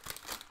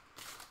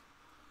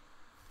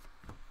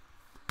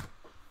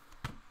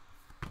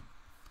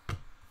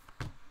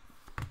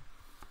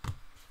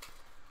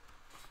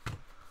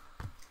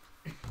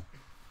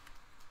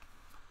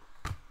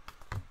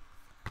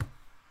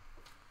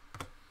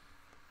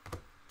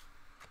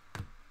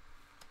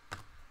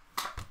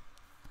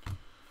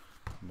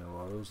 No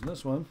autos in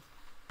this one.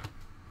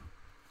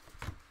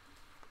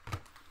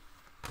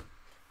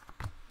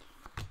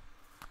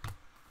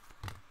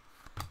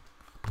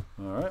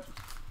 All right.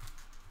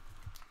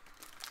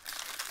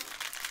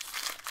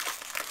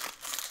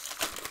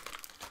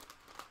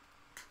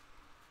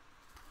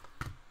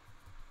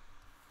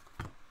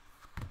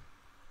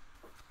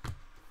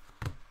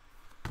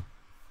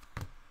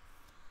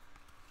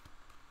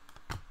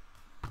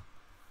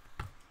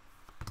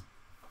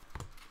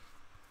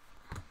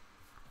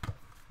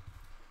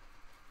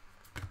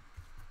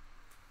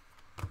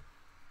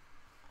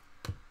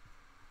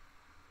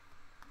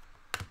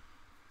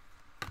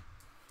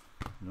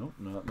 Nope,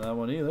 not that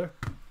one either.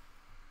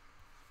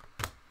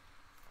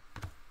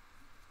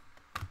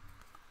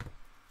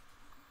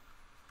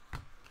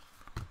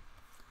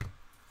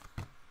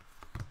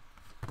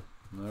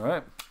 All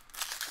right.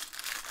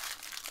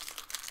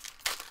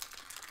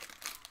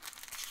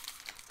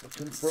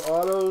 Looking for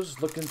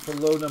autos, looking for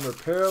low number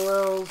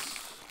parallels.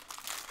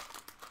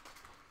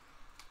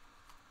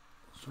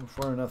 So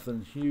far,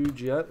 nothing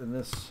huge yet in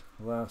this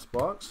last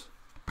box.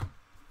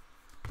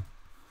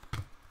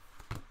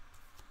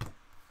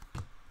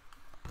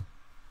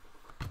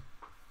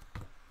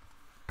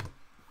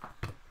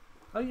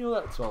 How do you know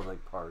that smells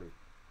like party?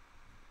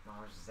 No,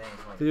 I was just saying.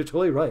 It's like, You're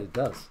totally right, it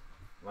does.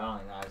 well, I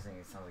don't know. I was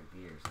thinking it sounds like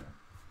beer, so.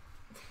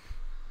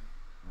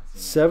 Not seeing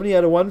it. 70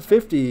 out of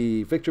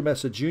 150. Victor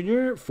Mesa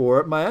Jr.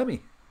 for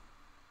Miami.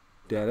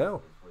 Dan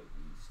L.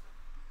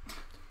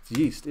 It's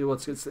yeast.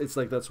 It's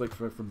like that's like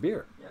from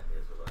beer. Yeah, it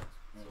is what it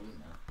Yeah, you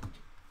know.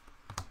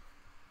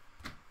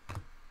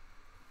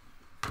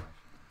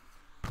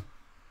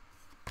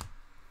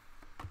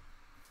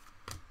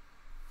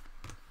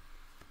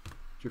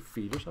 It's your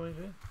feet or something,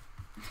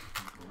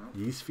 Jay?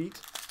 Yeast feet?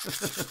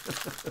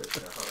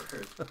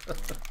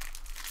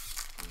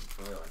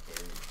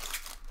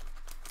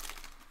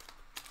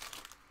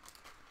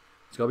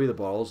 It's gotta be the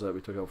bottles that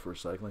we took out for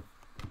recycling.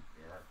 Yeah,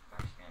 that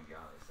actually can't be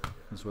honest.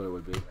 That's what it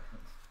would be.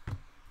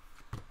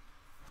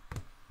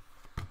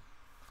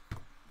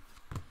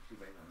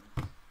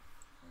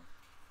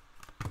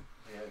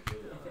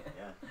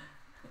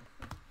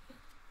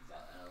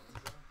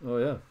 Oh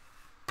yeah.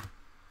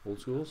 Old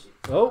schools.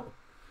 Oh,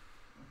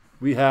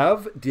 We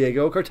have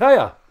Diego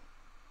Cartaya.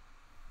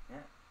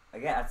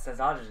 Again, that's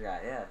Dodgers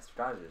guy. Yeah, it's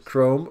Dodgers.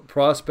 Chrome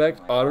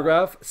Prospect Oh my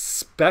Autograph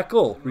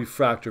Speckle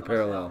Refractor The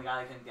Parallel. only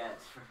guy I can get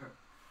for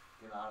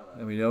get out of that.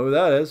 And we know who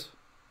that is.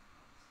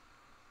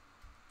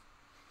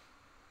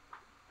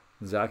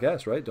 Zach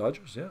S, right?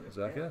 Dodgers, yeah,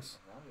 Zach S.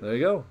 There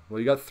you go. Well,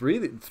 you got three, eh?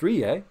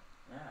 Yeah.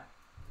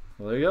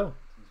 Well, there you go.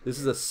 This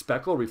is a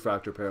Speckle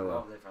Refractor They're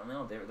all Parallel. different.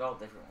 No, they're all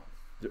different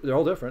ones. They're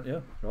all different,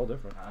 yeah. They're all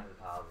different. I have a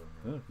pile of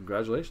them. Yeah,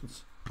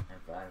 congratulations.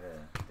 And five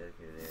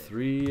dedicated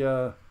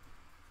areas.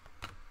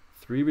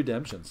 Three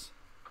redemptions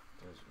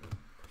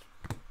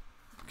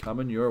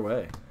coming your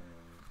way.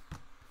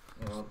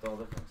 They're all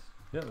different.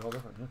 Yeah, they're all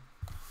different, yeah.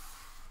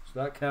 So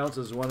that counts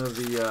as one of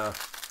the,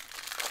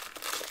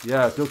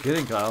 yeah, no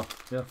kidding, Kyle.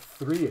 Yeah,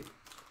 3.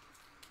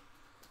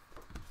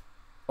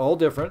 All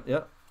different,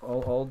 yeah.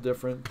 All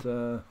different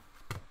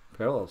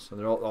parallels. And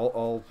they're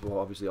all well,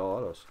 obviously all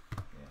autos. Yeah.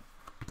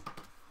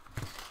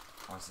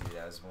 Honestly,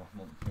 that was one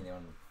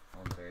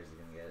players are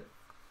going to get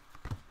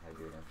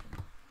heavy redemption.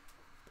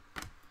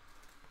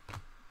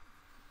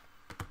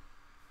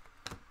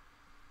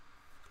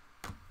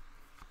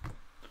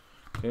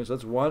 Okay, so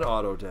that's one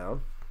auto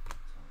down.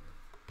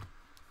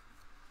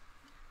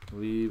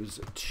 Leaves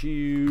 2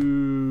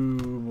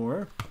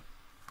 more.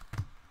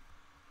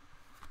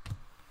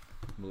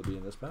 Will it be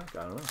in this pack?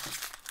 I don't know.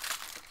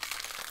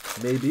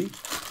 Maybe.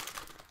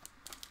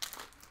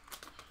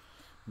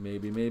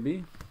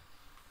 Maybe.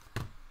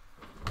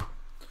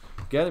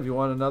 Again, if you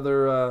want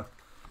another,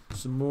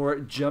 some more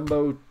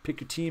jumbo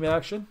pick your team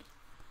action,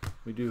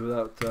 we do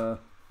that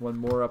one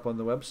more up on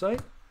the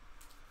website.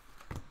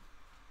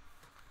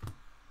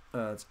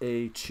 It's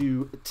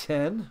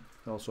A210,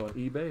 also on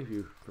eBay if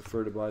you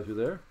prefer to buy through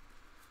there.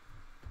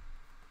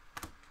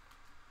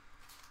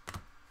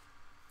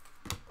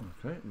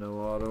 Okay, no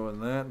auto in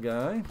that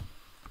guy.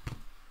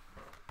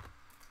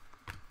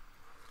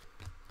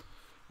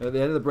 And at the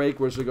end of the break,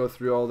 we're just gonna go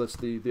through all this,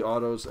 the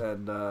autos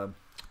and the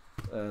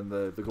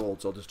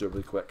gold. So I'll just do it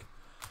really quick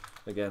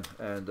again.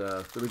 And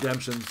the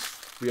redemptions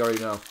we already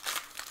know.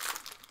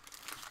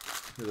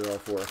 They're all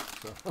 4.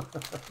 So.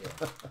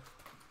 Yeah.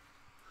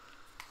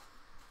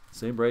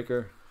 Same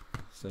breaker,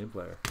 same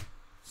player,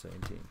 same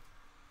team.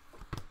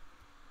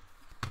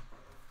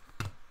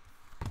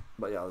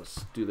 But yeah,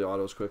 let's do the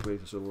autos quickly.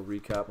 Just a little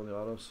recap on the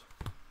autos.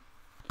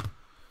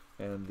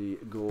 And the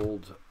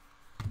gold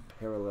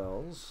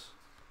parallels.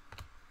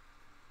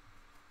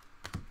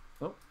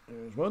 Oh,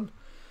 there's one.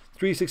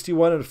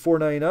 361 out of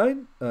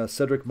 499.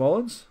 Cedric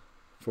Mullins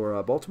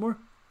for Baltimore.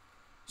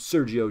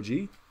 Sergio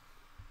G.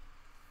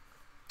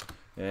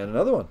 And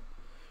another one.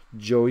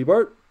 Joey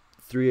Bart.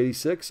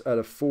 386 out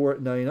of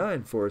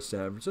 499 for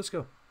San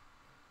Francisco.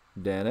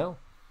 Dan L.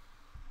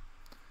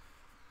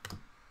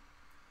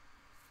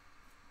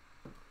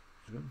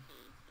 It's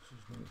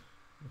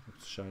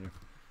a shiner.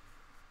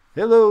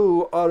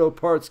 Hello, auto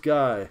parts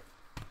guy.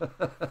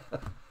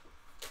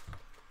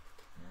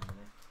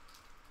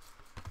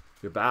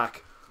 You're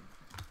back.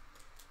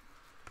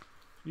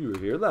 You were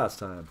here last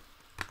time.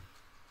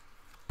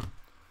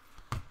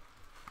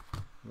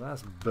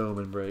 Last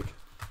Bowman break.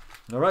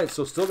 All right,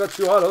 so still got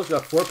 2 autos.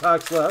 Got 4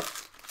 packs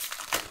left.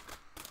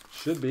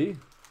 Should be,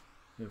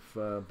 if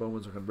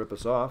Bowman's going to rip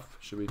us off,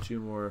 should be 2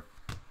 more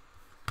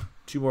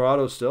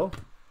autos still.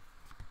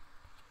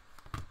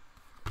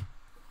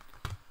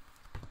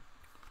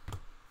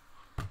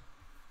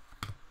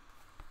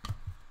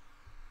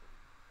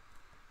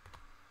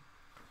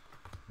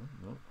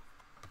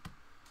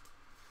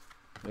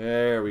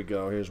 There we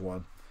go. Here's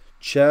one.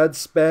 Chad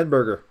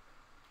Spanberger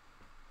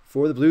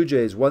for the Blue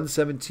Jays.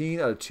 117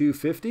 out of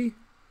 250.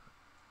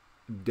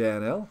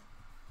 Dan L.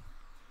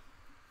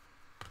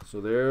 So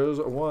there's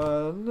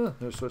one.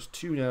 There's just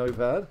 2 now we've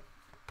had.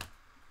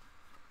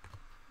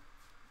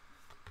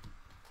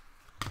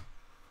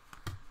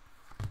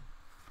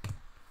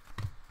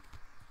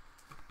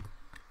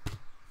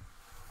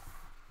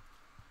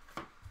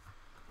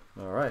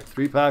 All right,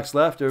 3 packs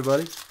left,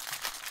 everybody.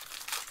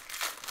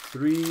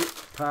 3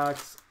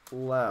 packs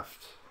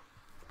left.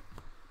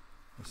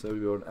 I said we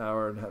go an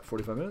hour and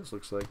 45 minutes.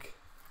 Looks like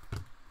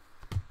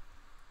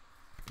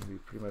maybe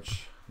pretty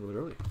much a little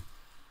bit early.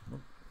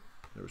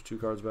 There was 2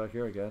 cards back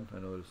here again. I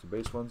know there's the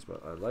base ones,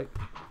 but I like,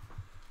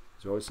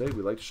 as we always say,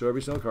 we like to show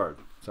every single card.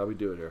 That's how we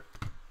do it here.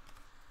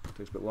 It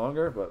takes a bit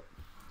longer, but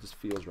it just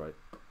feels right.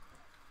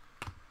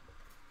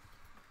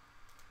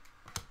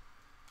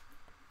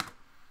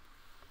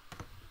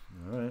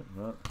 All right,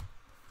 well,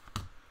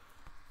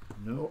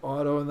 no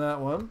auto in that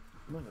one.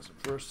 I got some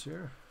firsts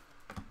here.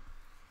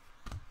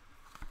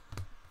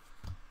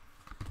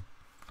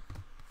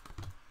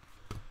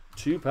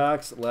 Two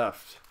packs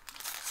left.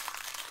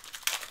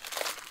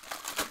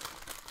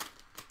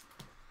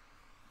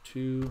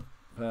 2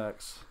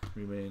 packs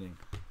remaining.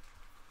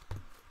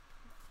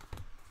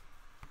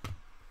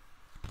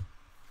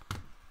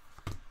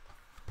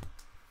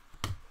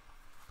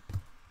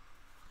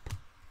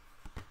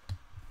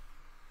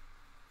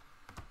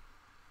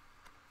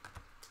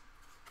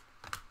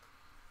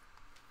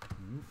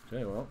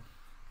 Okay, well,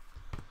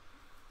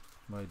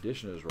 my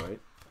addition is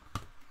right.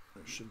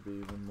 There should be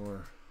one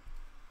more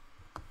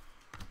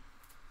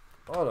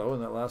auto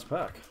in that last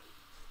pack.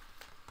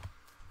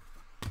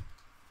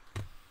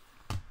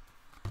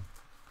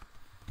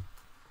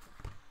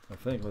 I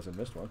think, unless I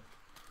missed one.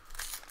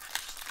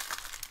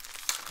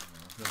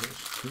 I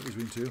think it's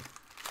between two.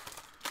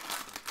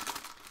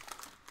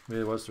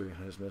 Maybe it was three.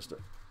 I just missed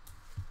it.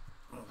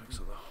 I don't think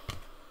so, though.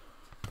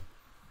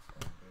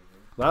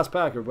 Last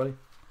pack, everybody.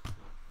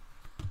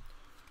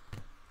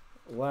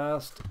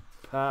 Last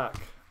pack.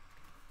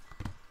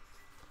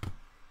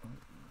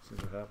 Let's see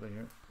what's happening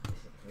here.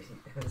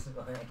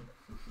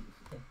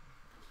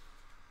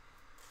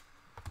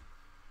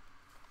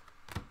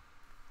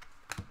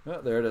 Yeah,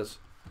 there it is.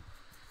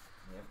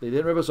 Yep. They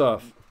didn't rip us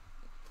off.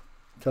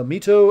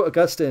 Talmito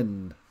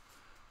Augustin.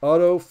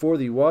 Auto for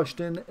the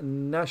Washington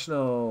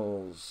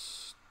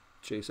Nationals.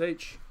 Chase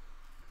H.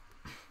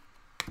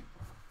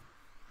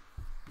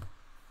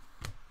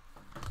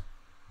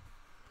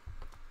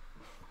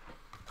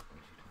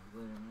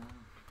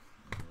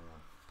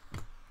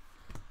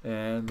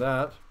 And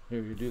that,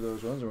 here you do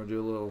those ones, and we'll do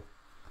a little.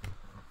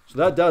 So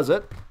that does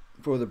it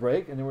for the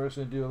break, and then we're just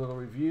going to do a little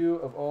review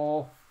of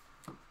all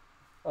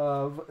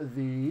of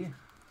the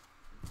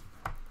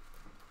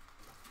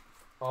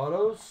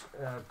autos,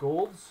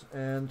 golds,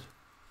 and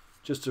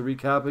just to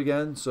recap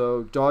again.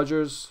 So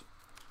Dodgers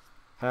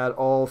had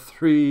all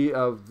three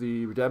of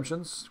the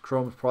redemptions: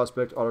 Chrome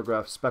Prospect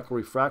Autograph Speckle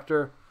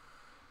Refractor,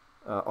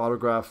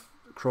 Autograph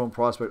Chrome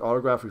Prospect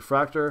Autograph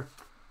Refractor,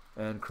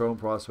 and Chrome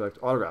Prospect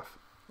Autograph.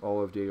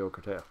 All of Diego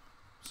Cortea.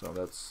 So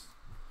that's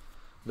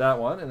that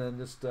one. And then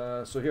just,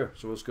 so here.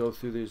 So let's go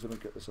through these. Let me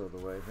get this out of the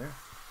way here.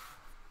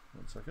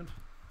 1 second.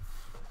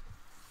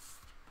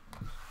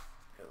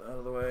 Get that out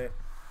of the way.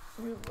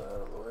 Get that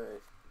out of the way.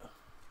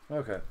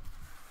 Okay.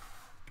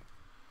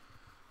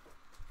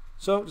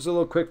 So just a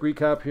little quick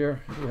recap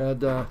here. We had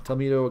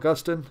Talmito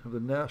Augustin of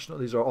the National.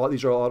 These are all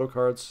auto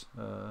cards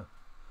right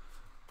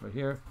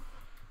here.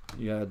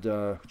 You had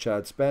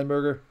Chad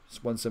Spanberger,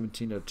 it's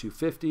 117 out of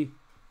 250.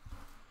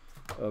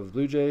 Of the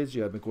Blue Jays,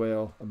 you had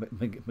Miguel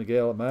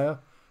Amaya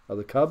of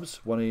the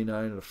Cubs,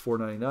 189 out of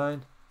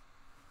 499.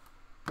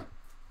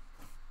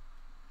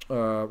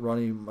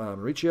 Ronnie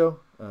Mauricio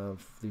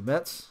of the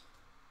Mets.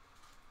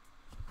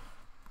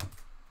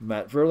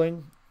 Matt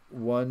Verling,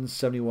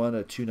 171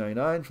 out of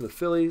 299 for the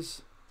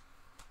Phillies.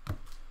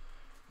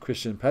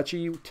 Christian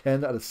Pecci,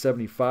 10 out of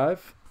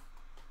 75.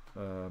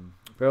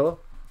 Parallel.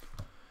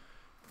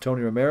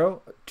 Tony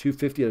Romero,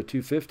 250 out of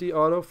 250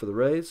 auto for the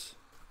Rays.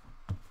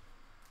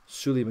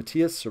 Sully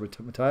Matthias,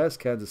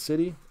 Kansas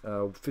City,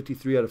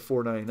 53 out of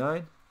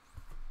 499.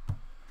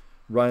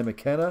 Ryan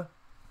McKenna,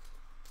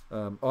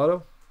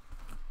 auto.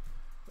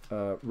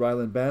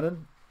 Rylan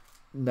Bannon,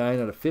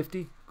 9 out of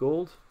 50,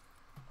 gold.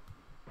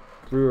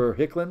 Brewer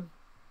Hicklin,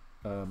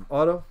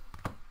 auto.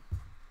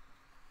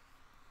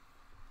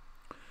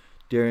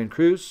 Darian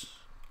Cruz,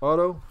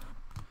 auto.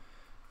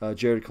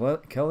 Jared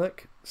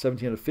Kelenic,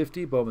 17 out of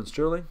 50, Bowman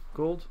Sterling,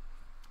 gold.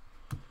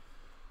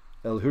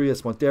 El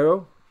Hurias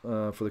Montero,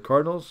 for the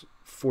Cardinals,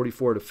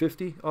 44 to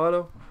 50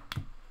 auto.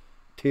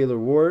 Taylor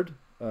Ward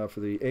for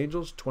the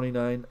Angels,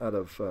 29 out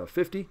of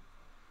 50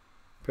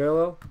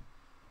 parallel.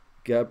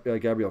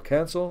 Gabriel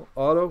Cancel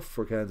auto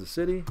for Kansas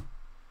City.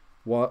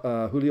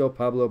 Julio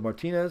Pablo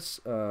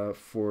Martinez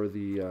for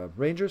the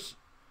Rangers,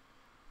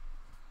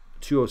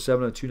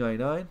 207 out of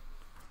 299.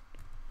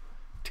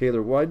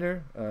 Taylor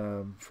Widener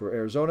for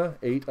Arizona,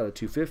 8 out of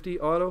 250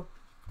 auto.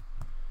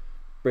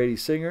 Brady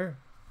Singer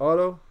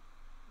auto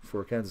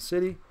for Kansas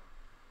City.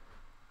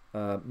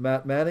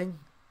 Matt Manning.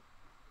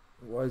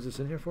 Why is this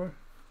in here for?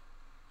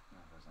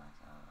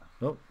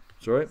 Nope.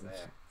 Sorry.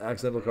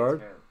 Accidental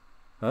card.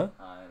 Huh?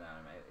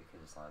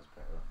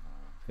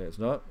 Okay, it's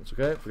not. It's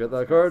okay. Forget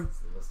that card.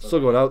 Still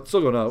going out.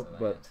 Still going out.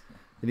 But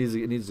it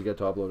needs to get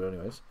top loaded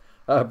anyways.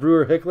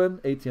 Brewer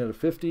Hicklin, 18 out of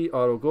 50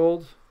 auto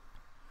gold.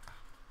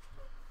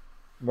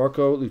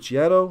 Marco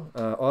Luciano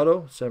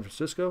auto San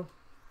Francisco.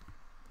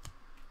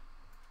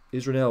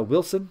 Israel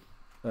Wilson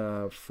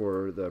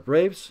for the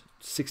Braves,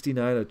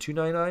 69 out of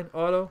 299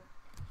 auto.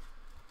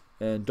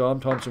 And Dom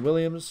Thompson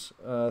Williams,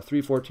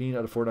 314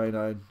 out of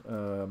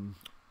 499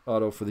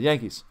 auto for the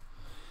Yankees.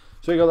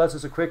 So there you go. That's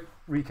just a quick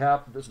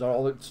recap. It's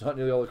not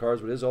nearly all the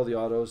cards, but it is all the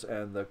autos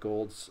and the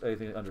golds,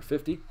 anything under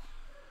 50.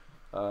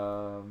 Good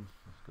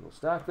little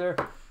stack there.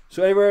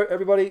 So anyway,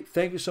 everybody,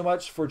 thank you so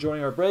much for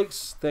joining our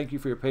breaks. Thank you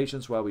for your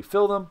patience while we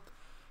fill them.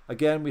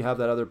 Again, we have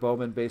that other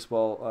Bowman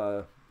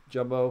baseball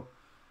jumbo.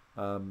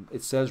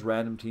 It says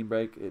random team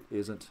break. It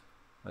isn't.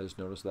 I just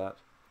noticed that.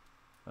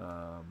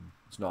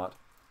 It's not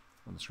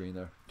on the screen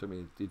there. It took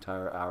me the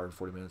entire hour and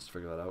 40 minutes to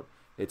figure that out.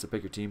 It's a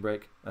pick your team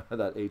break,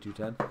 that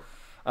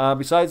A210.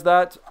 Besides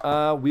that,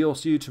 we'll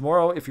see you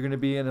tomorrow if you're going to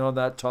be in on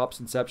that Topps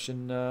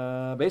Inception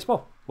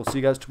baseball. We'll see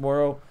you guys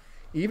tomorrow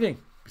evening.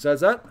 Besides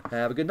that,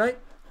 have a good night.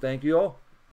 Thank you all.